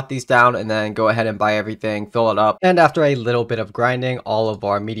just jot these down and then go ahead and buy everything, fill it up, and after a little bit of grinding, all of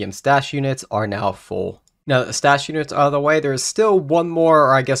our medium stash units are now full. Now that the stash units are out of the way, there's still one more,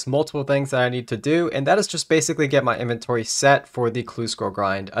 or I guess multiple things that I need to do, and that is just basically get my inventory set for the clue scroll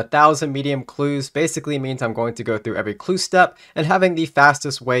grind. 1,000 medium clues basically means I'm going to go through every clue step, and having the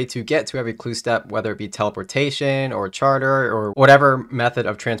fastest way to get to every clue step, whether it be teleportation or charter or whatever method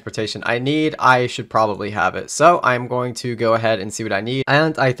of transportation I need, I should probably have it. So I'm going to go ahead and see what I need,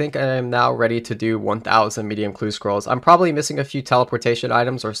 and I think I am now ready to do 1,000 medium clue scrolls. I'm probably missing a few teleportation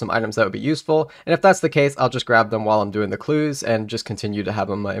items or some items that would be useful, and if that's the case, I'll just grab them while I'm doing the clues and just continue to have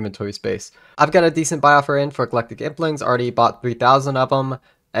them in my inventory space. I've got a decent buy offer in for Eclectic Implings, already bought 3,000 of them,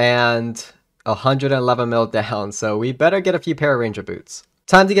 and 111 mil down, so we better get a few pair of Ranger Boots.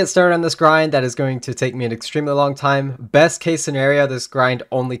 Time to get started on this grind. That is going to take me an extremely long time. Best case scenario, this grind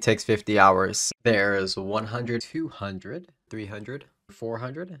only takes 50 hours. There's 100, 200, 300,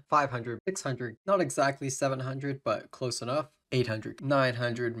 400, 500, 600, not exactly 700, but close enough. 800,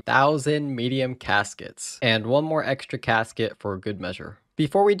 900, 1,000 medium caskets, and one more extra casket for good measure.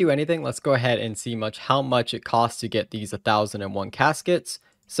 Before we do anything, let's go ahead and see how much it costs to get these 1,001 caskets.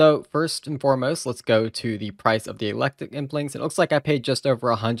 So first and foremost, let's go to the price of the electric implings. It looks like I paid just over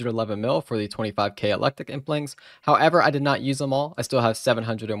 111 mil for the 25k electric implings. However, I did not use them all. I still have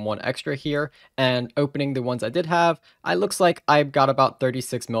 701 extra here, and opening the ones I did have, it looks like I got about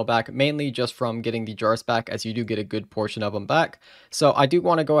 36 mil back, mainly just from getting the jars back, as you do get a good portion of them back. So I do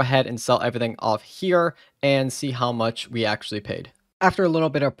want to go ahead and sell everything off here and see how much we actually paid. After a little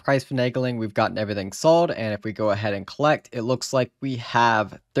bit of price finagling, we've gotten everything sold, and if we go ahead and collect, it looks like we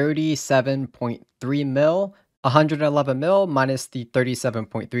have 37.3 mil. 111 mil minus the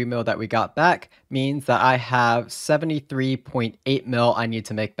 37.3 mil that we got back means that I have 73.8 mil I need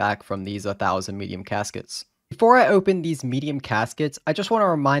to make back from these 1,000 medium caskets. Before I open these medium caskets, I just want to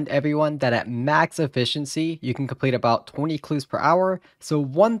remind everyone that at max efficiency, you can complete about 20 clues per hour. So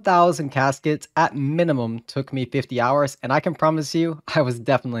 1,000 caskets at minimum took me 50 hours, and I can promise you, I was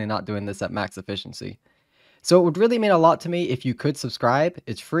definitely not doing this at max efficiency. So it would really mean a lot to me if you could subscribe.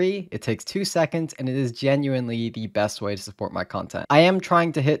 It's free, it takes 2 seconds, and it is genuinely the best way to support my content. I am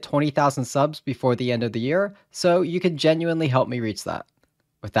trying to hit 20,000 subs before the end of the year, so you could genuinely help me reach that.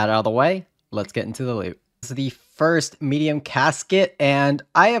 With that out of the way, let's get into the loot. This is the first medium casket, and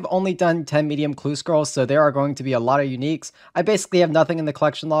I have only done 10 medium clue scrolls, so there are going to be a lot of uniques. I basically have nothing in the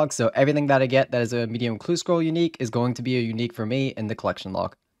collection log, so everything that I get that is a medium clue scroll unique is going to be a unique for me in the collection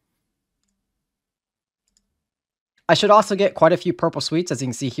log. I should also get quite a few purple sweets. As you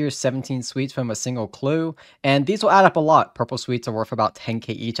can see here, 17 sweets from a single clue, and these will add up a lot. Purple sweets are worth about 10k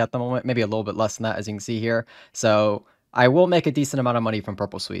each at the moment, maybe a little bit less than that, as you can see here. So I will make a decent amount of money from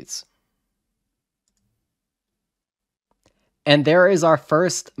purple sweets. And there is our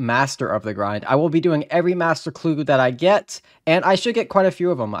first master of the grind. I will be doing every master clue that I get, and I should get quite a few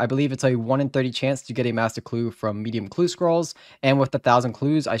of them. I believe it's a 1 in 30 chance to get a master clue from medium clue scrolls, and with 1,000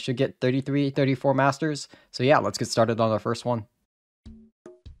 clues, I should get 33, 34 masters. So yeah, let's get started on our first one.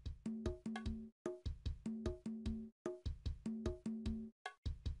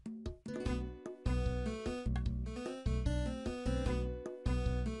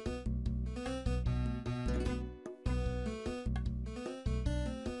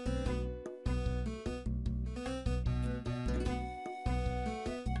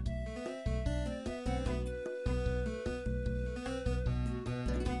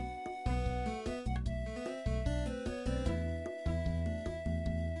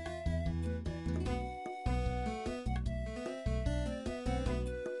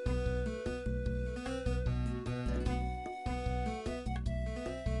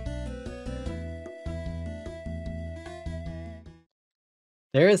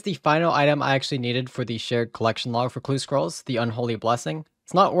 There is the final item I actually needed for the shared collection log for clue scrolls, the Unholy Blessing.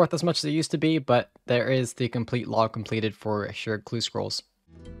 It's not worth as much as it used to be, but there is the complete log completed for shared clue scrolls.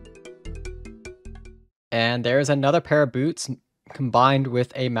 And there is another pair of boots combined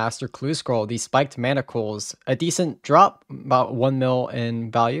with a master clue scroll, the Spiked Manacles. A decent drop, about 1 mil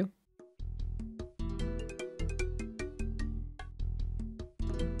in value.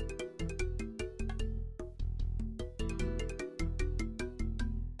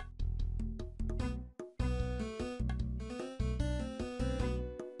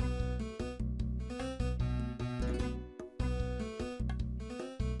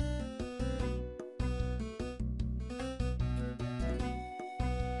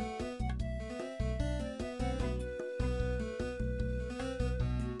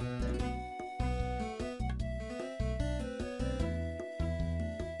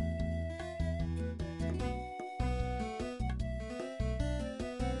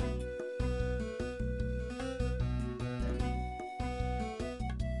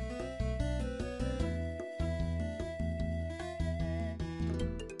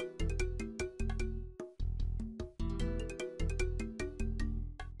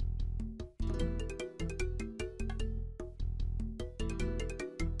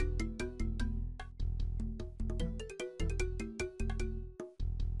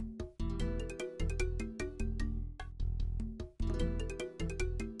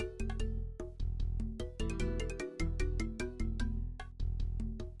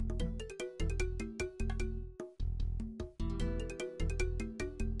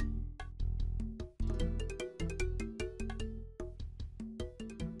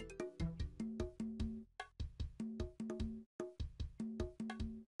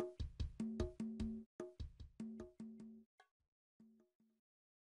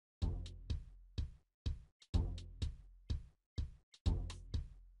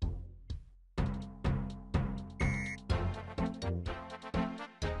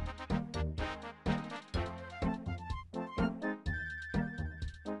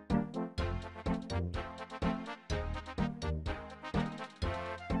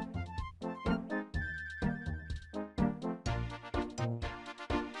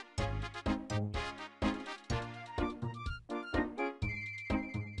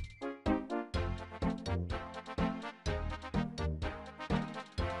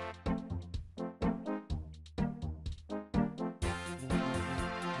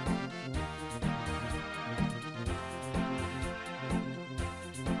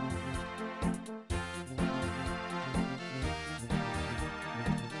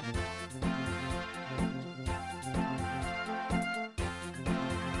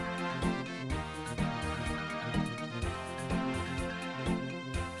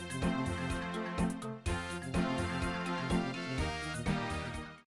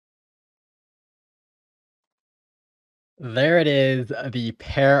 There it is, the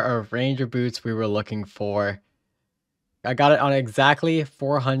pair of ranger boots we were looking for. I got it on exactly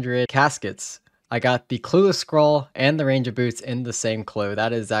 400 caskets. I got the clueless scroll and the ranger boots in the same clue.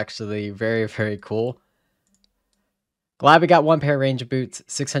 That is actually very, very cool. Glad we got one pair of ranger boots,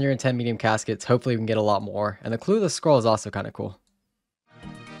 610 medium caskets. Hopefully we can get a lot more. And the clueless scroll is also kind of cool.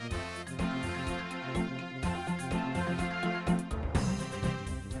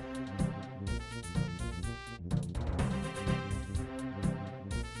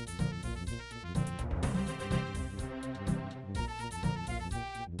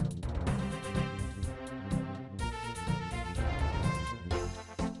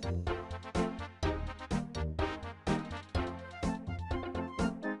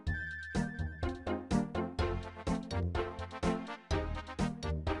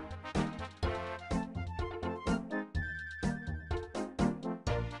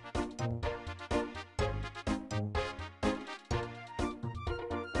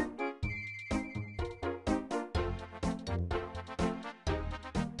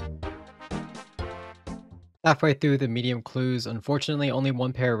 Halfway through the medium clues, unfortunately only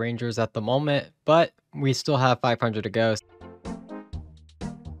one pair of rangers at the moment, but we still have 500 to go.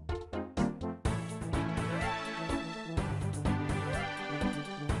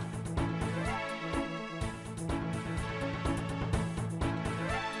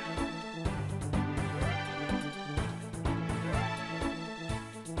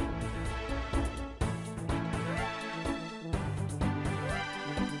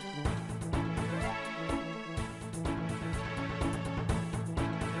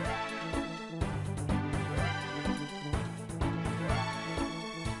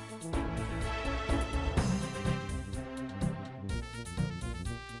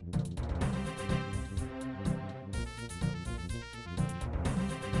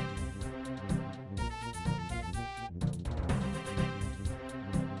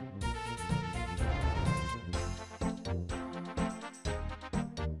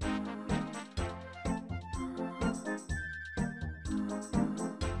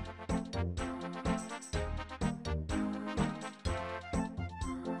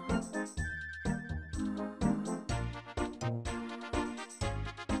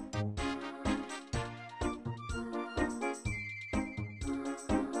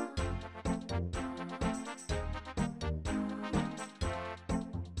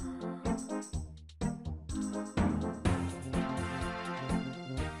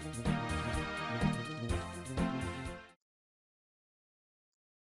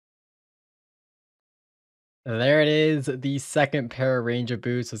 There it is, the second pair of ranger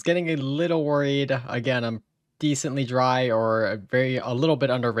boots. Was getting a little worried. Again, I'm decently dry or a little bit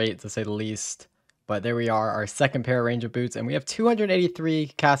underrated to say the least. But there we are, our second pair of ranger boots, and we have 283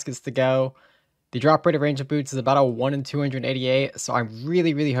 caskets to go. The drop rate of ranger boots is about a 1 in 288, so I'm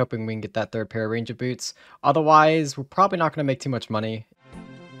really, really hoping we can get that third pair of ranger boots. Otherwise, we're probably not going to make too much money.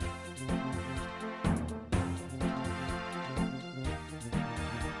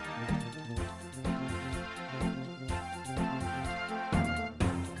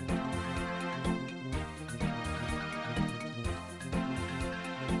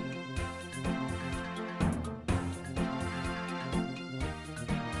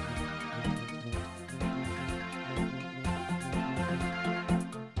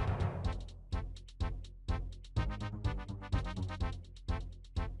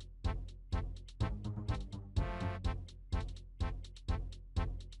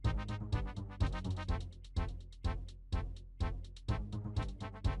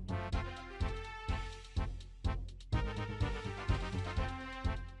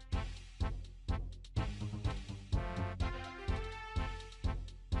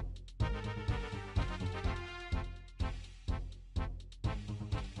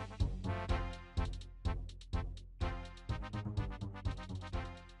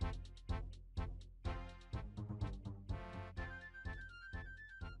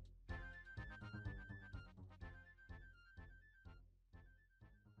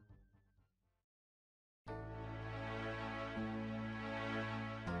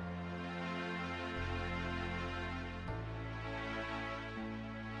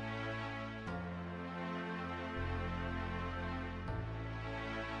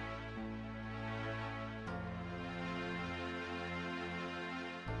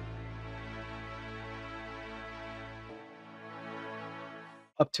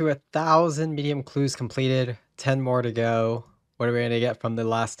 Up to 1,000 medium clues completed, 10 more to go. What are we going to get from the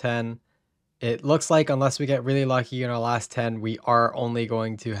last 10? It looks like unless we get really lucky in our last 10, we are only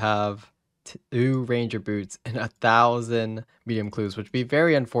going to have 2 ranger boots and 1,000 medium clues, which would be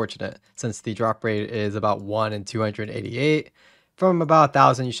very unfortunate since the drop rate is about 1 in 288. From about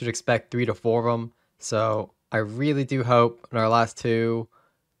 1,000, you should expect 3 to 4 of them. So I really do hope in our last 2,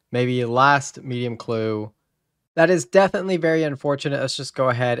 maybe last medium clue. That is definitely very unfortunate. Let's just go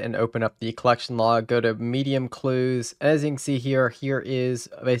ahead and open up the collection log, go to medium clues. As you can see here is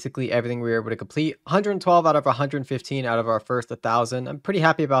basically everything we were able to complete. 112 out of 115 out of our first 1,000. I'm pretty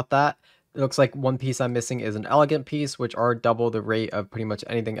happy about that. It looks like one piece I'm missing is an elegant piece, which are double the rate of pretty much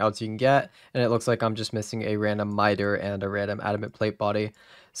anything else you can get. And it looks like I'm just missing a random miter and a random adamant plate body.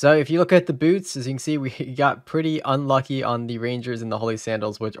 So if you look at the boots, as you can see, we got pretty unlucky on the rangers and the holy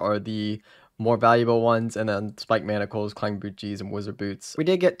sandals, which are the more valuable ones, and then spike manacles, climb boot G's, and wizard boots. We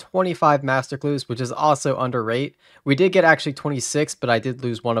did get 25 master clues, which is also under rate. We did get actually 26, but I did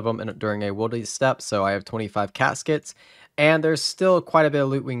lose one of them during a wildy step, so I have 25 caskets, and there's still quite a bit of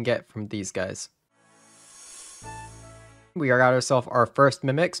loot we can get from these guys. We got ourselves our first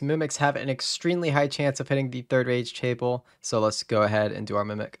mimics. Mimics have an extremely high chance of hitting the third age table, so let's go ahead and do our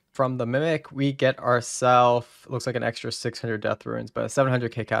mimic. From the mimic, we get ourselves, looks like an extra 600 death runes, but a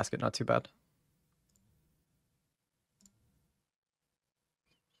 700k casket, not too bad.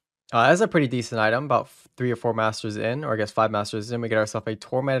 That's a pretty decent item, about 3 or 4 masters in, or I guess 5 masters in. We get ourselves a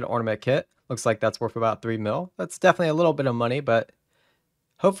tormented ornament kit. Looks like that's worth about 3 mil. That's definitely a little bit of money, but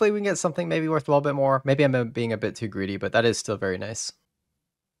hopefully we can get something maybe worth a little bit more. Maybe I'm being a bit too greedy, but that is still very nice.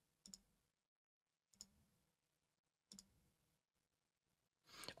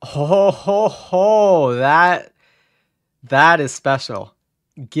 Oh, ho, ho, that is special.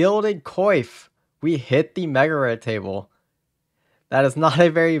 Gilded coif. We hit the mega rare table. That is not a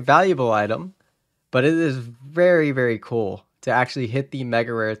very valuable item, but it is very, very cool to actually hit the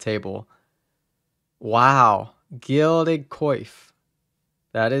mega rare table. Wow, gilded coif.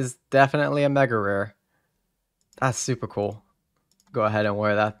 That is definitely a mega rare. That's super cool. Go ahead and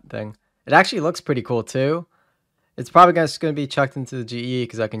wear that thing. It actually looks pretty cool too. It's probably just going to be chucked into the GE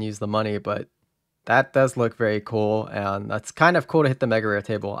because I can use the money, but that does look very cool, and that's kind of cool to hit the mega rare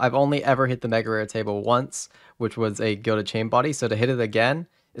table. I've only ever hit the mega rare table once, which was a gilded chain body, so to hit it again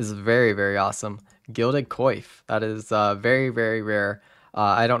is very, very awesome. Gilded coif. That is very, very rare.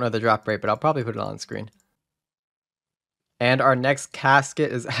 I don't know the drop rate, but I'll probably put it on screen. And our next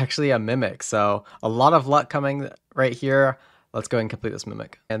casket is actually a mimic, so a lot of luck coming right here. Let's go ahead and complete this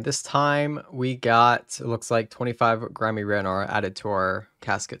mimic. And this time we got, it looks like 25 grimy Renar added to our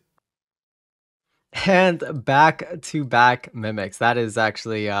casket. And back-to-back mimics. That is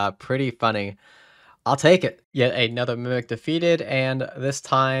actually pretty funny. I'll take it. Yet another mimic defeated, and this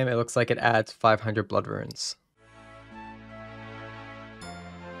time it looks like it adds 500 blood runes.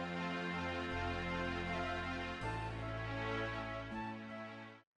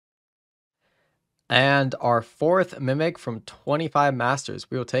 And our fourth mimic from 25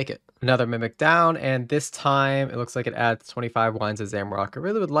 masters. We will take it. Another mimic down, and this time it looks like it adds 25 wines of Zamrock. I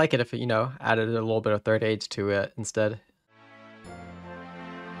really would like it if it, added a little bit of third age to it instead.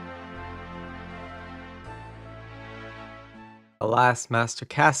 The last master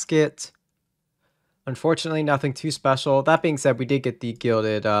casket. Unfortunately, nothing too special. That being said, we did get the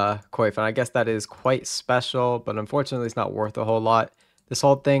gilded coif, and I guess that is quite special, but unfortunately it's not worth a whole lot. This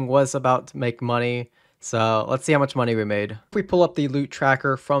whole thing was about to make money, so let's see how much money we made. If we pull up the loot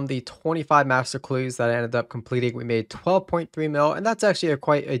tracker from the 25 master clues that I ended up completing, we made 12.3 mil, and that's actually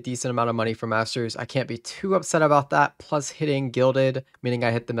quite a decent amount of money for masters. I can't be too upset about that, plus hitting gilded, meaning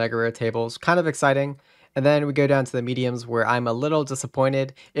I hit the mega rare tables, kind of exciting. And then we go down to the mediums where I'm a little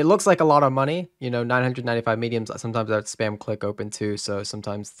disappointed. It looks like a lot of money, 995 mediums. Sometimes I would spam click open too, so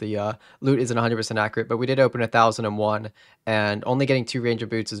sometimes the loot isn't 100% accurate, but we did open 1,001, and only getting 2 ranger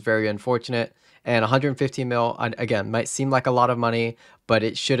boots is very unfortunate. And 115 mil, again, might seem like a lot of money, but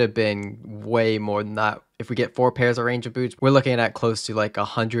it should have been way more than that. If we get 4 pairs of ranger boots, we're looking at close to like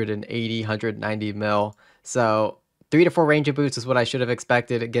 180, 190 mil. So 3 to 4 ranger boots is what I should have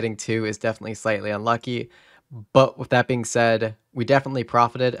expected. Getting 2 is definitely slightly unlucky. But with that being said, we definitely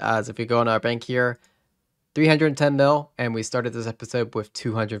profited, as if we go on our bank here, 310 mil, and we started this episode with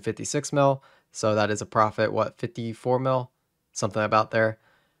 256 mil. So that is a profit, 54 mil? Something about there.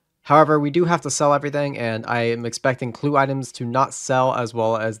 However, we do have to sell everything, and I am expecting clue items to not sell as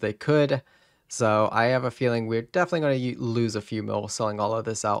well as they could. So I have a feeling we're definitely going to lose a few mil selling all of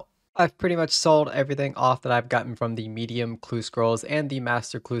this out. I've pretty much sold everything off that I've gotten from the medium clue scrolls and the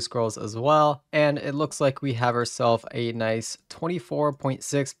master clue scrolls as well. And it looks like we have ourselves a nice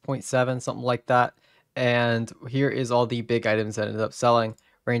 24.6.7, something like that. And here is all the big items that ended up selling.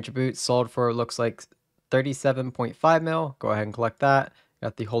 Ranger boots sold for looks like 37.5 mil. Go ahead and collect that.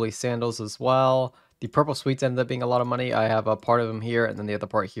 Got the holy sandals as well. The purple sweets ended up being a lot of money. I have a part of them here and then the other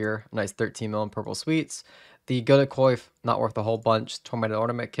part here. A nice 13 mil in purple sweets. The Gilded Coif, not worth a whole bunch. Tormented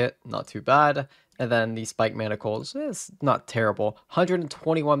Ornament Kit, not too bad. And then the Spike Manacles, it's not terrible.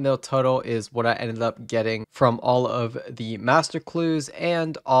 121 mil total is what I ended up getting from all of the Master Clues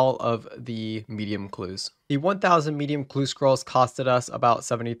and all of the Medium Clues. The 1000 Medium Clue Scrolls costed us about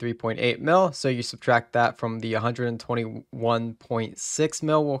 73.8 mil, so you subtract that from the 121.6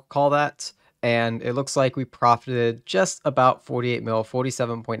 mil, we'll call that. And it looks like we profited just about 48 mil,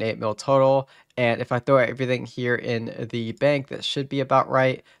 47.8 mil total. And if I throw everything here in the bank, that should be about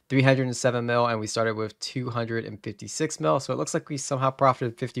right. 307 mil, and we started with 256 mil. So it looks like we somehow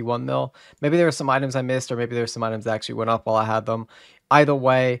profited 51 mil. Maybe there were some items I missed, or maybe there were some items that actually went up while I had them. Either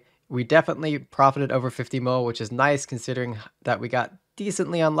way, we definitely profited over 50 mil, which is nice considering that we got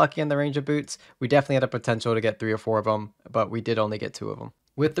decently unlucky in the Ranger boots. We definitely had a potential to get 3 or 4 of them, but we did only get 2 of them.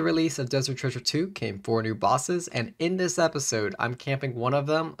 With the release of Desert Treasure 2 came 4 new bosses, and in this episode, I'm camping one of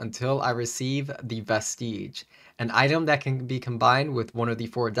them until I receive the Vestige, an item that can be combined with one of the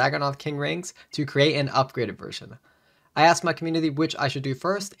 4 Dagonoth King rings to create an upgraded version. I asked my community which I should do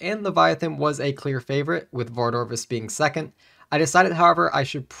first, and Leviathan was a clear favorite, with Vardorvis being second. I decided, however, I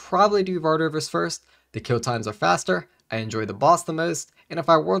should probably do Vardorvis first. The kill times are faster, I enjoy the boss the most, and if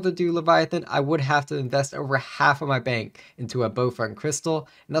I were to do Leviathan, I would have to invest over half of my bank into a Bowfront Crystal,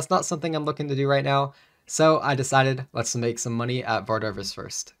 and that's not something I'm looking to do right now, so I decided let's make some money at Vardorvis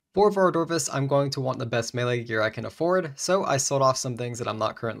first. For Vardorvis, I'm going to want the best melee gear I can afford, so I sold off some things that I'm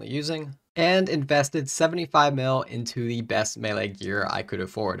not currently using, and invested 75 mil into the best melee gear I could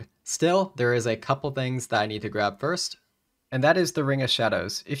afford. Still, there is a couple things that I need to grab first, and that is the Ring of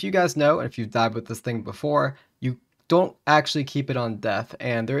Shadows. If you guys know, and if you've died with this thing before, you don't actually keep it on death,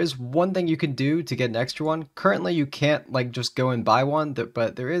 and there is one thing you can do to get an extra one. Currently you can't like just go and buy one,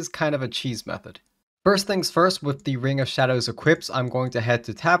 but there is kind of a cheese method. First things first, with the Ring of Shadows equips, I'm going to head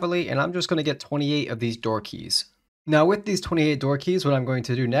to Taverley and I'm just going to get 28 of these door keys. Now with these 28 door keys, what I'm going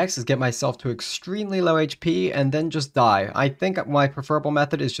to do next is get myself to extremely low HP and then just die. I think my preferable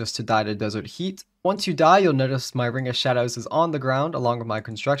method is just to die to Desert Heat. Once you die, you'll notice my Ring of Shadows is on the ground along with my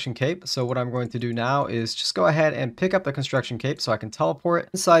Construction Cape. So what I'm going to do now is just go ahead and pick up the Construction Cape so I can teleport.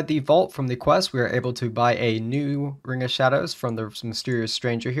 Inside the vault from the quest, we are able to buy a new Ring of Shadows from the mysterious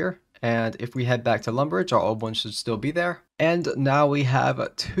stranger here. And if we head back to Lumbridge, our old one should still be there. And now we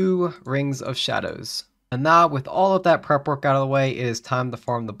have 2 Rings of Shadows. And now with all of that prep work out of the way, it is time to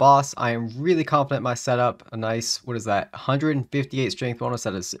farm the boss. I am really confident in my setup. A nice, what is that, 158 strength bonus.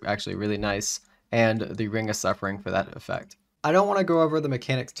 That is actually really nice. And the Ring of Suffering for that effect. I don't want to go over the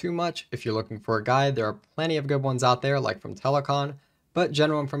mechanics too much. If you're looking for a guide, there are plenty of good ones out there, like from Telecon. But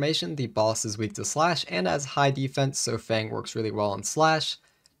general information, the boss is weak to Slash and has high defense, so Fang works really well on Slash.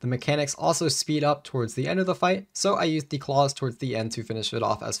 The mechanics also speed up towards the end of the fight, so I used the claws towards the end to finish it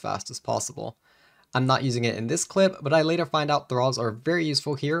off as fast as possible. I'm not using it in this clip, but I later find out thralls are very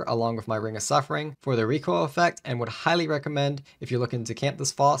useful here along with my Ring of Suffering for the recoil effect, and would highly recommend if you're looking to camp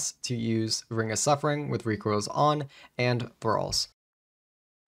this boss to use Ring of Suffering with recoils on and thralls.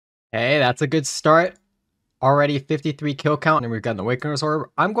 Hey, that's a good start. Already 53 kill count, and we've got an Awakener's Orb.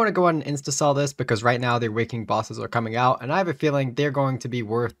 I'm going to go ahead and insta-sell this because right now the Awakening bosses are coming out, and I have a feeling they're going to be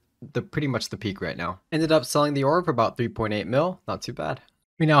worth pretty much the peak right now. Ended up selling the orb for about 3.8 mil, not too bad.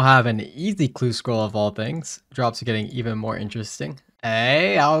 We now have an easy clue scroll of all things. Drops are getting even more interesting.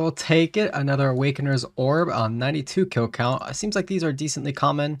 Hey, I will take it. Another Awakener's Orb on 92 kill count. It seems like these are decently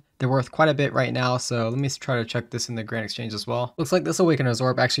common. They're worth quite a bit right now, so let me try to check this in the Grand Exchange as well. Looks like this Awakener's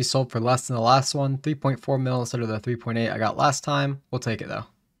Orb actually sold for less than the last one. 3.4 mil instead of the 3.8 I got last time. We'll take it though.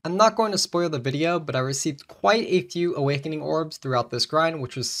 I'm not going to spoil the video, but I received quite a few Awakening Orbs throughout this grind,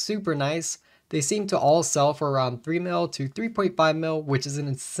 which was super nice. They seem to all sell for around 3 mil to 3.5 mil, which is an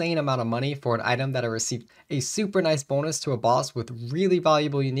insane amount of money for an item that I received a super nice bonus to a boss with really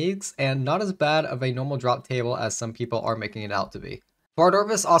valuable uniques, and not as bad of a normal drop table as some people are making it out to be.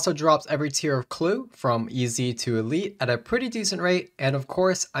 Vardorvis also drops every tier of clue, from easy to elite, at a pretty decent rate, and of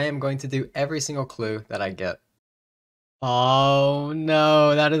course, I am going to do every single clue that I get. Oh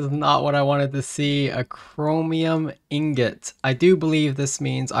no, that is not what I wanted to see. A chromium ingot. I do believe this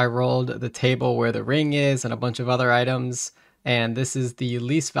means I rolled the table where the ring is and a bunch of other items, and this is the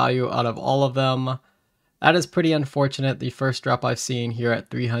least value out of all of them. That is pretty unfortunate. The first drop I've seen here at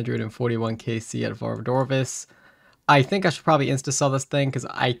 341 KC at Vardorvis. I think I should probably insta-sell this thing because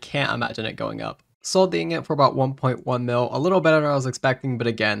I can't imagine it going up. Sold the ingot for about 1.1 mil, a little better than I was expecting, but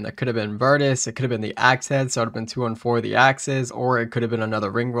again, that could have been Virtus, it could have been the Axe Head, so it would have been 2 on 4 of the Axes, or it could have been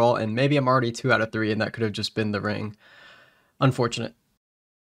another ring roll, and maybe I'm already 2 out of 3, and that could have just been the ring. Unfortunate.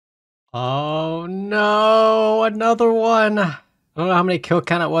 Oh no, another one! I don't know how many kill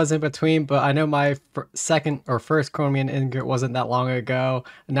count it was in between, but I know my second or first Chromium ingot wasn't that long ago.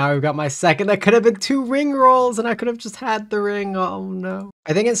 And now we've got my second. That could have been 2 ring rolls, and I could have just had the ring. Oh no.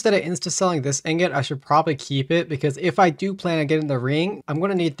 I think instead of insta-selling this ingot, I should probably keep it, because if I do plan on getting the ring, I'm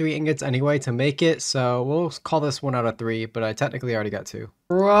going to need 3 ingots anyway to make it. So we'll call this 1 out of 3, but I technically already got 2.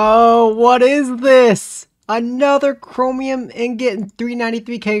 Bro, what is this? Another Chromium ingot and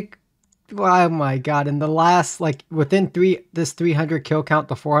 393k. Oh my god, in the last, like, within this 300 kill count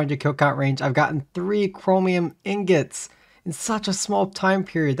to 400 kill count range, I've gotten 3 Chromium ingots in such a small time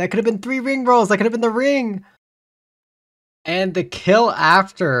period. That could have been 3 ring rolls. That could have been the ring. And the kill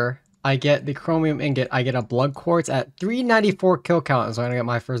after I get the Chromium ingot, I get a Blood Quartz at 394 kill count. So I'm going to get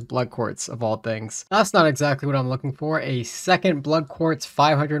my first Blood Quartz of all things. That's not exactly what I'm looking for. A second Blood Quartz,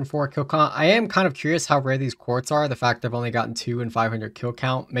 504 kill count. I am kind of curious how rare these quartz are. The fact I've only gotten 2 and 500 kill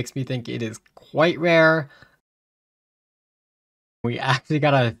count makes me think it is quite rare. We actually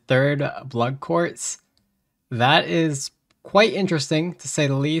got a third Blood Quartz. That is quite interesting, to say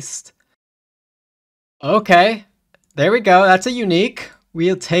the least. Okay, there we go. That's a unique.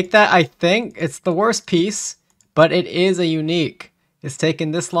 We'll take that. I think it's the worst piece, but it is a unique. It's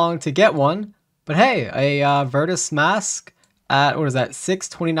taken this long to get one, but hey, a Virtus mask at, what is that,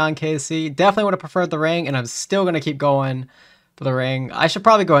 629 KC. Definitely would have preferred the ring, and I'm still going to keep going for the ring. I should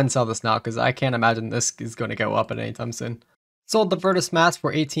probably go ahead and sell this now, because I can't imagine this is going to go up at any time soon. Sold the Virtus mask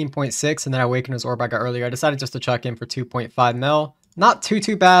for 18.6, and then Awakener's Orb I got earlier. I decided just to chuck in for 2.5 mil. Not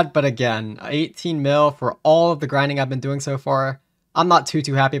too bad, but again, 18 mil for all of the grinding I've been doing so far. I'm not too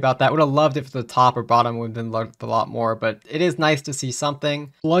happy about that. Would have loved if the top or bottom would have been loved a lot more, but it is nice to see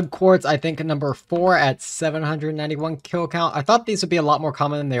something. Blood Quartz, I think number 4 at 791 kill count. I thought these would be a lot more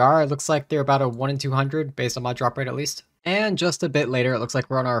common than they are. It looks like they're about a 1 in 200 based on my drop rate at least. And just a bit later, it looks like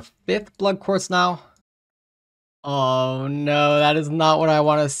we're on our 5th Blood Quartz now. Oh no, that is not what I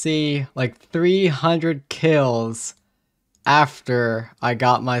want to see. Like 300 kills after I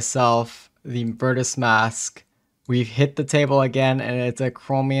got myself the Virtus mask. We've hit the table again, and it's a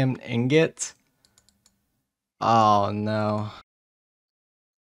Chromium ingot. Oh no.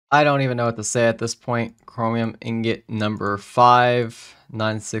 I don't even know what to say at this point. Chromium ingot number 5,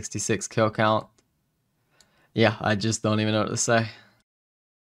 966 kill count. Yeah, I just don't even know what to say.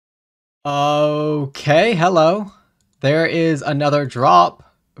 Okay, hello. There is another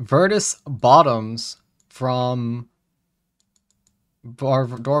drop. Virtus bottoms from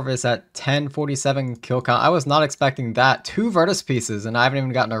Dorvis at 1047 kill count. I was not expecting that. 2 Virtus pieces, and I haven't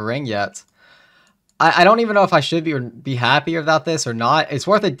even gotten a ring yet. I don't even know if I should be happy about this or not. It's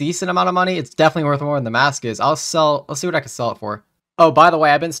worth a decent amount of money. It's definitely worth more than the mask is. Let's see what I can sell it for. Oh, by the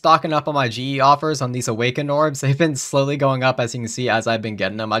way, I've been stocking up on my GE offers on these Awakened Orbs. They've been slowly going up, as you can see, as I've been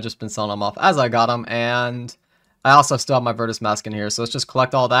getting them. I've just been selling them off as I got them, and I also still have my Virtus mask in here. So let's just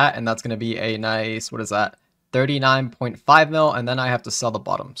collect all that, and that's going to be a nice, what is that? 39.5 mil, and then I have to sell the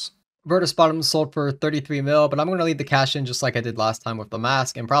bottoms. Virtus bottoms sold for 33 mil, but I'm going to leave the cash in just like I did last time with the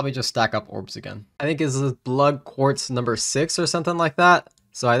mask, and probably just stack up orbs again. I think this is Blood Quartz number 6 or something like that.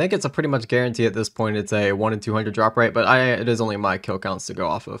 So I think it's a pretty much guarantee at this point. It's a 1 in 200 drop rate, but it is only my kill counts to go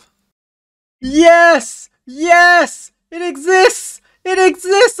off of. Yes! Yes! It exists! It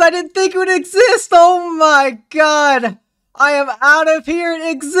exists! I didn't think it would exist! Oh my god! I am out of here! It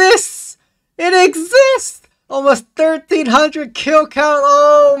exists! It exists! Almost 1300 kill count!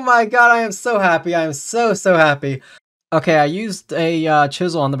 Oh my god, I am so happy. I am so happy. Okay, I used a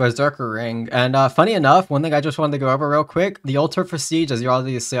chisel on the Berserker ring, and funny enough, one thing I just wanted to go over real quick, the Ultra Prestige, as you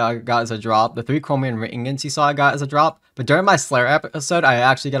already saw, I got as a drop, the 3 Chromium ingots you saw I got as a drop, but during my Slayer episode, I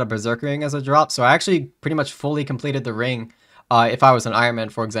actually got a Berserker ring as a drop, so I actually pretty much fully completed the ring, if I was an Iron Man,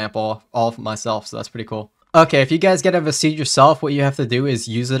 for example, all for myself, so that's pretty cool. Okay, if you guys get a Vestige yourself, what you have to do is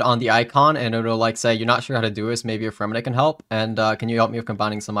use it on the icon, and it'll like say, you're not sure how to do this, maybe your friend can help, and can you help me with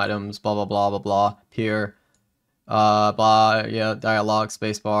combining some items, blah blah blah blah blah, here. Blah, yeah, dialogue,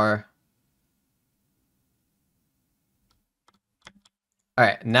 spacebar.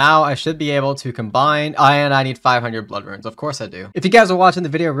 Alright, now I should be able to combine, and I need 500 blood runes, of course I do. If you guys are watching the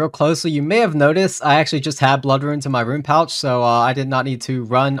video real closely, you may have noticed I actually just had blood runes in my rune pouch, so I did not need to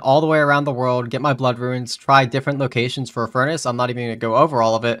run all the way around the world, get my blood runes, try different locations for a furnace. I'm not even going to go over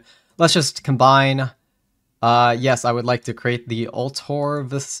all of it. Let's just combine Yes, I would like to create the Ultor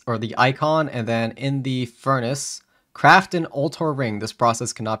this or the icon, and then in the furnace, craft an Ultor ring. This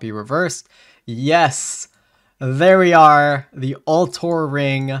process cannot be reversed. Yes, there we are, the Ultor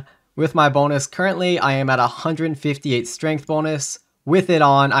ring with my bonus. Currently, I am at 158 strength bonus. With it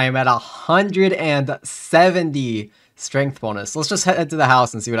on, I am at 170 strength bonus. Let's just head to the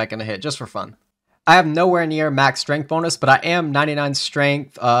house and see what I can hit, just for fun. I have nowhere near max strength bonus, but I am 99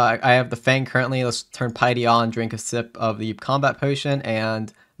 strength. I have the Fang currently. Let's turn Piety on, drink a sip of the combat potion,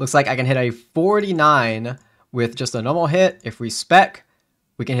 and looks like I can hit a 49 with just a normal hit. If we spec,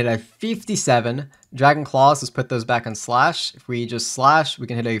 we can hit a 57. Dragon Claws, let's put those back on slash. If we just slash, we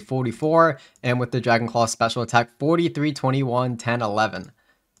can hit a 44, and with the Dragon Claw special attack, 43, 21, 10, 11.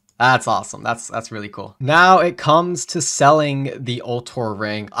 That's awesome. That's really cool. Now it comes to selling the Ultor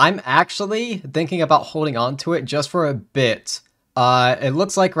ring. I'm actually thinking about holding on to it just for a bit. It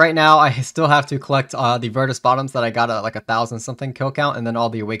looks like right now I still have to collect the Virtus Bottoms that I got at like 1,000 something kill count, and then all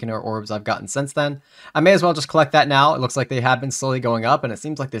the Awakener orbs I've gotten since then. I may as well just collect that now. It looks like they have been slowly going up, and it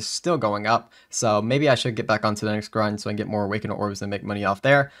seems like they're still going up. So maybe I should get back onto the next grind so I can get more Awakener orbs and make money off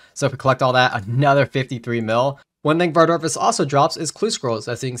there. So if we collect all that, another 53 mil. One thing Vardorvis also drops is clue scrolls.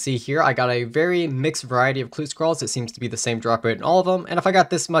 As you can see here, I got a very mixed variety of clue scrolls. It seems to be the same drop rate in all of them. And if I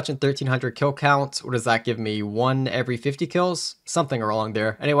got this much in 1300 kill count, what does that give me? 1 every 50 kills? Something along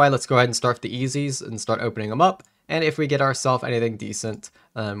there. Anyway, let's go ahead and start the easies and start opening them up. And if we get ourselves anything decent,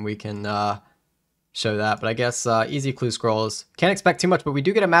 we can show that. But I guess easy clue scrolls. Can't expect too much, but we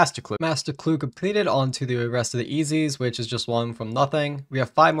do get a master clue. Master clue completed. On to the rest of the easies, which is just one from nothing. We have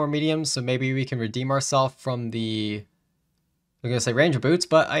 5 more mediums, so maybe we can redeem ourselves from the, I'm gonna say ranger boots,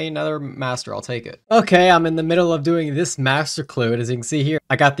 but another master, I'll take it. Okay, I'm in the middle of doing this master clue, and as you can see here,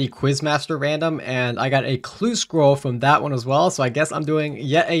 I got the Quizmaster random, and I got a clue scroll from that one as well, so I guess I'm doing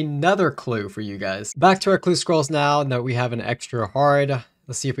yet another clue for you guys. Back to our clue scrolls now. Now we have an extra hard.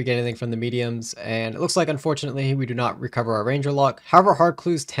 Let's see if we get anything from the mediums, and it looks like unfortunately we do not recover our ranger luck. However, hard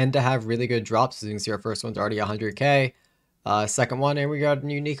clues tend to have really good drops. As you can see, our first one's already 100k. Second one, and we got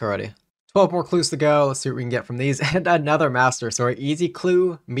a unique already. 12 more clues to go. Let's see what we can get from these, and another master. So our easy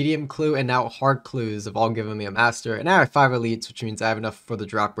clue, medium clue, and now hard clues have all given me a master. And now I have 5 elites, which means I have enough for the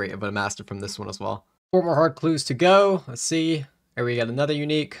drop rate of a master from this one as well. 4 more hard clues to go. Let's see. Here we got another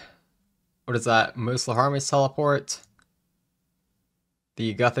unique. What is that? Most Laharmis teleport.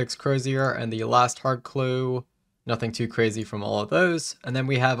 The Guthix Crozier, and the last hard clue, nothing too crazy from all of those. And then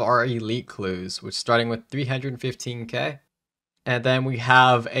we have our elite clues, which starting with 315k. And then we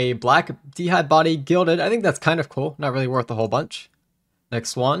have a black D'Hide body gilded. I think that's kind of cool, not really worth a whole bunch.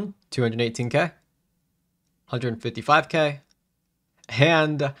 Next one, 218k, 155k.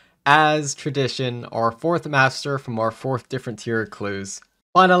 And as tradition, our 4th master from our 4th different tier clues.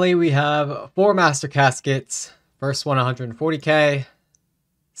 Finally, we have 4 master caskets. First one, 140k.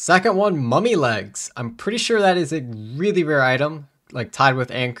 Second one, mummy legs. I'm pretty sure that is a really rare item, like tied with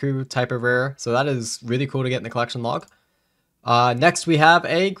Anku type of rare. So that is really cool to get in the collection log. Next we have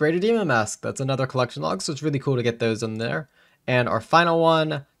a Greater Demon Mask. That's another collection log, so it's really cool to get those in there. And our final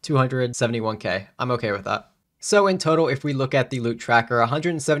one, 271k. I'm okay with that. So in total, if we look at the loot tracker,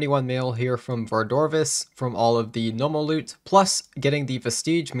 171 mil here from Vardorvis from all of the normal loot, plus getting the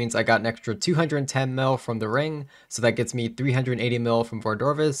Vestige means I got an extra 210 mil from the ring, so that gets me 380 mil from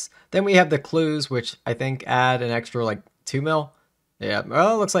Vardorvis. Then we have the clues, which I think add an extra like 2 mil. Yeah,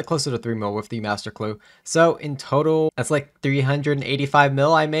 well, it looks like closer to 3 mil with the master clue. So in total, that's like 385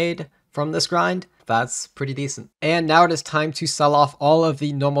 mil I made from this grind. That's pretty decent. And now it is time to sell off all of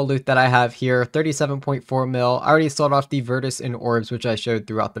the normal loot that I have here, 37.4 mil. I already sold off the Virtus and orbs, which I showed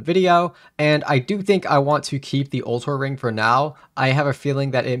throughout the video. And I do think I want to keep the Ultor ring for now. I have a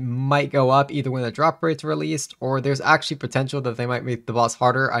feeling that it might go up either when the drop rate's released, or there's actually potential that they might make the boss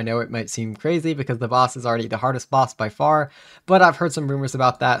harder. I know it might seem crazy because the boss is already the hardest boss by far, but I've heard some rumors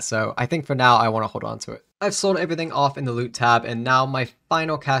about that, so I think for now I want to hold on to it. I've sold everything off in the loot tab, and now my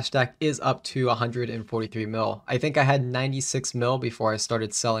final cash stack is up to 143 mil. I think I had 96 mil before I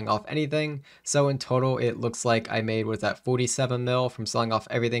started selling off anything, so in total it looks like I made, what is that, 47 mil from selling off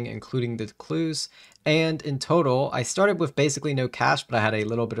everything including the clues. And in total, I started with basically no cash, but I had a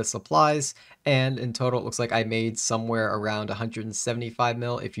little bit of supplies, and in total it looks like I made somewhere around 175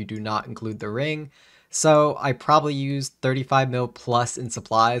 mil if you do not include the ring. So I probably used 35 mil plus in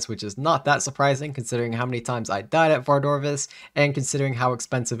supplies, which is not that surprising considering how many times I died at Vardorvis and considering how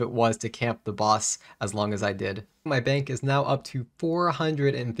expensive it was to camp the boss as long as I did. My bank is now up to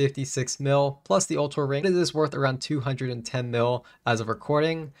 456 mil, plus the Ultra Ring. It is worth around 210 mil as of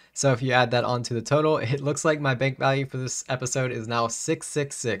recording. So if you add that onto the total, it looks like my bank value for this episode is now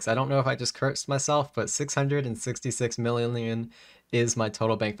 666. I don't know if I just cursed myself, but 666 million is my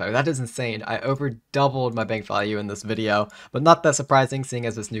total bank value. That is insane. I over doubled my bank value in this video, but not that surprising seeing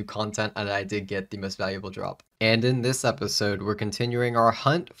as it's new content and I did get the most valuable drop. And in this episode, we're continuing our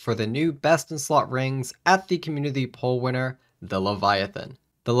hunt for the new best in slot rings at the community poll winner, the Leviathan.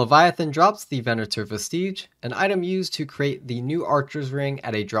 The Leviathan drops the Venator Vestige, an item used to create the new Archer's Ring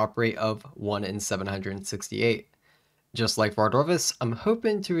at a drop rate of 1 in 768. Just like Vardorvis, I'm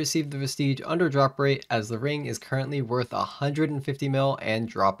hoping to receive the Vestige under drop rate as the ring is currently worth 150 mil and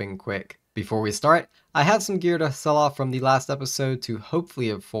dropping quick. Before we start, I have some gear to sell off from the last episode to hopefully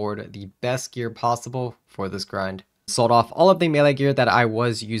afford the best gear possible for this grind. Sold off all of the melee gear that I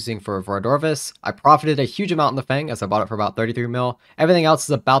was using for Vardorvis. I profited a huge amount in the Fang as I bought it for about 33 mil. Everything else is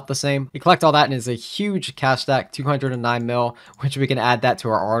about the same. You collect all that and it's a huge cash stack, 209 mil, which we can add that to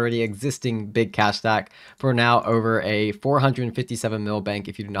our already existing big cash stack for now over a 457 mil bank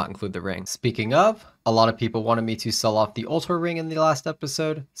if you do not include the ring. Speaking of, a lot of people wanted me to sell off the Ultra Ring in the last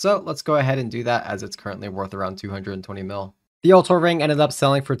episode, so let's go ahead and do that as it's currently worth around 220 mil. The Ultra Ring ended up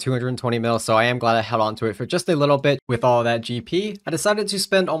selling for 220 mil, so I am glad I held on to it for just a little bit. With all that GP, I decided to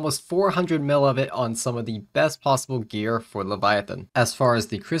spend almost 400 mil of it on some of the best possible gear for Leviathan. As far as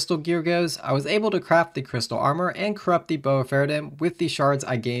the crystal gear goes, I was able to craft the crystal armor and corrupt the bow of Faradin with the shards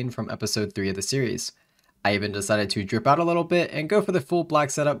I gained from episode 3 of the series. I even decided to drip out a little bit and go for the full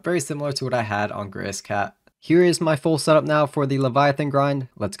black setup, very similar to what I had on Grey's Cat. Here is my full setup now for the Leviathan grind.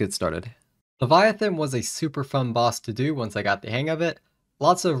 Let's get started. Leviathan was a super fun boss to do once I got the hang of it.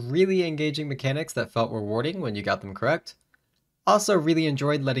 Lots of really engaging mechanics that felt rewarding when you got them correct. Also really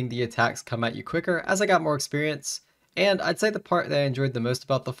enjoyed letting the attacks come at you quicker as I got more experience. And I'd say the part that I enjoyed the most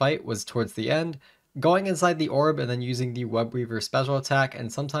about the fight was towards the end, going inside the orb and then using the Webweaver special attack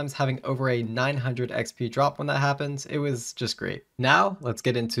and sometimes having over a 900 XP drop when that happens. It was just great. Now let's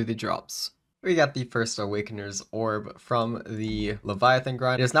get into the drops. We got the first Awakener's Orb from the Leviathan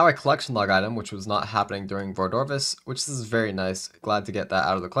grind. It is now a collection log item, which was not happening during Vardorvis, which is very nice. Glad to get that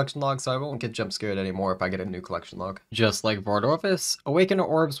out of the collection log, so I won't get jump scared anymore if I get a new collection log. Just like Vardorvis, Awakener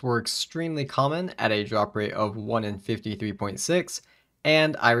Orbs were extremely common at a drop rate of 1 in 53.6,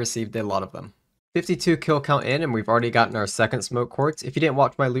 and I received a lot of them. 52 kill count in, and we've already gotten our second smoke quartz. If you didn't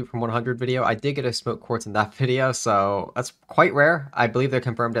watch my loot from 100 video, I did get a smoke quartz in that video, so that's quite rare. I believe they're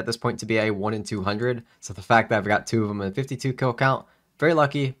confirmed at this point to be a 1 in 200, so the fact that I've got 2 of them in 52 kill count, very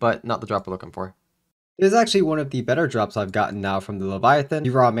lucky, but not the drop we're looking for. It is actually one of the better drops I've gotten now from the Leviathan.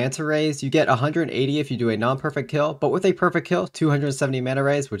 You raw Manta Rays, you get 180 if you do a non-perfect kill, but with a perfect kill, 270 Mana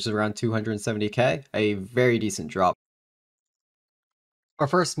Rays, which is around 270k, a very decent drop. Our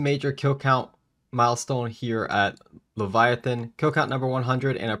first major kill count milestone here at Leviathan, kill count number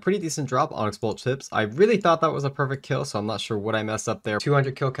 100 and a pretty decent drop on Bolt Tips. I really thought that was a perfect kill, so I'm not sure what I messed up there.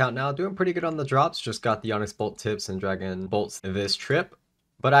 200 kill count now, doing pretty good on the drops. Just got the Onyx Bolt Tips and Dragon Bolts this trip,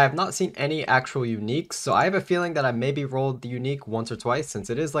 but I have not seen any actual uniques, so I have a feeling that I maybe rolled the unique once or twice since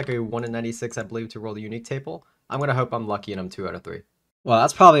it is like a 1 in 96 I believe to roll the unique table. I'm gonna hope I'm lucky and I'm 2 out of 3. Well,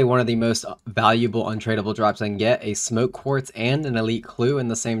 that's probably one of the most valuable untradeable drops I can get, a Smoke Quartz and an Elite Clue in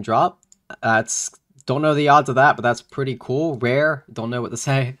the same drop. Don't know the odds of that, but that's pretty cool. Rare, don't know what to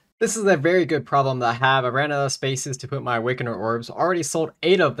say. This is a very good problem that I have. I ran out of spaces to put my Awakener Orbs. Already sold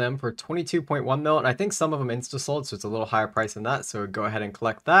 8 of them for 22.1 mil, and I think some of them insta-sold, so it's a little higher price than that, so go ahead and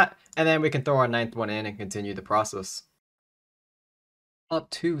collect that, and then we can throw our 9th one in and continue the process. Up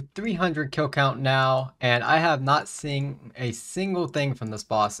to 300 kill count now, and I have not seen a single thing from this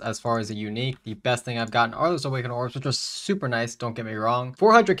boss as far as a unique. The best thing I've gotten are those Awakened Orbs, which are super nice, don't get me wrong.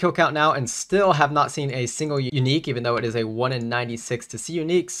 400 kill count now, and still have not seen a single unique, even though it is a 1 in 96 to see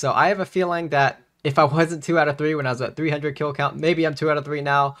uniques. So I have a feeling that if I wasn't 2 out of 3 when I was at 300 kill count, maybe I'm 2 out of 3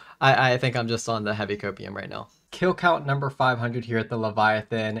 now. I think I'm just on the heavy copium right now. Kill count number 500 here at the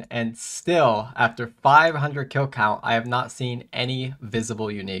Leviathan, and still, after 500 kill count, I have not seen any visible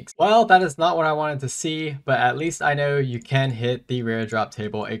uniques. Well, that is not what I wanted to see, but at least I know you can hit the rare drop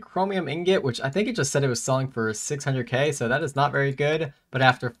table. A chromium ingot, which I think it just said it was selling for 600k, so that is not very good. But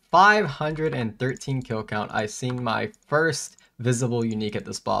after 513 kill count, I've seen my first visible unique at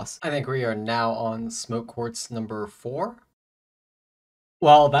this boss. I think we are now on Smoke Quartz number 4.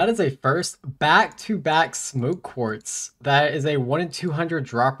 Well, that is a first back-to-back Smoke Quartz. That is a 1 in 200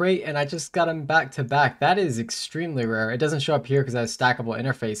 drop rate, and I just got them back-to-back. That is extremely rare. It doesn't show up here because it has stackable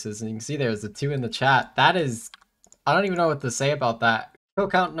interfaces, and you can see there's the 2 in the chat. That is, I don't even know what to say about that. Kill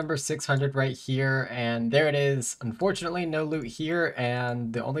count number 600 right here, and there it is. Unfortunately, no loot here,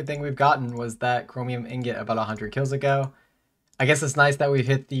 and the only thing we've gotten was that chromium ingot about 100 kills ago. I guess it's nice that we've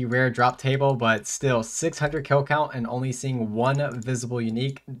hit the rare drop table, but still 600 kill count and only seeing one visible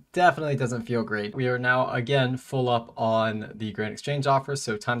unique definitely doesn't feel great. We are now again full up on the Grand Exchange offer,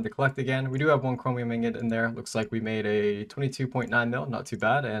 so time to collect again. We do have one chromium ingot in there. Looks like we made a 22.9 mil, not too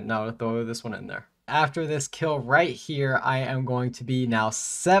bad, and now to throw this one in there. After this kill right here, I am going to be now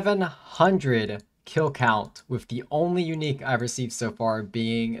 700 kill count with the only unique I've received so far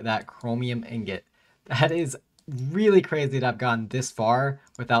being that chromium ingot. That is really crazy that I've gone this far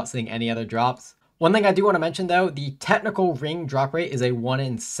without seeing any other drops. One thing I do want to mention though, the technical ring drop rate is a 1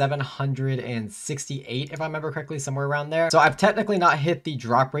 in 768 if I remember correctly, somewhere around there. So I've technically not hit the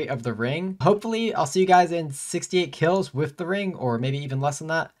drop rate of the ring. Hopefully I'll see you guys in 68 kills with the ring, or maybe even less than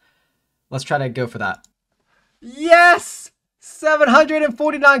that. Let's try to go for that. Yes!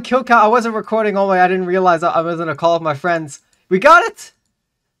 749 kill count. I wasn't recording all the way. I didn't realize I was on a call with my friends. We got it!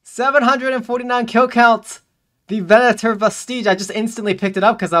 749 kill count. The Venator Vestige. I just instantly picked it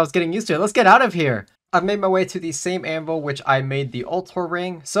up because I was getting used to it. Let's get out of here. I've made my way to the same anvil which I made the altar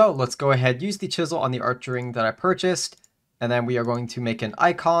ring. So let's go ahead, use the chisel on the archer ring that I purchased. And then we are going to make an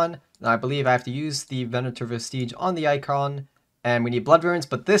icon. And I believe I have to use the Venator Vestige on the icon. And we need blood runes,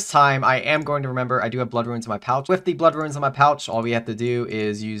 but this time I am going to remember I do have blood runes in my pouch. With the blood runes in my pouch, all we have to do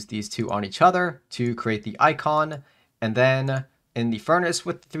is use these two on each other to create the icon. And then in the furnace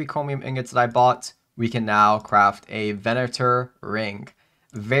with the 3 chromium ingots that I bought, we can now craft a Venator ring.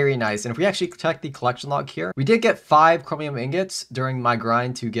 Very nice. And if we actually check the collection log here, we did get 5 chromium ingots during my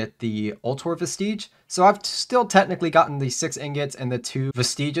grind to get the Altor Vestige. So I've still technically gotten the 6 ingots and the 2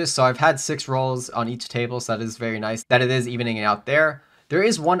 vestiges. So I've had 6 rolls on each table. So that is very nice that it is evening out there. There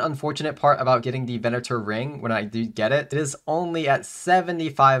is one unfortunate part about getting the Venator ring when I do get it. It is only at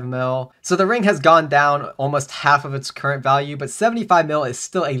 75 mil. So the ring has gone down almost half of its current value, but 75 mil is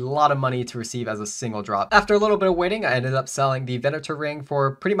still a lot of money to receive as a single drop. After a little bit of waiting, I ended up selling the Venator ring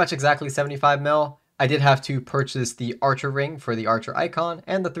for pretty much exactly 75 mil. I did have to purchase the Archer ring for the Archer icon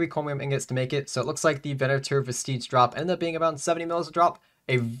and the 3 chromium ingots to make it. So it looks like the Venator Vestige drop ended up being about 70 mil a drop.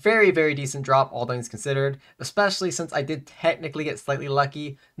 A very, very decent drop, all things considered, especially since I did technically get slightly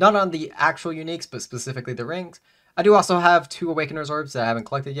lucky, not on the actual uniques, but specifically the rings. I do also have 2 Awakener's Orbs that I haven't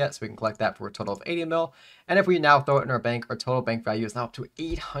collected yet, so we can collect that for a total of 80 mil. And if we now throw it in our bank, our total bank value is now up to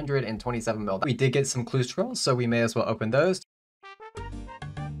 827 mil. We did get some clue scrolls, so we may as well open those.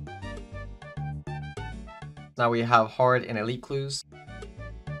 Now we have hard and elite clues.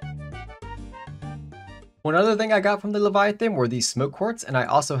 One other thing I got from the Leviathan were these smoke quartz, and I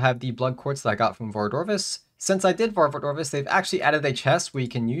also have the blood quartz that I got from Vardorvis. Since I did Vardorvis, they've actually added a chest where you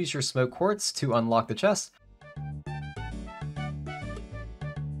can use your smoke quartz to unlock the chest.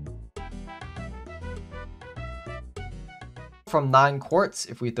 From 9 quartz,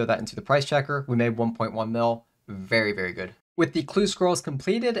 if we throw that into the price checker, we made 1.1 mil. Very, very good. With the clue scrolls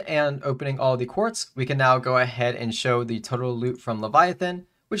completed and opening all the quartz, we can now go ahead and show the total loot from Leviathan,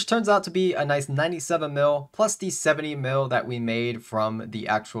 which turns out to be a nice 97 mil plus the 70 mil that we made from the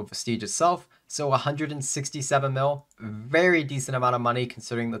actual Vestige itself. So 167 mil, very decent amount of money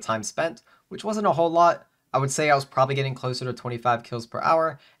considering the time spent, which wasn't a whole lot. I would say I was probably getting closer to 25 kills per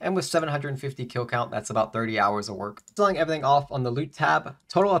hour, and with 750 kill count, that's about 30 hours of work. Selling everything off on the loot tab,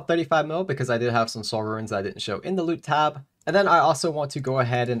 total of 35 mil because I did have some soul runes I didn't show in the loot tab. And then I also want to go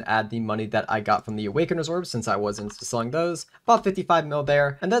ahead and add the money that I got from the Awakener's Orbs since I was into selling those. About 55 mil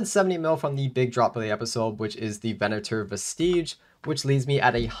there, and then 70 mil from the big drop of the episode, which is the Venator Vestige, which leaves me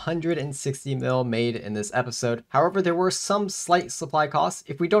at 160 mil made in this episode. However, there were some slight supply costs.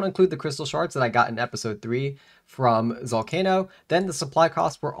 If we don't include the crystal shards that I got in episode 3 from Zolcano, then the supply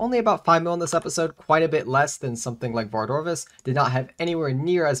costs were only about 5 mil in this episode, quite a bit less than something like Vardorvis. Did not have anywhere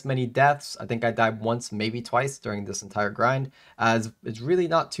near as many deaths. I think I died once, maybe twice during this entire grind, as it's really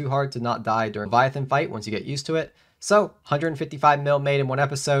not too hard to not die during a Leviathan fight once you get used to it. So 155 mil made in one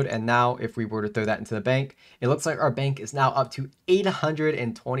episode, and now if we were to throw that into the bank, it looks like our bank is now up to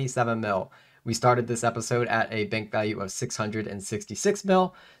 827 mil. We started this episode at a bank value of 666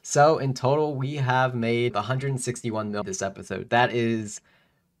 mil, so in total we have made 161 mil this episode. That is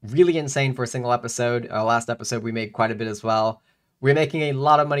really insane for a single episode. Our last episode we made quite a bit as well. We're making a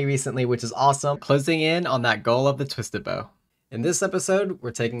lot of money recently, which is awesome. Closing in on that goal of the Twisted Bow. In this episode,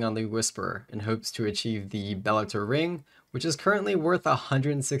 we're taking on the Whisperer in hopes to achieve the Bellator ring, which is currently worth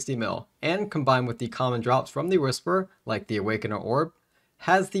 160 mil, and combined with the common drops from the Whisperer, like the Awakener Orb,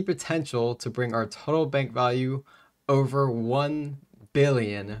 has the potential to bring our total bank value over 1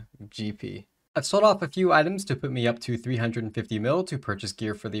 billion GP. I've sold off a few items to put me up to 350 mil to purchase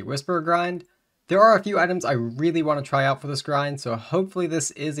gear for the Whisperer grind. There are a few items I really want to try out for this grind, so hopefully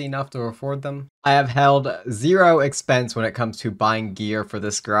this is enough to afford them. I have held zero expense when it comes to buying gear for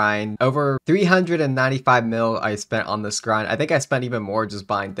this grind. Over 395 mil I spent on this grind. I think I spent even more just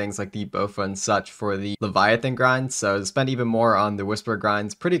buying things like the Bofa and such for the Leviathan grind, so to spend even more on the Whisperer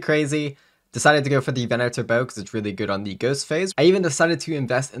grinds, pretty crazy. Decided to go for the Venator bow because it's really good on the ghost phase. I even decided to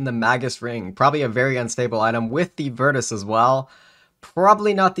invest in the Magus ring, probably a very unstable item with the Virtus as well.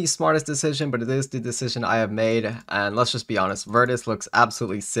 Probably not the smartest decision, but it is the decision I have made, and let's just be honest, Virtus looks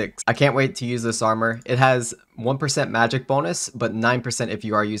absolutely sick. I can't wait to use this armor. It has 1% magic bonus, but 9% if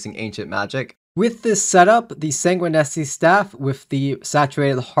you are using ancient magic. With this setup, the Sanguinesti staff with the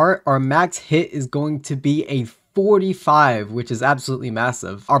saturated heart, our max hit is going to be a 45, which is absolutely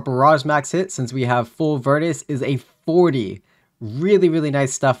massive. Our barrage max hit, since we have full Virtus, is a 40. Really, really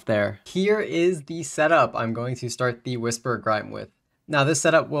nice stuff there. Here is the setup I'm going to start the Whisperer grind with. Now this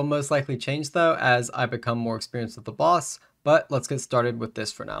setup will most likely change though as I become more experienced with the boss, but let's get started with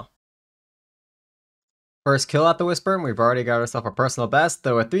this for now. First kill at the Whisper, and we've already got ourselves a personal best,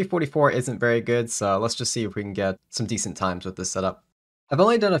 though a 344 isn't very good, so let's just see if we can get some decent times with this setup. I've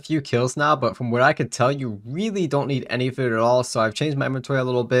only done a few kills now, but from what I could tell, you really don't need any food at all, so I've changed my inventory a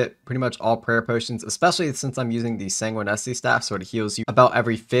little bit, pretty much all prayer potions, especially since I'm using the Sanguinesti staff, so it heals you about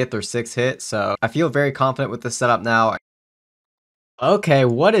every 5th or 6th hit, so I feel very confident with this setup now. Okay,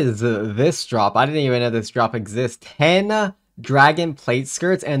 what is this drop? I didn't even know this drop exists. 10 dragon plate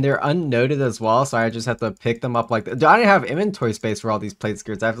skirts, and they're unnoted as well, so I just have to pick them up like that. I don't have inventory space for all these plate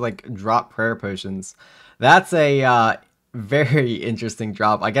skirts. I have to like drop prayer potions. That's a very interesting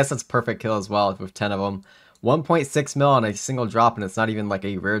drop. I guess that's perfect kill as well with 10 of them. 1.6 mil on a single drop, and it's not even like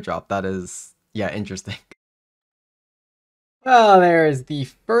a rare drop. That is, yeah, interesting. Well, there is the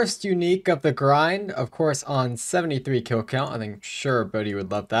first unique of the grind, of course on 73 kill count. I think sure Bodhi would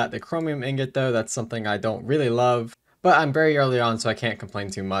love that. The chromium ingot though, that's something I don't really love, but I'm very early on so I can't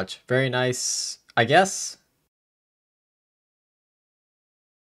complain too much. Very nice, I guess.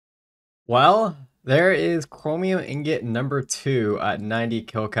 Well, there is chromium ingot number 2 at 90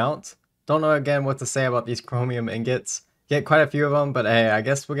 kill count. Don't know again what to say about these chromium ingots. Get quite a few of them, but hey, I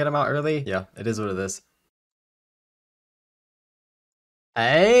guess we'll get them out early. Yeah, it is what it is.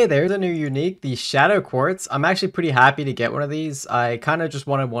 Hey, there's a new unique, the Shadow Quartz. I'm actually pretty happy to get one of these. I kind of just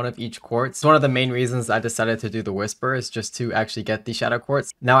wanted one of each quartz. It's one of the main reasons I decided to do the Whisper is just to actually get the Shadow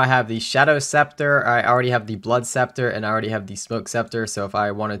Quartz. Now I have the Shadow Scepter, I already have the Blood Scepter, and I already have the Smoke Scepter. So if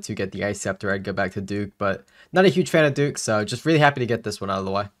I wanted to get the Ice Scepter, I'd go back to Duke, but not a huge fan of Duke, so just really happy to get this one out of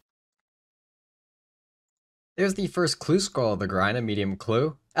the way. There's the first clue scroll of the grind, a medium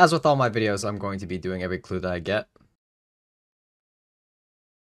clue. As with all my videos, I'm going to be doing every clue that I get.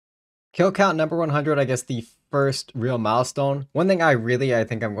 Kill count number 100, I guess the first real milestone. One thing I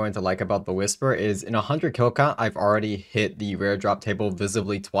think I'm going to like about the Whisper is in 100 kill count, I've already hit the rare drop table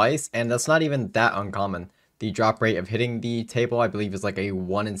visibly twice, and that's not even that uncommon. The drop rate of hitting the table, I believe, is like a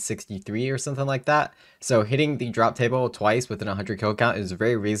 1 in 63 or something like that. So hitting the drop table twice within 100 kill count is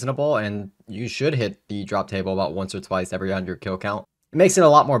very reasonable, and you should hit the drop table about once or twice every 100 kill count. It makes it a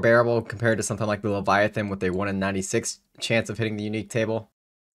lot more bearable compared to something like the Leviathan with a 1 in 96 chance of hitting the unique table.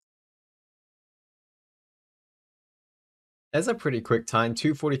 That's a pretty quick time,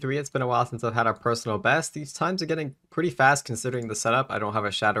 2:43. It's been a while since I've had a personal best. These times are getting pretty fast considering the setup. I don't have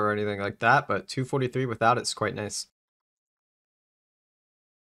a shadow or anything like that, but 2:43 without it's quite nice.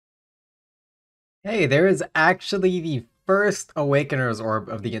 Hey, there is actually the first Awakener's Orb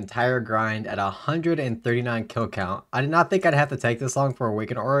of the entire grind at 139 kill count. I did not think I'd have to take this long for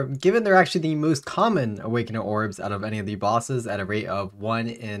Awakener Orb, given they're actually the most common Awakener Orbs out of any of the bosses at a rate of 1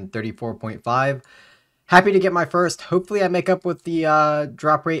 in 34.5. Happy to get my first. Hopefully I make up with the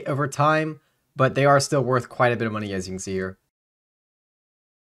drop rate over time, but they are still worth quite a bit of money as you can see here.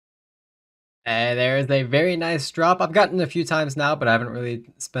 And there's a very nice drop. I've gotten a few times now, but I haven't really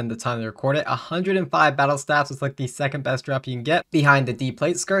spent the time to record it. 105 battle staffs is like the second best drop you can get behind the D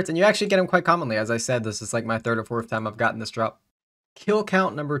plate skirts, and you actually get them quite commonly. As I said, this is like my 3rd or 4th time I've gotten this drop. Kill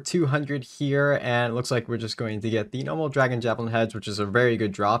count number 200 here, and it looks like we're just going to get the normal Dragon Javelin heads, which is a very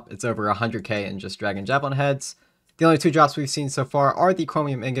good drop. It's over 100k in just Dragon Javelin heads. The only 2 drops we've seen so far are the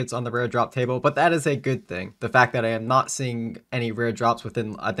chromium ingots on the rare drop table, but that is a good thing. The fact that I am not seeing any rare drops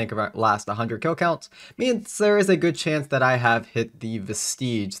within, I think, about last 100 kill counts means there is a good chance that I have hit the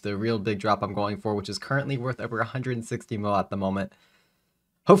Vestige, the real big drop I'm going for, which is currently worth over 160 mil at the moment.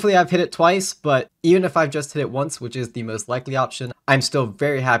 Hopefully I've hit it twice, but even if I've just hit it once, which is the most likely option, I'm still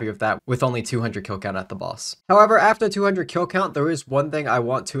very happy with that with only 200 kill count at the boss. However, after 200 kill count, there is one thing I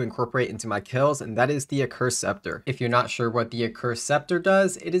want to incorporate into my kills, and that is the Accursed Scepter. If you're not sure what the Accursed Scepter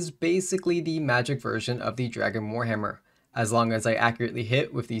does, it is basically the magic version of the Dragon Warhammer. As long as I accurately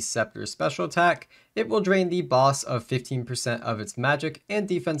hit with the Scepter's special attack, it will drain the boss of 15% of its magic and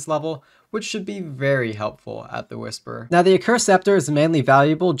defense level, which should be very helpful at the Whisper. Now the Accursed Scepter is mainly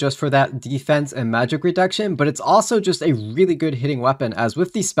valuable just for that defense and magic reduction, but it's also just a really good hitting weapon, as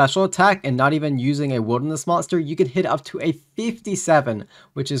with the special attack and not even using a wilderness monster, you could hit up to a 57,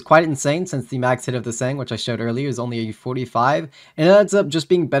 which is quite insane since the max hit of the Sang, which I showed earlier, is only a 45, and it ends up just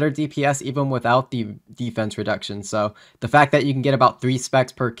being better DPS even without the defense reduction. So the fact that you can get about 3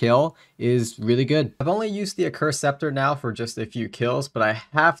 specs per kill is really good. I've only used the Accursed Scepter now for just a few kills, but I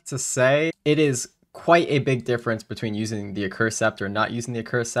have to say it is quite a big difference between using the Accursed Scepter and not using the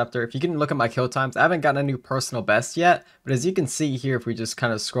Accursed Scepter. If you can look at my kill times, I haven't gotten a new personal best yet, but as you can see here, if we just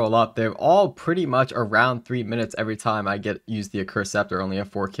kind of scroll up, they're all pretty much around 3 minutes every time I use the Accursed Scepter. I only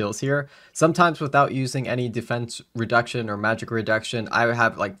have 4 kills here. Sometimes without using any defense reduction or magic reduction, I would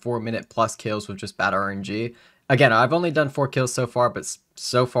have like 4-minute plus kills with just bad RNG. Again, I've only done 4 kills so far, but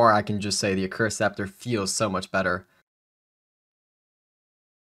so far I can just say the Accursed Scepter feels so much better.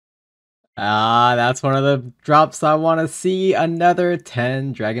 Ah, that's one of the drops I want to see. Another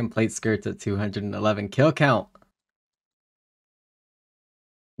 10 Dragon Plate Skirts at 211 kill count.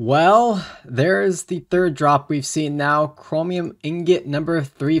 Well, there's the third drop we've seen now, Chromium Ingot number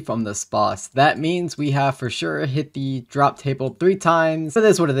 3 from this boss. That means we have for sure hit the drop table 3 times. It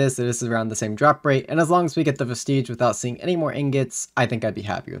is what it is. This is around the same drop rate, and as long as we get the Vestige without seeing any more ingots, I think I'd be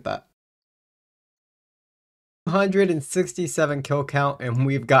happy with that. 267 kill count, and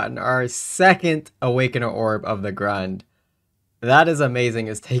we've gotten our second Awakener Orb of the grind. That is amazing.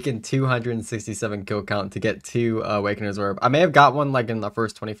 It's taken 267 kill count to get 2 Awakener's Orb. I may have got one like in the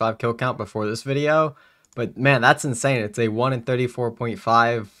first 25 kill count before this video, but man, that's insane. It's a 1 in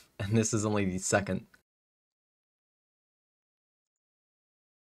 34.5, and this is only the second.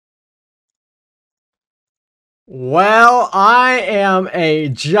 Well, I am a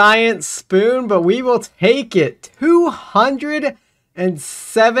giant spoon, but we will take it.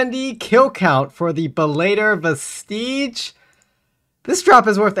 270 kill count for the Belator Vestige. This drop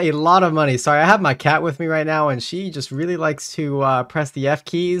is worth a lot of money. Sorry, I have my cat with me right now, and she just really likes to press the F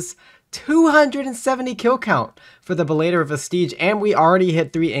keys. 270 kill count for the Belator Vestige, and we already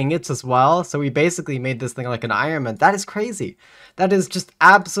hit 3 ingots as well, so we basically made this thing like an Iron Man. That is crazy. That is just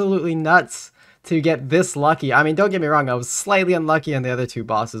absolutely nuts to get this lucky. I mean, don't get me wrong, I was slightly unlucky on the other 2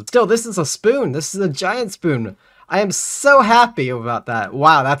 bosses. Still, this is a spoon. This is a giant spoon. I am so happy about that.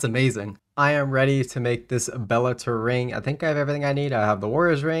 Wow, that's amazing. I am ready to make this Bellator ring. I think I have everything I need. I have the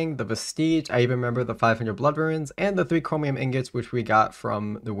Warrior's Ring, the Vestige, I even remember the 500 Blood Runes, and the 3 Chromium Ingots, which we got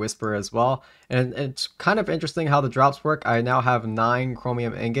from the Whisper as well. And it's kind of interesting how the drops work. I now have 9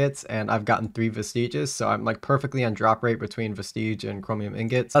 Chromium Ingots, and I've gotten 3 Vestiges, so I'm like perfectly on drop rate between Vestige and Chromium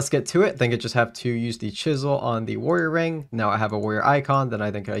Ingots. Let's get to it. I think I just have to use the Chisel on the Warrior Ring. Now I have a Warrior icon, then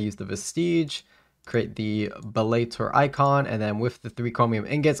I think I use the Vestige. Create the Bellator icon, and then with the 3 Chromium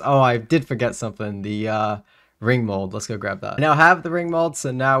Ingots, oh, I did forget something, the ring mold. Let's go grab that. I now have the ring mold,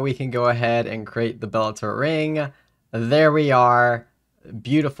 so now we can go ahead and create the Bellator ring. There we are.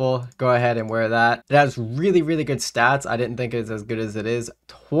 Beautiful. Go ahead and wear that. It has really, really good stats. I didn't think it's as good as it is.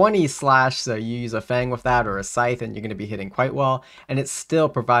 20 slash, so you use a fang with that or a scythe and you're going to be hitting quite well. And it still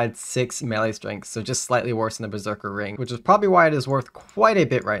provides 6 melee strength, so just slightly worse than the Berserker ring, which is probably why it is worth quite a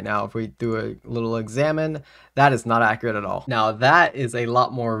bit right now. If we do a little examine, that is not accurate at all. Now that is a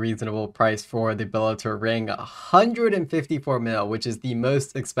lot more reasonable price for the Bellator ring. 154 mil, which is the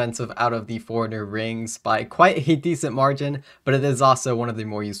most expensive out of the 4 new rings by quite a decent margin, but it is also one of the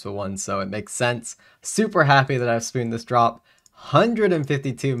more useful ones, so it makes sense. Super happy that I've spooned this drop.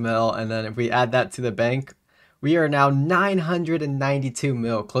 152 mil, and then if we add that to the bank, we are now 992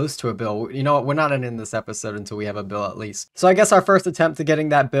 mil, close to a bill. You know what, we're not ending this episode until we have a bill at least. So I guess our first attempt to getting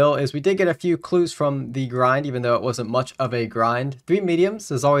that bill is we did get a few clues from the grind, even though it wasn't much of a grind. 3 mediums,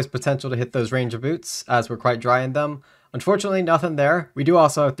 there's always potential to hit those ranger boots, as we're quite dry in them. Unfortunately, nothing there. We do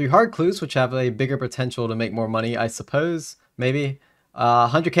also have 3 hard clues, which have a bigger potential to make more money, I suppose, maybe.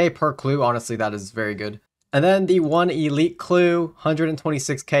 100k per clue, honestly, that is very good. And then the 1 elite clue,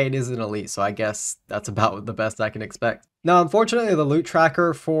 126k, it is an elite, so I guess that's about the best I can expect. Now, unfortunately, the loot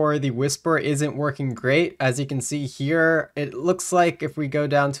tracker for the Whisper isn't working great. As you can see here, it looks like if we go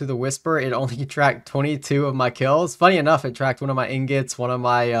down to the Whisper, it only tracked 22 of my kills. Funny enough, it tracked one of my ingots, one of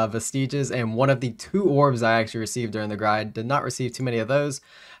my vestiges, and one of the 2 orbs I actually received during the grind. Did not receive too many of those.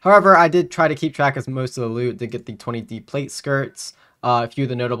 However, I did try to keep track of most of the loot to get the 20D plate skirts. A few of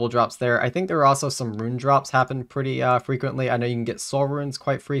the notable drops there. I think there were also some rune drops happen pretty frequently. I know you can get soul runes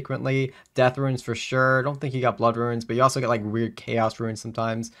quite frequently, death runes for sure. I don't think you got blood runes, but you also get like weird chaos runes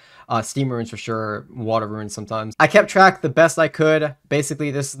sometimes. Steam runes for sure, water runes sometimes. I kept track the best I could.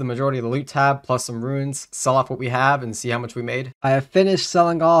 Basically, this is the majority of the loot tab plus some runes. Sell off what we have and see how much we made. I have finished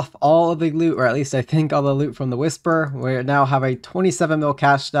selling off all of the loot, or at least I think all the loot from the Whisper. We now have a 27 mil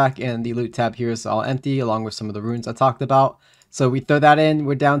cash stack, and the loot tab here is all empty along with some of the runes I talked about. So we throw that in,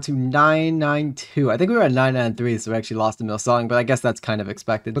 we're down to 992. I think we were at 993, so we actually lost a mil selling, but I guess that's kind of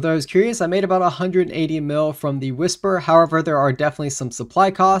expected. But I was curious, I made about 180 mil from the Whisper. However, there are definitely some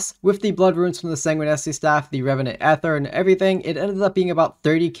supply costs. With the blood runes from the Sanguinesti staff, the Revenant Ether, and everything, it ended up being about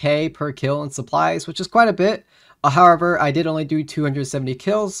 30k per kill in supplies, which is quite a bit. However, I did only do 270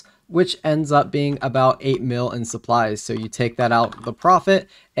 kills, which ends up being about 8 mil in supplies. So you take that out the profit,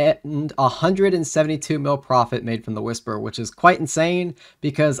 and 172 mil profit made from the Whisper, which is quite insane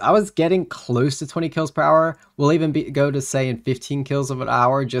because I was getting close to 20 kills per hour. We'll even go to say in 15 kills of an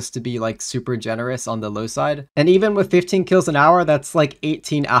hour just to be like super generous on the low side. And even with 15 kills an hour, that's like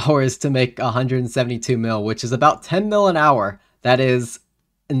 18 hours to make 172 mil, which is about 10 mil an hour. That is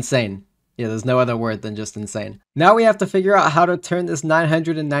insane. Yeah, there's no other word than just insane. Now we have to figure out how to turn this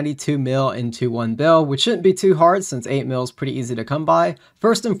 992 mil into 1 bill, which shouldn't be too hard since 8 mil is pretty easy to come by.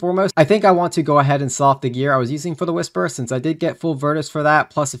 First and foremost, I think I want to go ahead and sell off the gear I was using for the Whisper, since I did get full Virtus for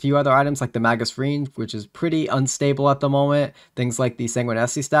that, plus a few other items like the Magus Ring, which is pretty unstable at the moment. Things like the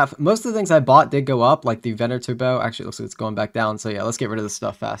Sanguinesti staff. Most of the things I bought did go up, like the Venator bow. Actually, it looks like it's going back down, so yeah, let's get rid of this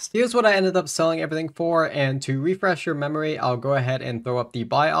stuff fast. Here's what I ended up selling everything for, and to refresh your memory, I'll go ahead and throw up the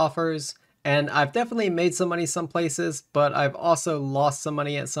buy offers. And I've definitely made some money some places, but I've also lost some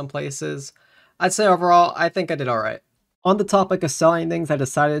money at some places. I'd say overall, I think I did alright. On the topic of selling things, I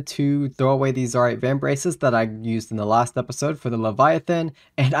decided to throw away these Zarite Van braces that I used in the last episode for the Leviathan,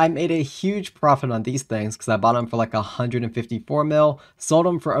 and I made a huge profit on these things because I bought them for like 154 mil, sold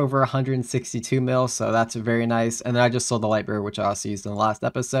them for over 162 mil, so that's very nice. And then I just sold the Lightbearer, which I also used in the last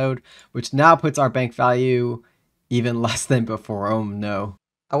episode, which now puts our bank value even less than before. Oh no.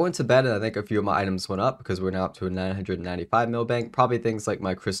 I went to bed and I think a few of my items went up because we're now up to a 995 mil bank. Probably things like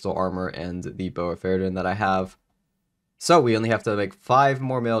my crystal armor and the bow of Faradin that I have. So we only have to make 5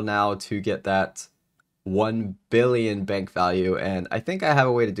 more mil now to get that 1 billion bank value, and I think I have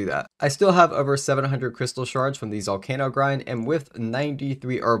a way to do that. I still have over 700 crystal shards from the Volcano grind, and with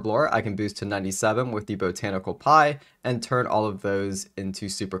 93 herb lore, I can boost to 97 with the botanical pie and turn all of those into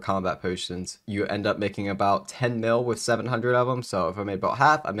super combat potions. You end up making about 10 mil with 700 of them, so if I made about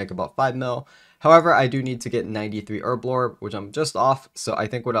half, I make about 5 mil. However, I do need to get 93 herb lore, which I'm just off, so I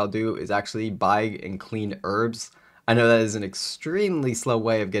think what I'll do is actually buy and clean herbs. I know that is an extremely slow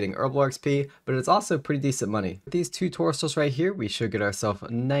way of getting Herbal XP, but it's also pretty decent money. With these 2 torsos right here, we should get ourselves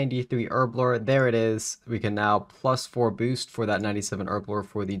 93 Herb Lore. There it is. We can now +4 boost for that 97 Herb Lore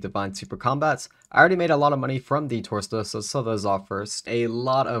for the Divine Super Combats. I already made a lot of money from the torsos, so sell those off first. A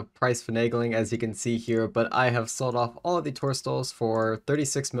lot of price finagling, as you can see here, but I have sold off all of the torsos for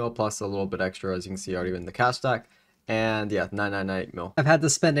 36 mil plus a little bit extra, as you can see already in the cash stack. And yeah, 998 mil. I've had to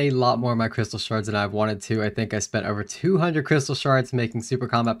spend a lot more of my crystal shards than I've wanted to. I think I spent over 200 crystal shards making super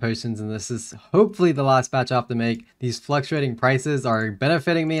combat potions, and this is hopefully the last batch I have to make. These fluctuating prices are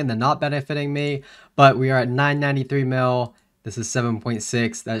benefiting me and they're not benefiting me, but we are at 993 mil. This is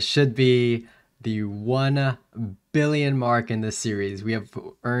 7.6. That should be the 1 billion mark in this series. We have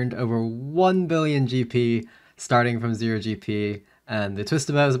earned over 1 billion GP starting from 0 GP. And the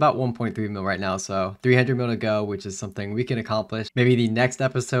Twisted Bow is about 1.3 mil right now, so 300 mil to go, which is something we can accomplish maybe the next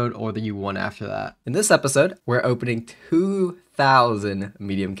episode or the one after that. In this episode, we're opening 2,000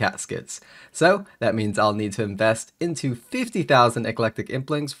 medium caskets. So that means I'll need to invest into 50,000 eclectic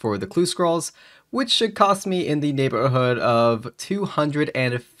implings for the clue scrolls, which should cost me in the neighborhood of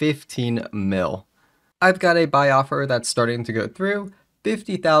 215 mil. I've got a buy offer that's starting to go through.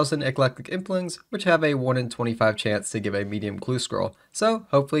 50,000 eclectic implings, which have a 1 in 25 chance to give a medium clue scroll, so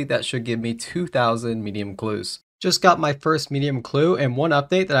hopefully that should give me 2,000 medium clues. Just got my first medium clue, and one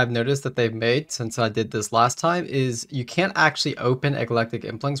update that I've noticed that they've made since I did this last time is you can't actually open Eclectic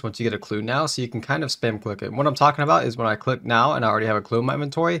Implings once you get a clue now, so you can kind of spam click it. And what I'm talking about is when I click now and I already have a clue in my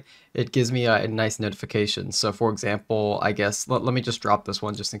inventory, it gives me a nice notification. So for example, I guess, let me just drop this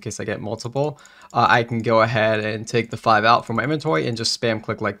one just in case I get multiple. I can go ahead and take the 5 out from my inventory and just spam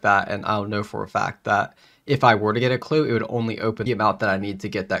click like that, and I'll know for a fact that if I were to get a clue, it would only open the amount that I need to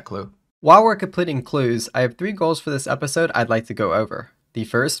get that clue. While we're completing clues, I have 3 goals for this episode I'd like to go over. The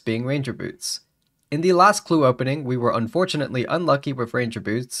first being Ranger Boots. In the last clue opening, we were unfortunately unlucky with Ranger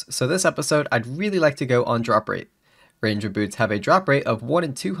Boots, so this episode I'd really like to go on drop rate. Ranger Boots have a drop rate of 1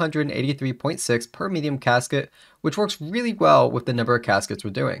 in 283.6 per medium casket, which works really well with the number of caskets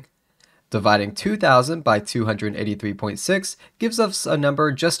we're doing. Dividing 2000 by 283.6 gives us a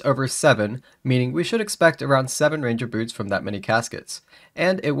number just over 7, meaning we should expect around 7 Ranger Boots from that many caskets,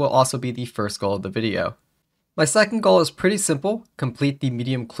 and it will also be the first goal of the video. My second goal is pretty simple: complete the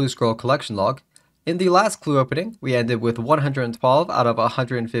medium clue scroll collection log. In the last clue opening, we ended with 112 out of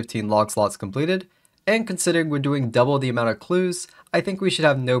 115 log slots completed, and considering we're doing double the amount of clues, I think we should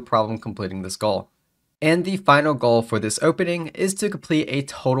have no problem completing this goal. And the final goal for this opening is to complete a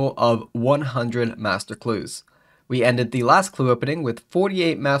total of 100 master clues. We ended the last clue opening with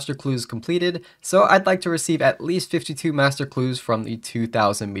 48 master clues completed, so I'd like to receive at least 52 master clues from the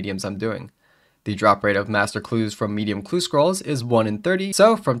 2000 mediums I'm doing. The drop rate of master clues from medium clue scrolls is 1 in 30,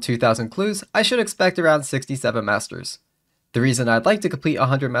 so from 2000 clues, I should expect around 67 masters. The reason I'd like to complete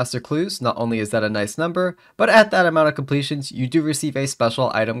 100 master clues, not only is that a nice number, but at that amount of completions, you do receive a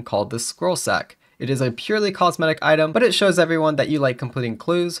special item called the Scroll Sack. It is a purely cosmetic item, but it shows everyone that you like completing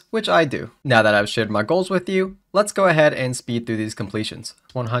clues, which I do. Now that I've shared my goals with you, let's go ahead and speed through these completions.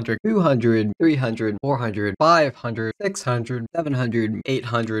 100, 200, 300, 400, 500, 600, 700,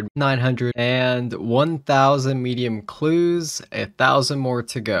 800, 900, and 1000 medium clues, 1000 more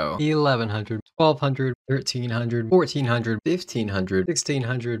to go. 1100, 1200, 1300, 1400, 1500,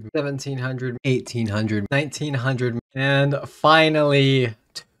 1600, 1700, 1800, 1900, and finally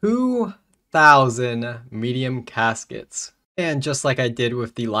 2,000 medium caskets. And just like I did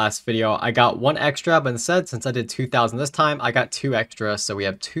with the last video, I got 1 extra, but instead, since I did 2,000 this time, I got 2 extra, so we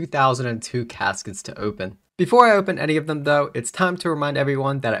have 2,002 caskets to open. Before I open any of them though, it's time to remind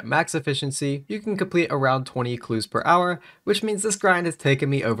everyone that at max efficiency, you can complete around 20 clues per hour, which means this grind has taken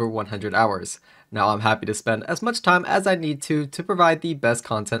me over 100 hours. Now I'm happy to spend as much time as I need to provide the best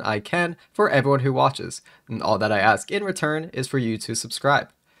content I can for everyone who watches, and all that I ask in return is for you to subscribe.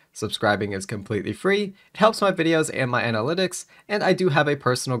 Subscribing is completely free, it helps my videos and my analytics, and I do have a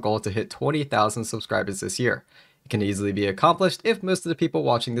personal goal to hit 20,000 subscribers this year. It can easily be accomplished if most of the people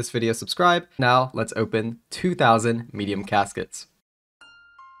watching this video subscribe. Now let's open 2,000 medium caskets.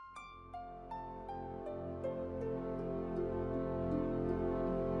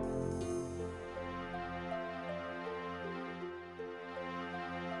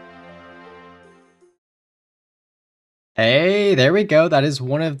 Hey, there we go. That is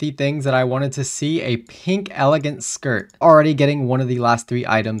one of the things that I wanted to see, a pink elegant skirt. Already getting one of the last 3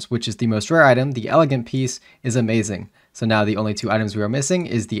 items, which is the most rare item. The elegant piece is amazing. So now the only 2 items we are missing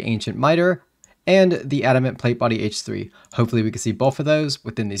is the ancient miter and the adamant plate body H3. Hopefully we can see both of those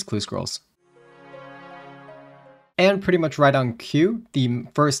within these clue scrolls. And pretty much right on cue, the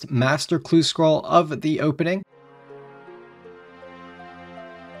first master clue scroll of the opening.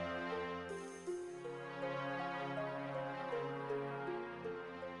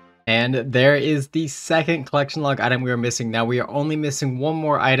 And there is the second collection log item we are missing. Now we are only missing 1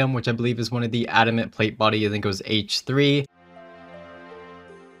 more item, which I believe is one of the adamant plate body. I think it was H3.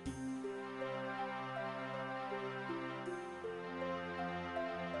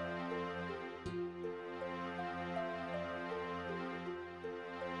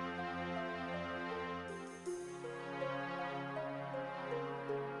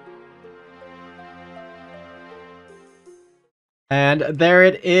 And there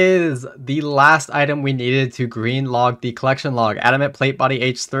it is, the last item we needed to green log the collection log, adamant plate body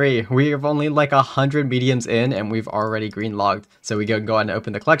H3. We have only like 100 mediums in and we've already green logged. So we go ahead and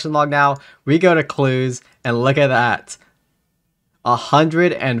open the collection log now. We go to clues and look at that.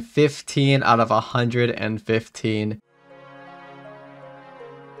 115 out of 115.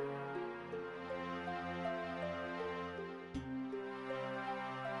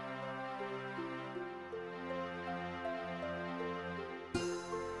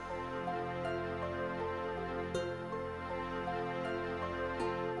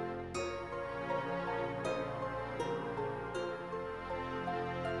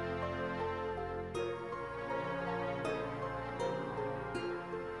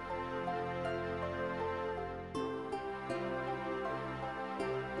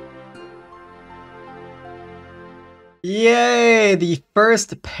 Yay! The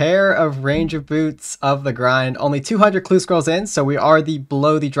first pair of Ranger boots of the grind. Only 200 clue scrolls in, so we are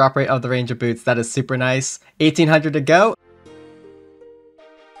below the drop rate of the Ranger boots. That is super nice. 1800 to go.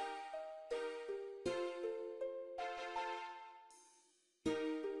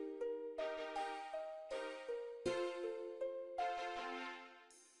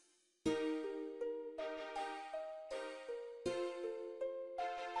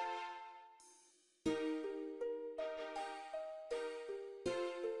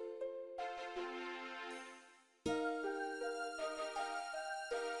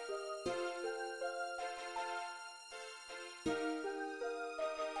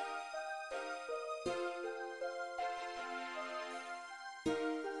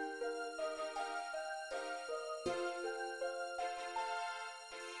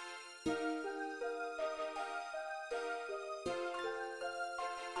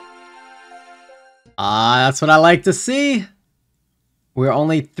 That's what I like to see. We're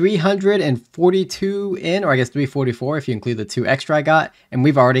only 342 in, or I guess 344 if you include the 2 extra I got, and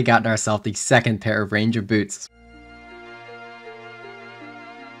we've already gotten ourselves the second pair of Ranger boots.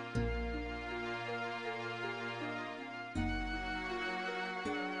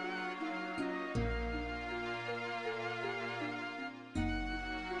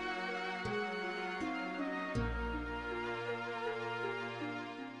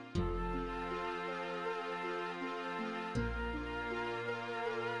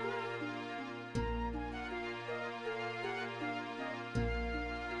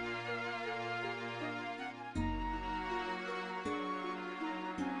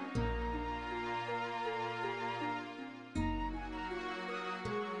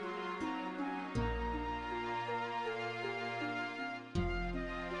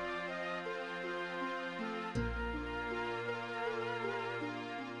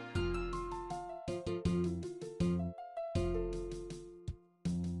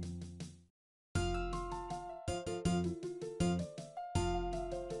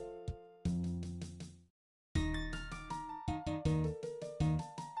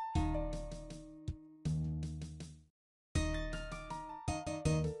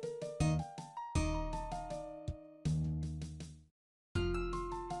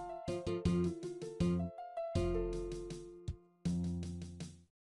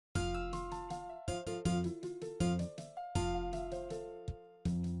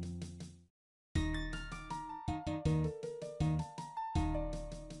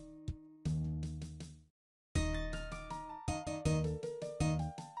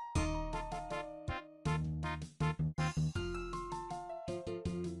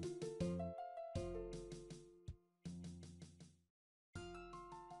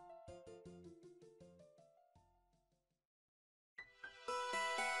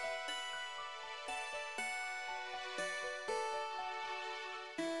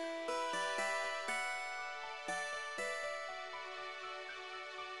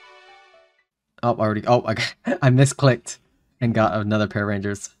 Oh, I misclicked and got another pair of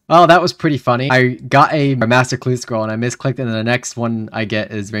Rangers. Oh, that was pretty funny. I got a Master Clue Scroll and I misclicked, and then the next one I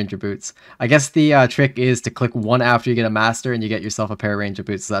get is Ranger Boots. I guess the trick is to click one after you get a Master and you get yourself a pair of Ranger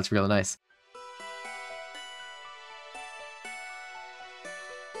Boots, so that's really nice.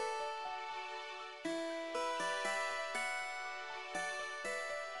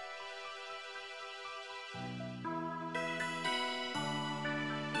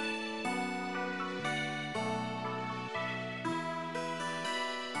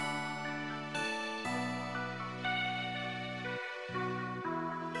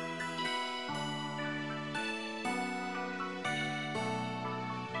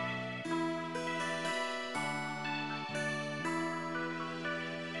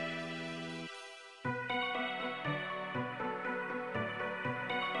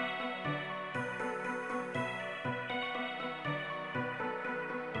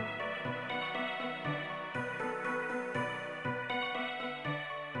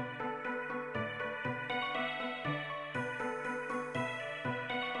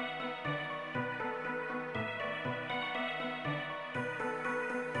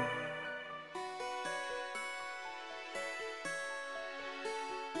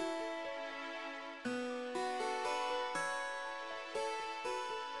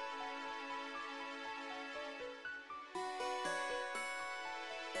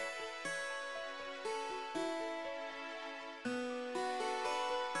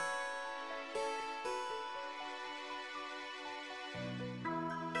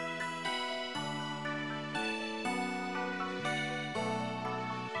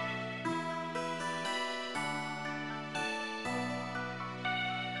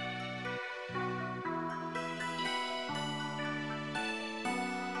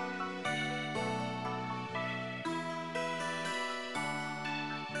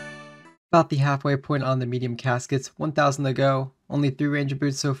 About the halfway point on the medium caskets, 1,000 to go. Only 3 ranger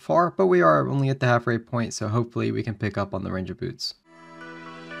boots so far, but we are only at the halfway point, so hopefully we can pick up on the ranger boots.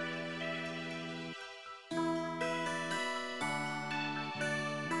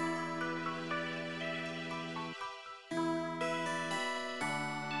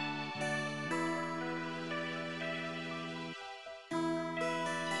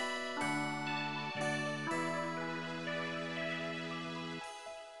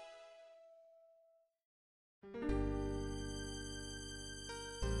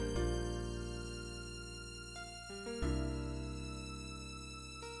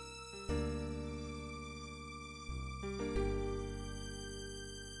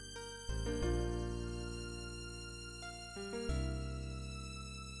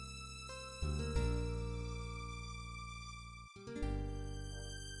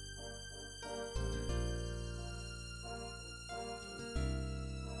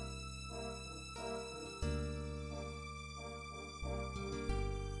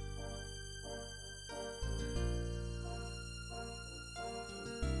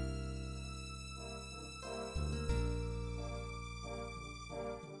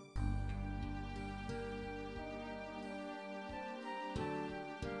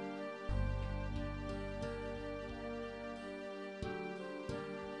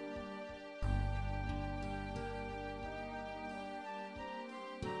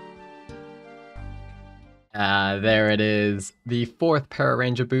 There it is. The 4th pair of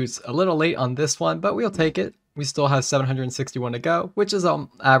ranger boots. A little late on this one, but we'll take it. We still have 761 to go, which is on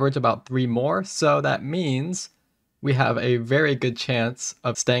average about 3 more, so that means we have a very good chance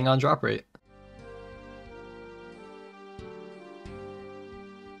of staying on drop rate.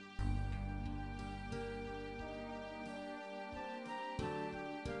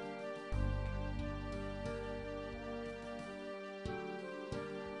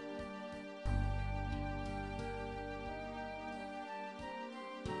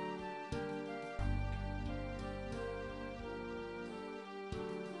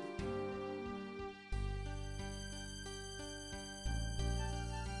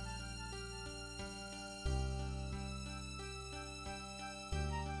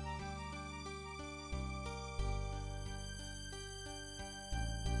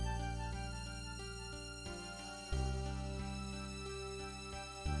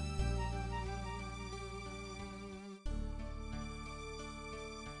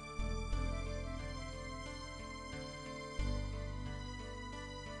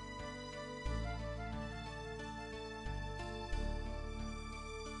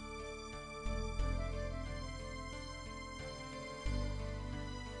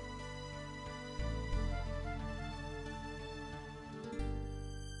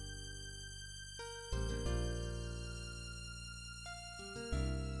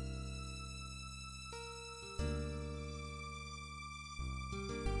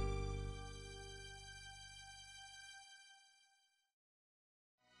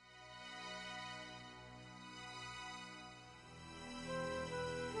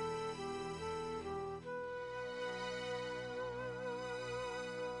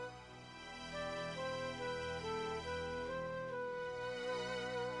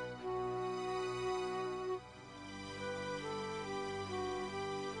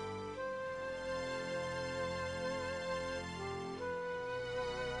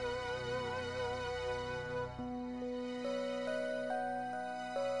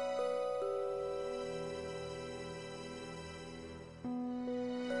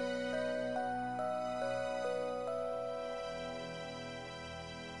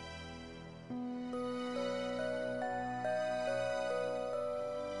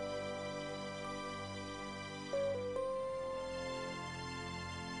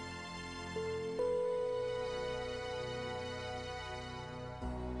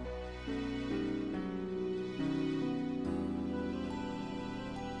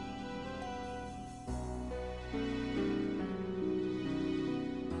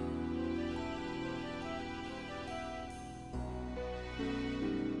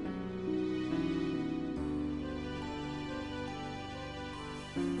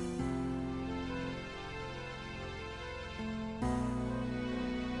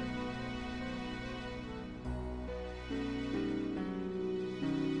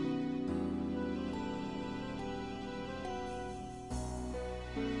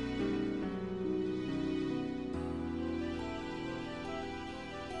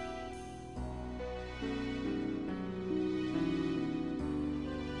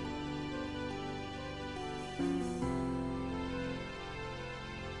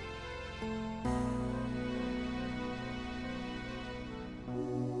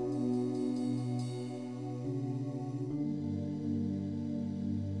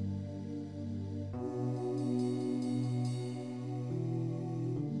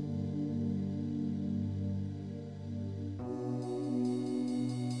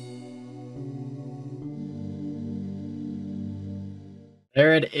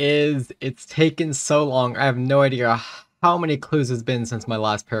 There it is. It's taken so long. I have no idea how many clues it's been since my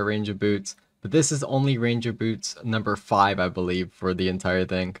last pair of Ranger boots. But this is only Ranger boots number 5, I believe, for the entire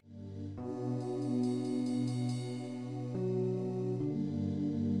thing.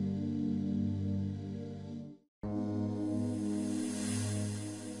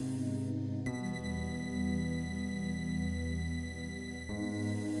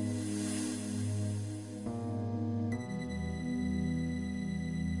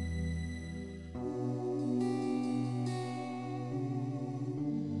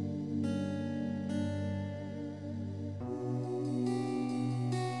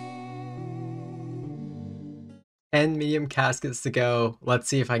 And medium caskets to go. Let's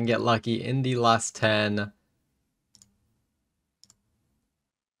see if I can get lucky in the last 10.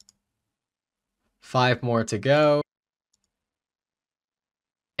 5 more to go.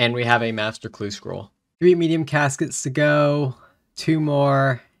 And we have a master clue scroll. 3 medium caskets to go. 2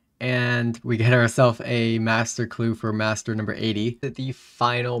 more. And we get ourselves a master clue for master number 80. The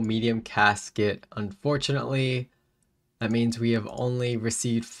final medium casket, unfortunately. That means we have only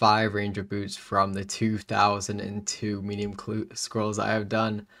received 5 Ranger boots from the 2002 medium clue scrolls I have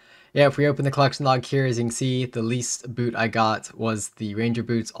done. Yeah, if we open the collection log here, as you can see, the least boot I got was the Ranger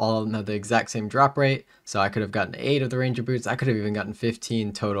boots, all of them have the exact same drop rate. So I could have gotten 8 of the Ranger boots. I could have even gotten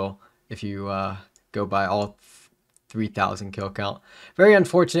 15 total if you go by all 3,000 kill count. Very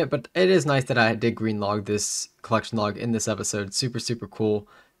unfortunate, but it is nice that I did green log this collection log in this episode. Super, super cool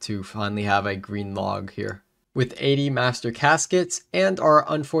to finally have a green log here. With 80 master caskets and our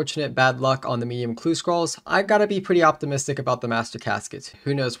unfortunate bad luck on the medium clue scrolls, I've got to be pretty optimistic about the master caskets.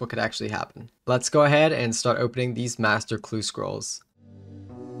 Who knows what could actually happen. Let's go ahead and start opening these master clue scrolls.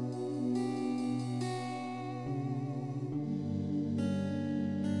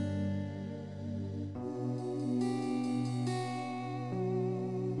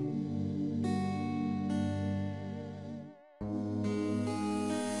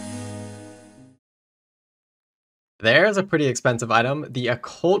 There's a pretty expensive item, the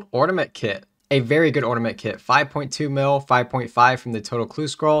Occult Ornament Kit. A very good ornament kit, 5.2 mil, 5.5 from the total clue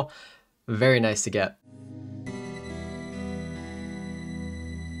scroll. Very nice to get.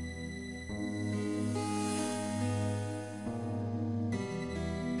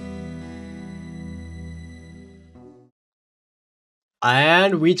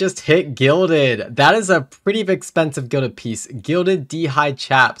 And we just hit Gilded. That is a pretty expensive Gilded piece. Gilded D-Hide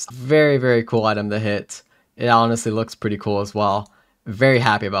Chaps. Very, very cool item to hit. It honestly looks pretty cool as well. Very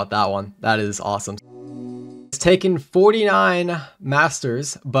happy about that one. That is awesome. It's taken 49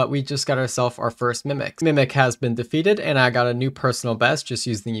 masters, but we just got ourselves our first Mimic. Mimic has been defeated, and I got a new personal best just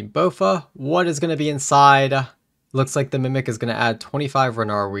using the Bofa. What is going to be inside? Looks like the Mimic is going to add 25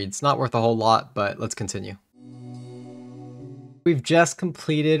 Renar Weeds. Not worth a whole lot, but let's continue. We've just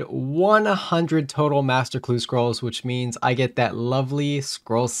completed 100 total master clue scrolls, which means I get that lovely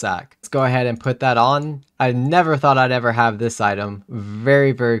scroll sack. Let's go ahead and put that on. I never thought I'd ever have this item.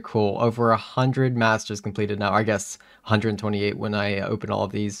 Very, very cool. Over 100 masters completed now. I guess 128 when I open all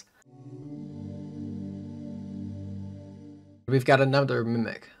of these. We've got another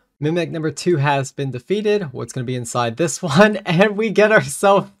Mimic. Mimic number 2 has been defeated. What's going to be inside this one? And we get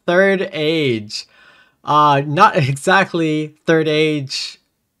ourselves Third Age. Not exactly Third Age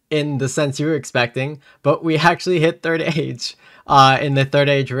in the sense you were expecting, but we actually hit Third Age in the Third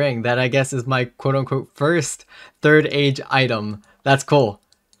Age ring. That I guess is my quote-unquote first Third Age item. That's cool.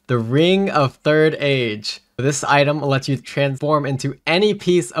 The Ring of Third Age. This item lets you transform into any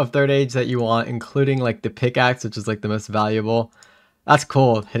piece of Third Age that you want, including like the pickaxe, which is like the most valuable. That's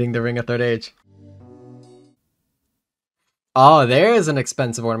cool, hitting the Ring of Third Age. Oh, there's an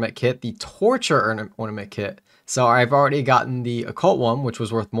expensive ornament kit, the Torture ornament kit. So I've already gotten the Occult one, which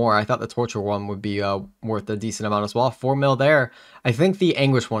was worth more. I thought the Torture one would be worth a decent amount as well. 4 mil there. I think the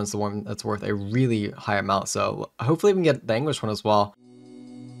Anguish one is the one that's worth a really high amount. So hopefully we can get the Anguish one as well.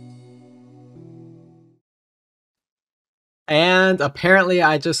 And apparently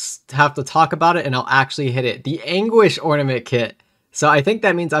I just have to talk about it and I'll actually hit it. The Anguish ornament kit. So I think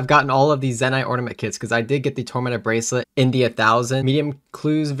that means I've gotten all of these Zenyte ornament kits because I did get the Tormented Bracelet in the 1000 medium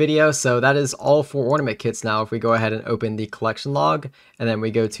clues video. So that is all 4 ornament kits now. If we go ahead and open the collection log and then we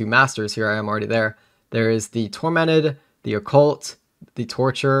go to Masters, here I am already there. There is the Tormented, the Occult, the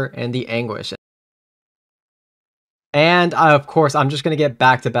Torture, and the Anguish. And of course, I'm just going to get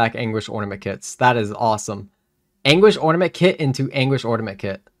back-to-back Anguish ornament kits. That is awesome. Anguish ornament kit into Anguish ornament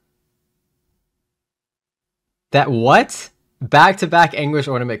kit. That what? Back-to-back Anguish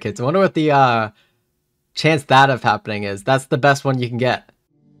ornament kits. I wonder what the chance that of happening is. That's the best one you can get.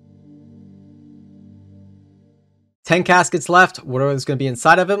 10 caskets left. What is going to be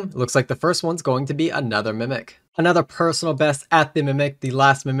inside of them? It looks like the first one's going to be another Mimic. Another personal best at the Mimic. The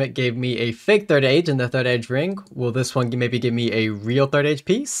last Mimic gave me a fake Third Age in the Third Age ring. Will this one maybe give me a real Third Age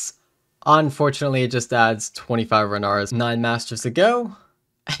piece? Unfortunately, it just adds 25 Renars. 9 Masters to go.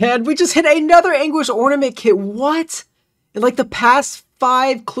 And we just hit another Anguish Ornament Kit. What? In like the past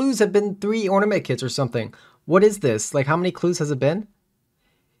 5 clues have been 3 Ornament Kits or something. What is this? Like, how many clues has it been?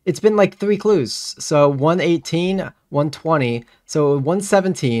 It's been like 3 clues. So 118, 120. So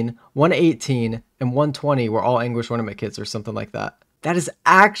 117, 118, and 120 were all Anguish Ornament Kits or something like that. That is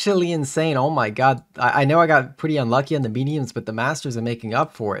actually insane. Oh my god. I know I got pretty unlucky on the mediums, but the masters are making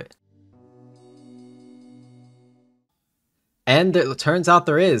up for it. And it turns out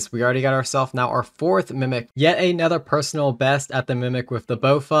there is. We already got ourselves now our 4th Mimic. Yet another personal best at the Mimic with the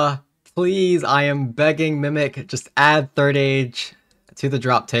Bofa. Please, I am begging Mimic, just add Third Age to the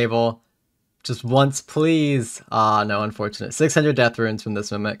drop table. Just once, please. Ah, no, unfortunate. 600 Death Runes from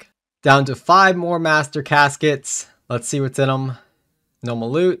this Mimic. Down to 5 more Master Caskets. Let's see what's in them.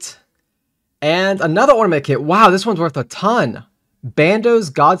 Normal loot. And another Ornament Kit. Wow, this one's worth a ton. Bando's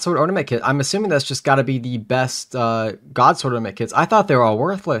Godsword Ornament Kit. I'm assuming that's just got to be the best Godsword Ornament Kits. I thought they were all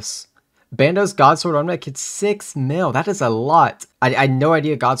worthless. Bando's Godsword Ornament Kit, 6 mil. That is a lot. I had no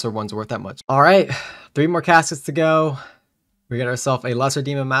idea Godsword one's worth that much. All right, 3 more caskets to go. We got ourselves a Lesser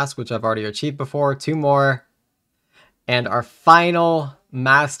Demon Mask, which I've already achieved before. 2 more. And our final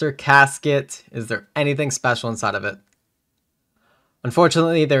Master Casket. Is there anything special inside of it?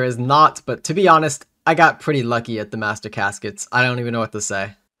 Unfortunately, there is not, but to be honest, I got pretty lucky at the Master Caskets. I don't even know what to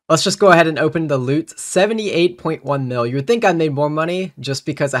say. Let's just go ahead and open the loot. 78.1 mil. You would think I made more money just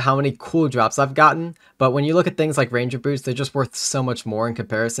because of how many cool drops I've gotten, but when you look at things like Ranger Boots, they're just worth so much more in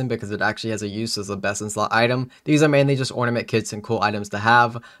comparison because it actually has a use as a best in slot item. These are mainly just ornament kits and cool items to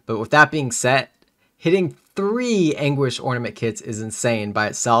have, but with that being said, hitting 3 Anguish Ornament Kits is insane by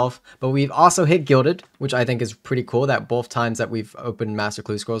itself, but we've also hit Gilded, which I think is pretty cool that both times that we've opened Master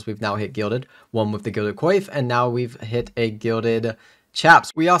Clue Scrolls, we've now hit Gilded. One with the Gilded Coif, and now we've hit a Gilded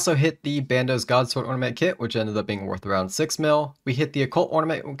Chaps. We also hit the Bando's Godsword Ornament Kit, which ended up being worth around 6 mil. We hit the Occult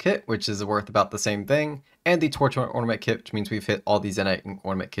Ornament Kit, which is worth about the same thing, and the Torch Ornament Kit, which means we've hit all these Zenyte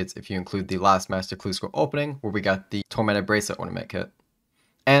Ornament Kits if you include the last Master Clue Scroll opening, where we got the Tormented Bracelet Ornament Kit.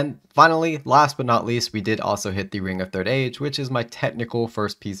 And finally, last but not least, we did also hit the Ring of Third Age, which is my technical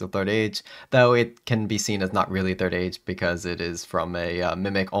first piece of Third Age, though it can be seen as not really Third Age because it is from a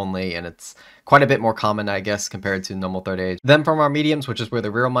Mimic only, and it's quite a bit more common, I guess, compared to normal Third Age. Then from our mediums, which is where the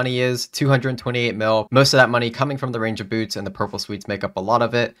real money is, 228 mil. Most of that money coming from the Ranger Boots, and the Purple Sweets make up a lot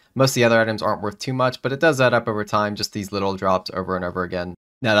of it. Most of the other items aren't worth too much, but it does add up over time, just these little drops over and over again.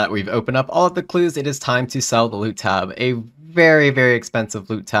 Now that we've opened up all of the clues, it is time to sell the loot tab. A very, very expensive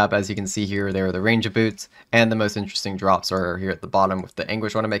loot tab. As you can see here, there are the Ranger Boots, and the most interesting drops are here at the bottom with the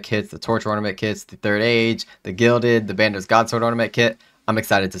Anguish Ornament Kits, the Torch Ornament Kits, the Third Age, the Gilded, the Bando's Godsword Ornament Kit. I'm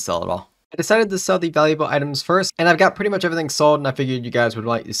excited to sell it all. I decided to sell the valuable items first, and I've got pretty much everything sold, and I figured you guys would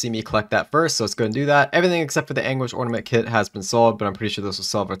like to see me collect that first, so let's go and do that. Everything except for the Anguish Ornament Kit has been sold, but I'm pretty sure this will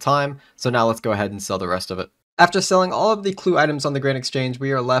sell over time, so now let's go ahead and sell the rest of it. After selling all of the clue items on the Grand Exchange,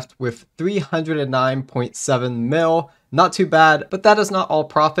 we are left with 309.7 mil. Not too bad, but that is not all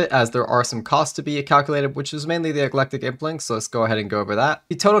profit as there are some costs to be calculated, which is mainly the Eclectic Implings, so let's go ahead and go over that.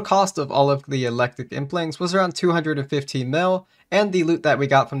 The total cost of all of the Eclectic Implings was around 215 mil, and the loot that we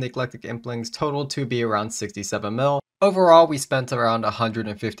got from the Eclectic Implings totaled to be around 67 mil. Overall, we spent around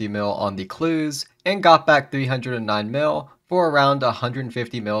 150 mil on the clues, and got back 309 mil for around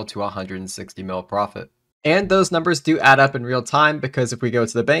 150 mil to 160 mil profit. And those numbers do add up in real time because if we go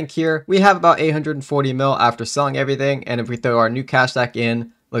to the bank here, we have about 840 mil after selling everything. And if we throw our new cash stack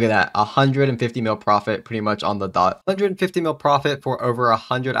in, look at that, 150 mil profit pretty much on the dot. 150 mil profit for over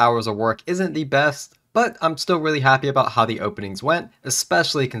 100 hours of work isn't the best, but I'm still really happy about how the openings went,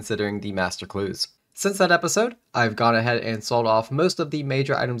 especially considering the master clues. Since that episode, I've gone ahead and sold off most of the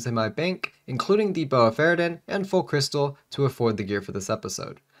major items in my bank, including the Bow of Faradin and Full Crystal to afford the gear for this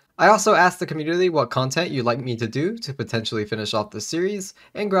episode. I also asked the community what content you'd like me to do to potentially finish off the series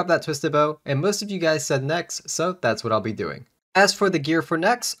and grab that twisted bow, and most of you guys said next, so that's what I'll be doing. As for the gear for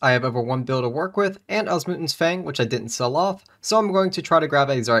next, I have over 1 bill to work with, and Osmuten's Fang, which I didn't sell off, so I'm going to try to grab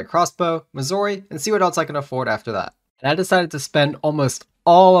a Zarite Crossbow, Missouri, and see what else I can afford after that. And I decided to spend almost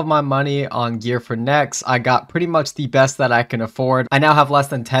all of my money on gear for next. I got pretty much the best that I can afford. I now have less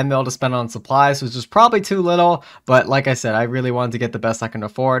than 10 mil to spend on supplies, which is probably too little, but like I said, I really wanted to get the best I can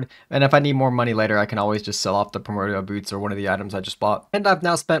afford, and if I need more money later, I can always just sell off the Primordial Boots or one of the items I just bought. And I've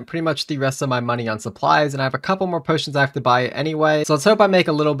now spent pretty much the rest of my money on supplies, and I have a couple more potions I have to buy anyway, so let's hope I make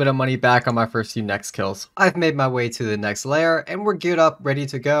a little bit of money back on my first few next kills. I've made my way to the next layer, and we're geared up, ready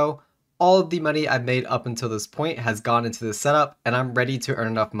to go. All of the money I've made up until this point has gone into this setup, and I'm ready to earn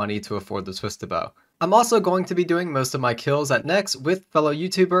enough money to afford the Twisted Bow. I'm also going to be doing most of my kills at Nex with fellow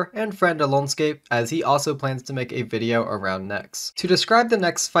YouTuber and friend Oldschool, as he also plans to make a video around Nex. To describe the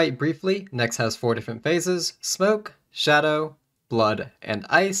Nex fight briefly, Nex has 4 different phases: Smoke, Shadow, Blood, and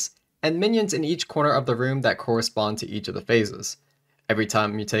Ice, and minions in each corner of the room that correspond to each of the phases. Every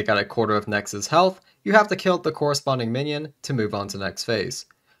time you take out a quarter of Nex's health, you have to kill the corresponding minion to move on to the next phase.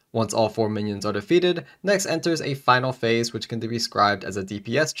 Once all 4 minions are defeated, Nex enters a final phase which can be described as a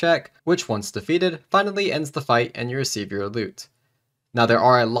DPS check, which once defeated, finally ends the fight and you receive your loot. Now there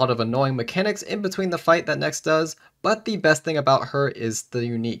are a lot of annoying mechanics in between the fight that Nex does, but the best thing about her is the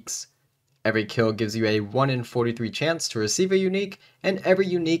uniques. Every kill gives you a 1 in 43 chance to receive a unique, and every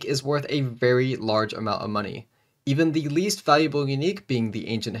unique is worth a very large amount of money. Even the least valuable unique, being the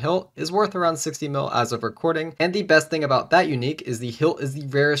Ancient Hilt, is worth around 60 mil as of recording, and the best thing about that unique is the hilt is the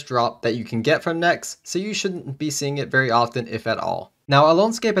rarest drop that you can get from Nex, so you shouldn't be seeing it very often if at all. Now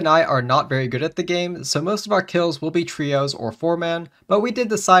Oldschool and I are not very good at the game, so most of our kills will be trios or 4-man, but we did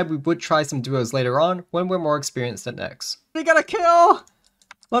decide we would try some duos later on when we're more experienced at Nex. We got a kill!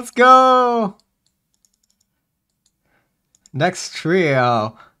 Let's go! Next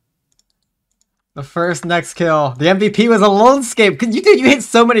trio. The first Nex kill. The MVP was Oldschool. You hit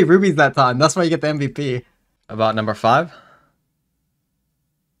so many rubies that time. That's why you get the MVP. About number 5.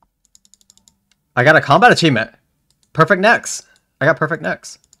 I got a combat achievement. Perfect Nex. I got perfect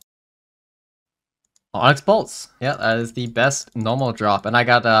Nex. Onyx Bolts. Yeah, that is the best normal drop. And I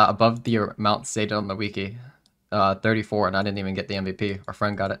got above the amount stated on the wiki. 34, and I didn't even get the MVP. Our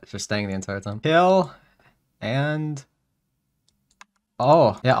friend got it for staying the entire time. Kill. And...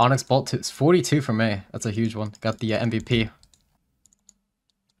 oh, yeah, Onyx Bolt 2. It's 42 for me. That's a huge one. Got the MVP.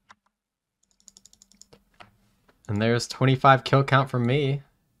 And there's 25 kill count for me.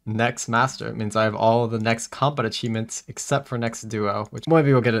 Next Master. It means I have all of the next combat achievements except for next Duo, which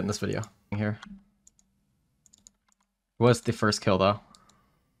maybe we'll get it in this video. Here. Was the first kill, though.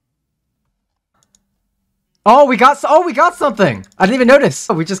 Oh, we got something! I didn't even notice!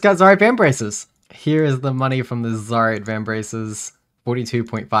 Oh, we just got Zarite Van Braces. Here is the money from the Zarite Van Braces.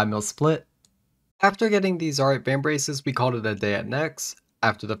 42.5 mil split. After getting these Zarite Van Braces, we called it a day at Nex.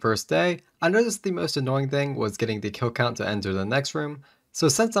 After the first day, I noticed the most annoying thing was getting the kill count to enter the next room, so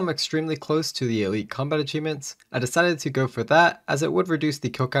since I'm extremely close to the elite combat achievements, I decided to go for that as it would reduce the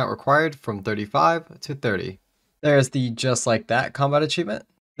kill count required from 35 to 30. There's the Just Like That combat achievement.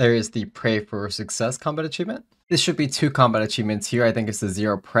 There is the Pray for Success combat achievement. This should be 2 combat achievements here. I think it's the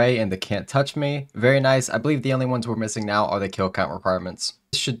 0 Pray and the Can't Touch Me. Very nice. I believe the only ones we're missing now are the kill count requirements.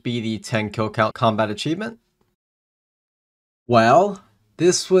 This should be the 10 kill count combat achievement. Well,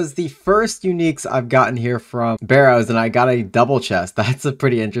 this was the first uniques I've gotten here from Barrows, and I got a double chest. That's a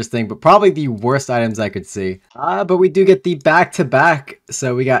pretty interesting, but probably the worst items I could see. But we do get the back-to-back.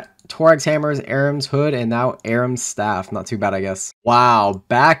 So we got Torag's Hammers, Aram's Hood, and now Aram's Staff. Not too bad, I guess. Wow,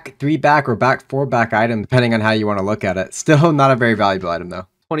 back 3 back or back 4 back item, depending on how you want to look at it. Still not a very valuable item, though.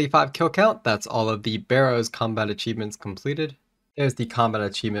 25 kill count. That's all of the Barrows combat achievements completed. There's the combat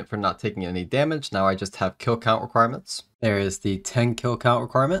achievement for not taking any damage. Now I just have kill count requirements. There is the 10 kill count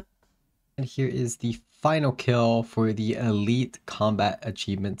requirement. And here is the final kill for the elite combat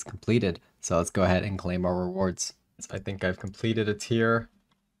achievements completed. So let's go ahead and claim our rewards. So I think I've completed a tier.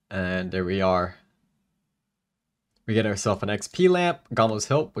 And there we are. We get ourselves an XP lamp, Gomlo's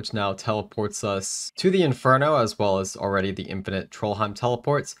Hilt, which now teleports us to the Inferno, as well as already the infinite Trollheim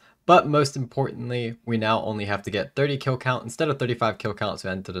teleports. But most importantly, we now only have to get 30 kill count instead of 35 kill count to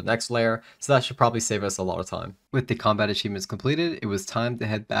enter the next layer, so that should probably save us a lot of time. With the combat achievements completed, it was time to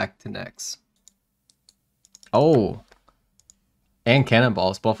head back to Nex. Oh! And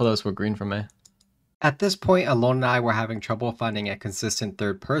cannonballs, both of those were green for me. At this point, Alone and I were having trouble finding a consistent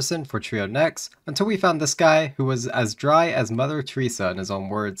third person for Trio Nex, until we found this guy who was as dry as Mother Teresa in his own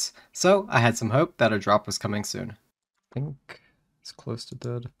words, so I had some hope that a drop was coming soon. I think it's close to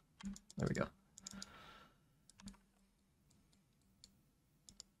dead. There we go.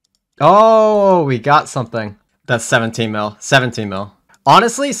 Oh, we got something. That's 17 mil. 17 mil.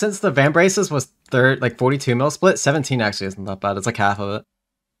 Honestly, since the Van Braces was 42 mil split, 17 actually isn't that bad. It's like half of it.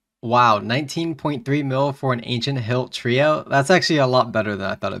 Wow, 19.3 mil for an Ancient Hilt trio? That's actually a lot better than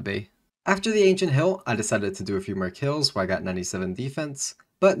I thought it'd be. After the Ancient Hilt, I decided to do a few more kills where I got 97 defense,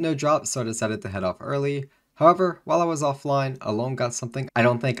 but no drops, so I decided to head off early. However, while I was offline, Alone got something I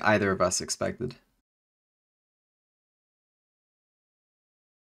don't think either of us expected.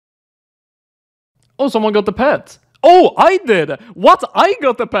 Oh, someone got the pet. Oh, I did! What? I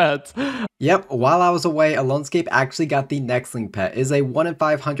got the pet! Yep, while I was away, Alonscape actually got the Nextling pet. It is a 1 in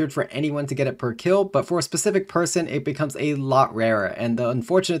 500 for anyone to get it per kill, but for a specific person, it becomes a lot rarer. And the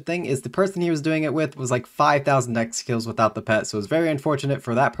unfortunate thing is the person he was doing it with was like 5,000 Nex kills without the pet, so it was very unfortunate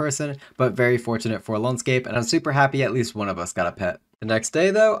for that person, but very fortunate for Alonscape, and I'm super happy at least one of us got a pet. The next day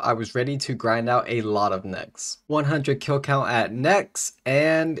though, I was ready to grind out a lot of Nex. 100 kill count at Nex,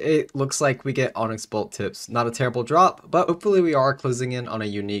 and it looks like we get Onyx Bolt tips. Not a terrible drop, but hopefully we are closing in on a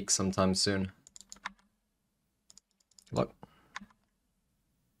unique sometime soon. Look.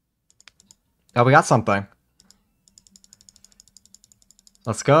 Oh, we got something.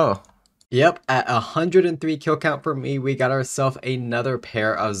 Let's go. Yep, at 103 kill count for me, we got ourselves another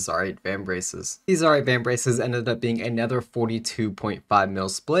pair of Zarite Vambraces. These Zarite Vambraces ended up being another 42.5 mil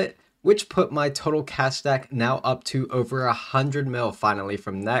split, which put my total cash stack now up to over 100 mil finally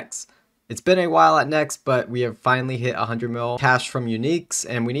from Nex. It's been a while at Nex, but we have finally hit 100 mil cash from uniques,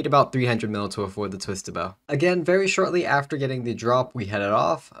 and we need about 300 mil to afford the Twisted Bow. Again, very shortly after getting the drop, we headed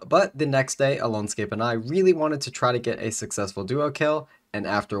off, but the next day, Alonscape and I really wanted to try to get a successful duo kill, and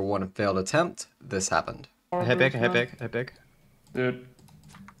after one failed attempt, this happened. Hit big. Dude,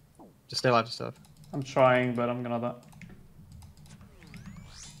 Just stay alive, just stay alive. I'm trying, but I'm gonna die.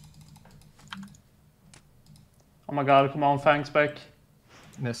 Oh my god, come on, Fang Spec.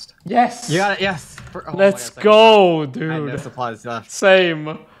 Missed. Yes! You got it, yes! Let's go, I had no dude. supplies left.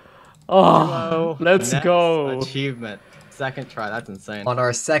 Same. Oh, let's Next go. Achievement. Second try, that's insane. On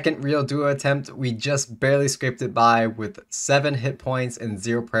our second real duo attempt, we just barely scraped it by with 7 hit points and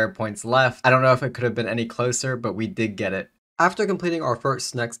 0 prayer points left. I don't know if it could have been any closer, but we did get it. After completing our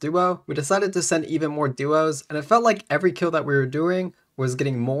first Next duo, we decided to send even more duos, and it felt like every kill that we were doing was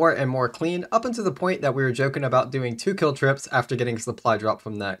getting more and more clean, up until the point that we were joking about doing 2 kill trips after getting a supply drop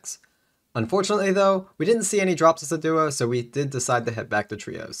from Nex. Unfortunately though, we didn't see any drops as a duo, so we did decide to head back to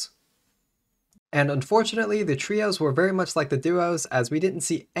trios. And unfortunately, the trios were very much like the duos, as we didn't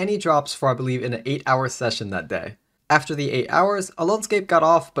see any drops for I believe an 8-hour session that day. After the 8 hours, Alonscape got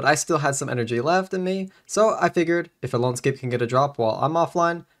off, but I still had some energy left in me, so I figured if Alonscape can get a drop while I'm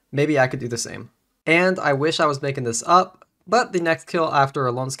offline, maybe I could do the same. And I wish I was making this up, but the next kill after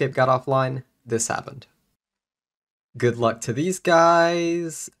Alonscape got offline, this happened. Good luck to these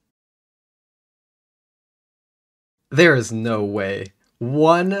guys. There is no way.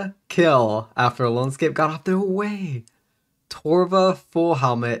 1 kill after Alonscape got off. No way. Torva full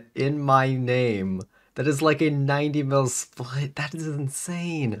helmet in my name. That is like a 90 mil split. That is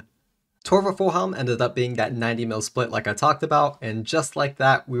insane. Torva full helm ended up being that 90 mil split like I talked about, and just like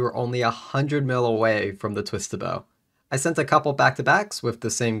that, we were only 100 mil away from the Twisted Bow. I sent a couple back-to-backs with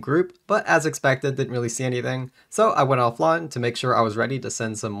the same group, but as expected, didn't really see anything, so I went offline to make sure I was ready to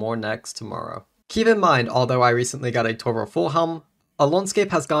send some more next tomorrow. Keep in mind, although I recently got a Torva full helm,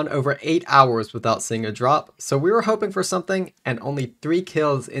 Alonscape has gone over 8 hours without seeing a drop, so we were hoping for something, and only 3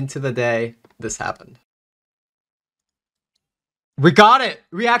 kills into the day, this happened. We got it!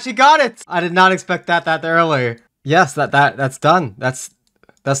 We actually got it! I did not expect that early. Yes, that's done. That's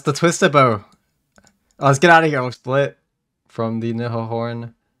the Twisted Bow. Oh, let's get out of here. We'll split from the Nihil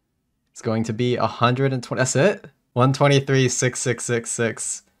Horn. It's going to be 120. That's it?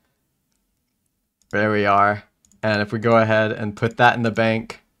 123,666. There we are. And if we go ahead and put that in the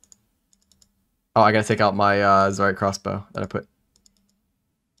bank. Oh, I gotta take out my Zarite crossbow that I put.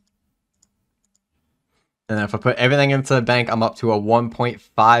 And if I put everything into the bank, I'm up to a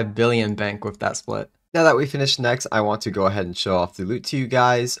 1.5 billion bank with that split. Now that we finished next, I want to go ahead and show off the loot to you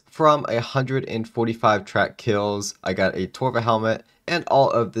guys. From 145 track kills, I got a Torva helmet and all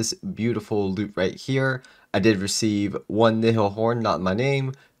of this beautiful loot right here. I did receive 1 Nihil Horn, not in my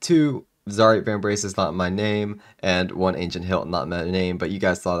name, 2 Zarite Vambraces, not in my name, and 1 Ancient Hilt, not in my name, but you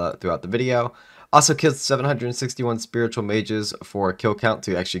guys saw that throughout the video. Also killed 761 spiritual mages for a kill count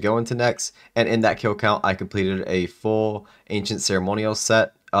to actually go into next, and in that kill count I completed a full ancient ceremonial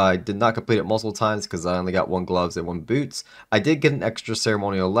set. I did not complete it multiple times because I only got 1 gloves and 1 boots. I did get an extra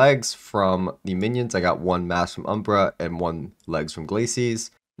ceremonial legs from the minions. I got 1 mask from Umbra and 1 legs from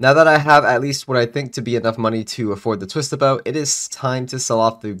Glacies. Now that I have at least what I think to be enough money to afford the Twisted Bow, it is time to sell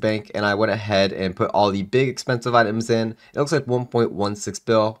off the bank, and I went ahead and put all the big expensive items in. It looks like 1.16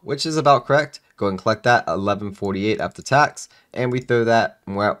 bill, which is about correct. Go and collect that, 1148 after tax, and we throw that,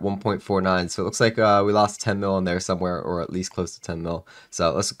 and we're at 1.49. So it looks like we lost 10 mil in there somewhere, or at least close to 10 mil.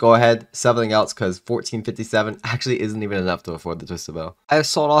 So let's go ahead, sell everything else, because 1457 actually isn't even enough to afford the Twisted Bow. I have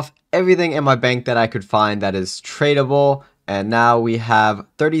sold off everything in my bank that I could find that is tradable. And now we have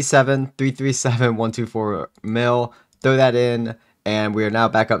 37,337,124 mil. Throw that in, and we are now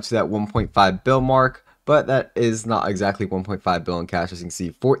back up to that 1.5 bill mark. But that is not exactly 1.5 bill in cash, as you can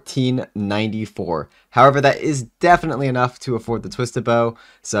see, 1494. However, that is definitely enough to afford the Twisted Bow,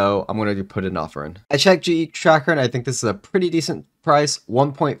 so I'm going to put an offer in. I checked GE Tracker, and I think this is a pretty decent price,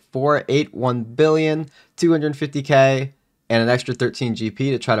 1.481 billion, 250k, and an extra 13 GP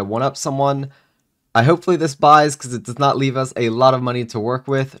to try to one-up someone. Hopefully this buys because it does not leave us a lot of money to work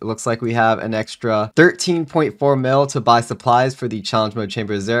with. It looks like we have an extra 13.4 mil to buy supplies for the challenge mode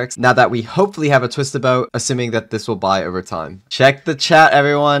Chamber of Xerix. Now that we hopefully have a Twisted Bow, assuming that this will buy over time. Check the chat,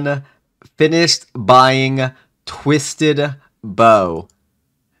 everyone. Finished buying Twisted Bow.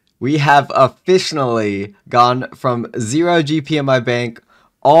 We have officially gone from 0 GP in my bank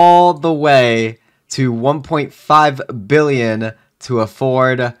all the way to 1.5 billion to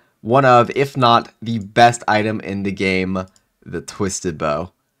afford one of, if not the best item in the game, the Twisted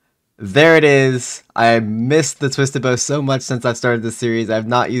Bow. There it is. I missed the Twisted Bow so much since I've started this series. I've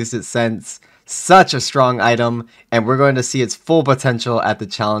not used it since. Such a strong item, and we're going to see its full potential at the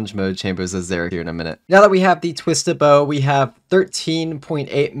challenge mode Chambers of Xerix here in a minute. Now that we have the Twisted Bow, we have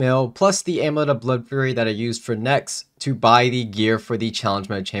 13.8 mil plus the Amulet of Blood Fury that I used for next to buy the gear for the challenge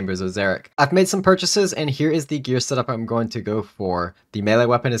mode Chambers of Xerix. I've made some purchases, and here is the gear setup I'm going to go for. The melee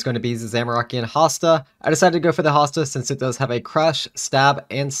weapon is going to be the Zamorakian Hosta. I decided to go for the Hosta since it does have a crush, stab,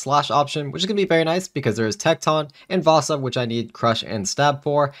 and slash option, which is going to be very nice because there is Tecton and Vasa, which I need crush and stab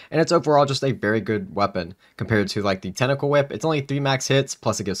for, and it's overall just a very good weapon compared to like the Tentacle Whip. It's only 3 max hits,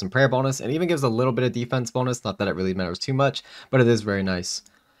 plus it gives some prayer bonus, and even gives a little bit of defense bonus, not that it really matters too much, but it is very nice.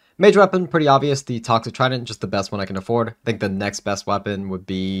 Major weapon, pretty obvious, the Toxic Trident, just the best one I can afford. I think the next best weapon would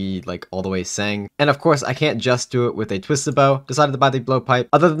be like all the way Sang. And of course, I can't just do it with a Twisted Bow. Decided to buy the Blowpipe.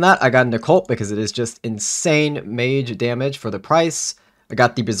 Other than that, I got an Occult because it is just insane mage damage for the price. I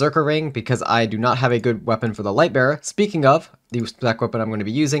got the Berserker Ring because I do not have a good weapon for the Lightbearer. Speaking of, the spec weapon I'm going to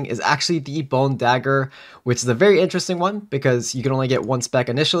be using is actually the Bone Dagger, which is a very interesting one because you can only get 1 spec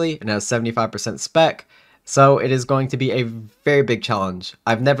initially and it has 75% spec. So it is going to be a very big challenge.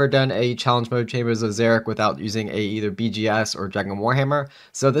 I've never done a challenge mode Chambers of Xerix without using either BGS or Dragon Warhammer,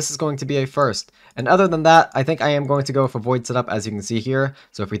 so this is going to be a first. And other than that, I think I am going to go for Void setup, as you can see here.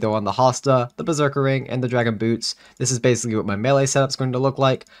 So if we throw on the Hosta, the Berserker Ring, and the Dragon Boots, this is basically what my melee setup is going to look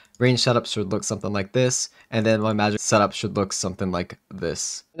like. Range setup should look something like this, and then my magic setup should look something like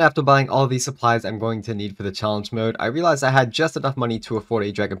this. And after buying all these supplies I'm going to need for the challenge mode, I realized I had just enough money to afford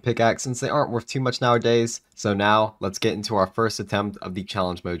a dragon pickaxe since they aren't worth too much nowadays. So now, let's get into our first attempt of the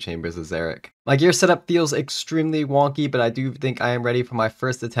challenge mode Chambers of Xerix. My gear setup feels extremely wonky, but I do think I am ready for my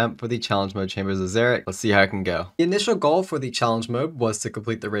first attempt for the challenge mode Chambers of Xerix. Let's see how I can go. The initial goal for the challenge mode was to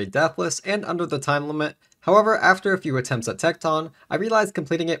complete the raid deathless and under the time limit. However, after a few attempts at Tecton, I realized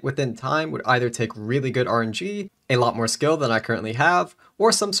completing it within time would either take really good RNG, a lot more skill than I currently have,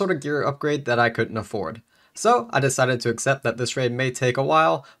 or some sort of gear upgrade that I couldn't afford. So I decided to accept that this raid may take a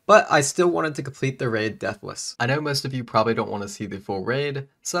while, but I still wanted to complete the raid deathless. I know most of you probably don't want to see the full raid,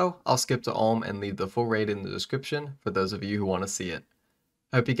 so I'll skip to Ulm and leave the full raid in the description for those of you who want to see it.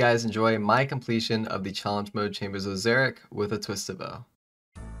 I hope you guys enjoy my completion of the challenge mode Chambers of Xerix with a Twisted Bow.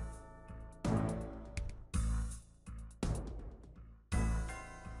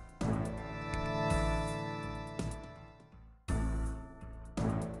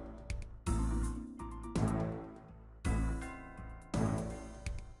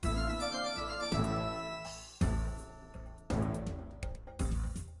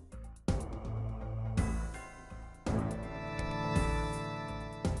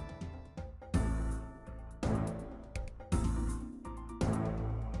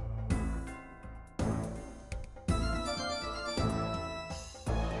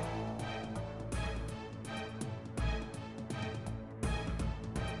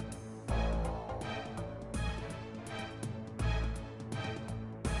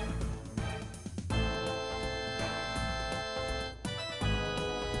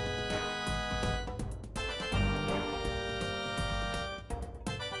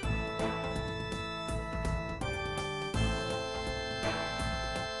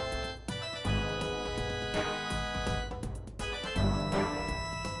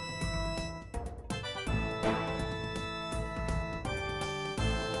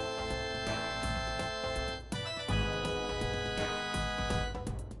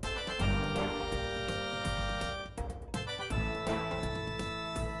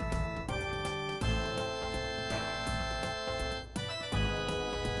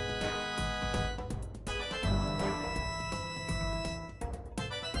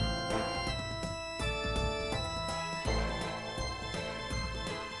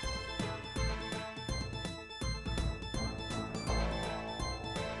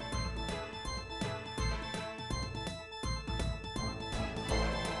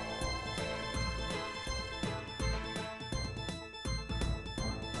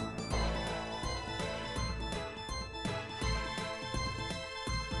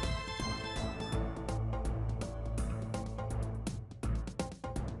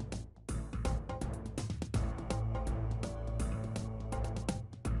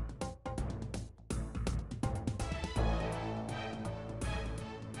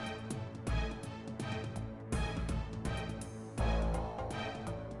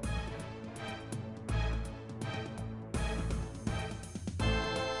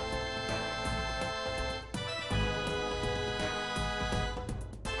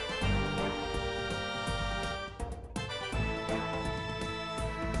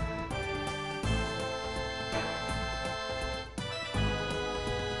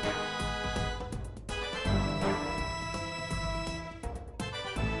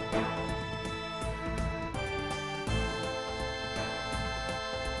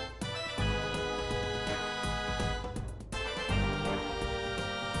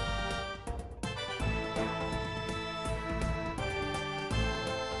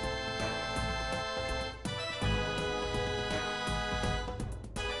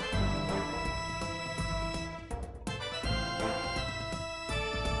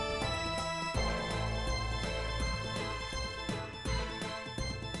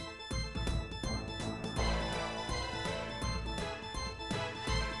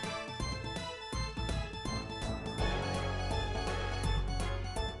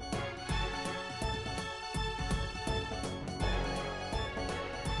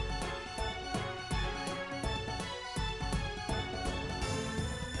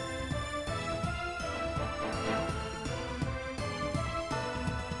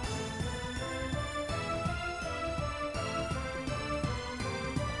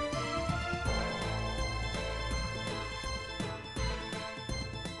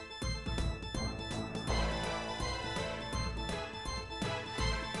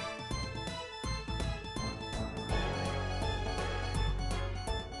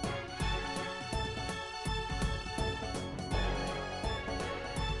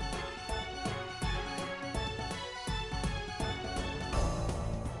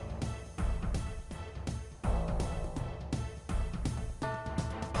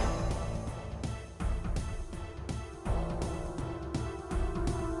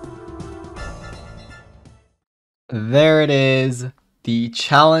 there it is. The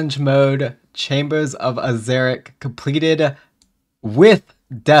challenge mode Chambers of Azeric completed with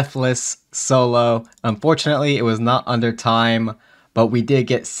Deathless solo. Unfortunately, it was not under time, but we did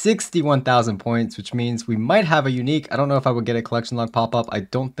get 61,000 points, which means we might have a unique. I don't know if I would get a collection log pop-up. I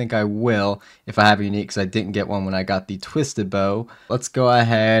don't think I will if I have a unique, because I didn't get one when I got the Twisted Bow. Let's go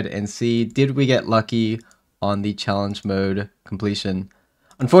ahead and see, did we get lucky on the challenge mode completion?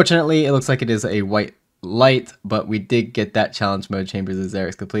 Unfortunately, it looks like it is a white light, but we did get that challenge mode Chambers of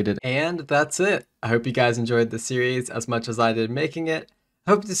Azeric completed. And that's it. I hope you guys enjoyed the series as much as I did making it.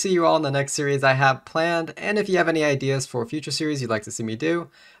 I hope to see you all in the next series I have planned, and if you have any ideas for future series you'd like to see me do,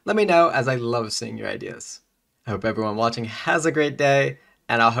 let me know, as I love seeing your ideas. I hope everyone watching has a great day,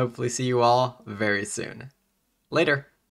 and I'll hopefully see you all very soon. Later!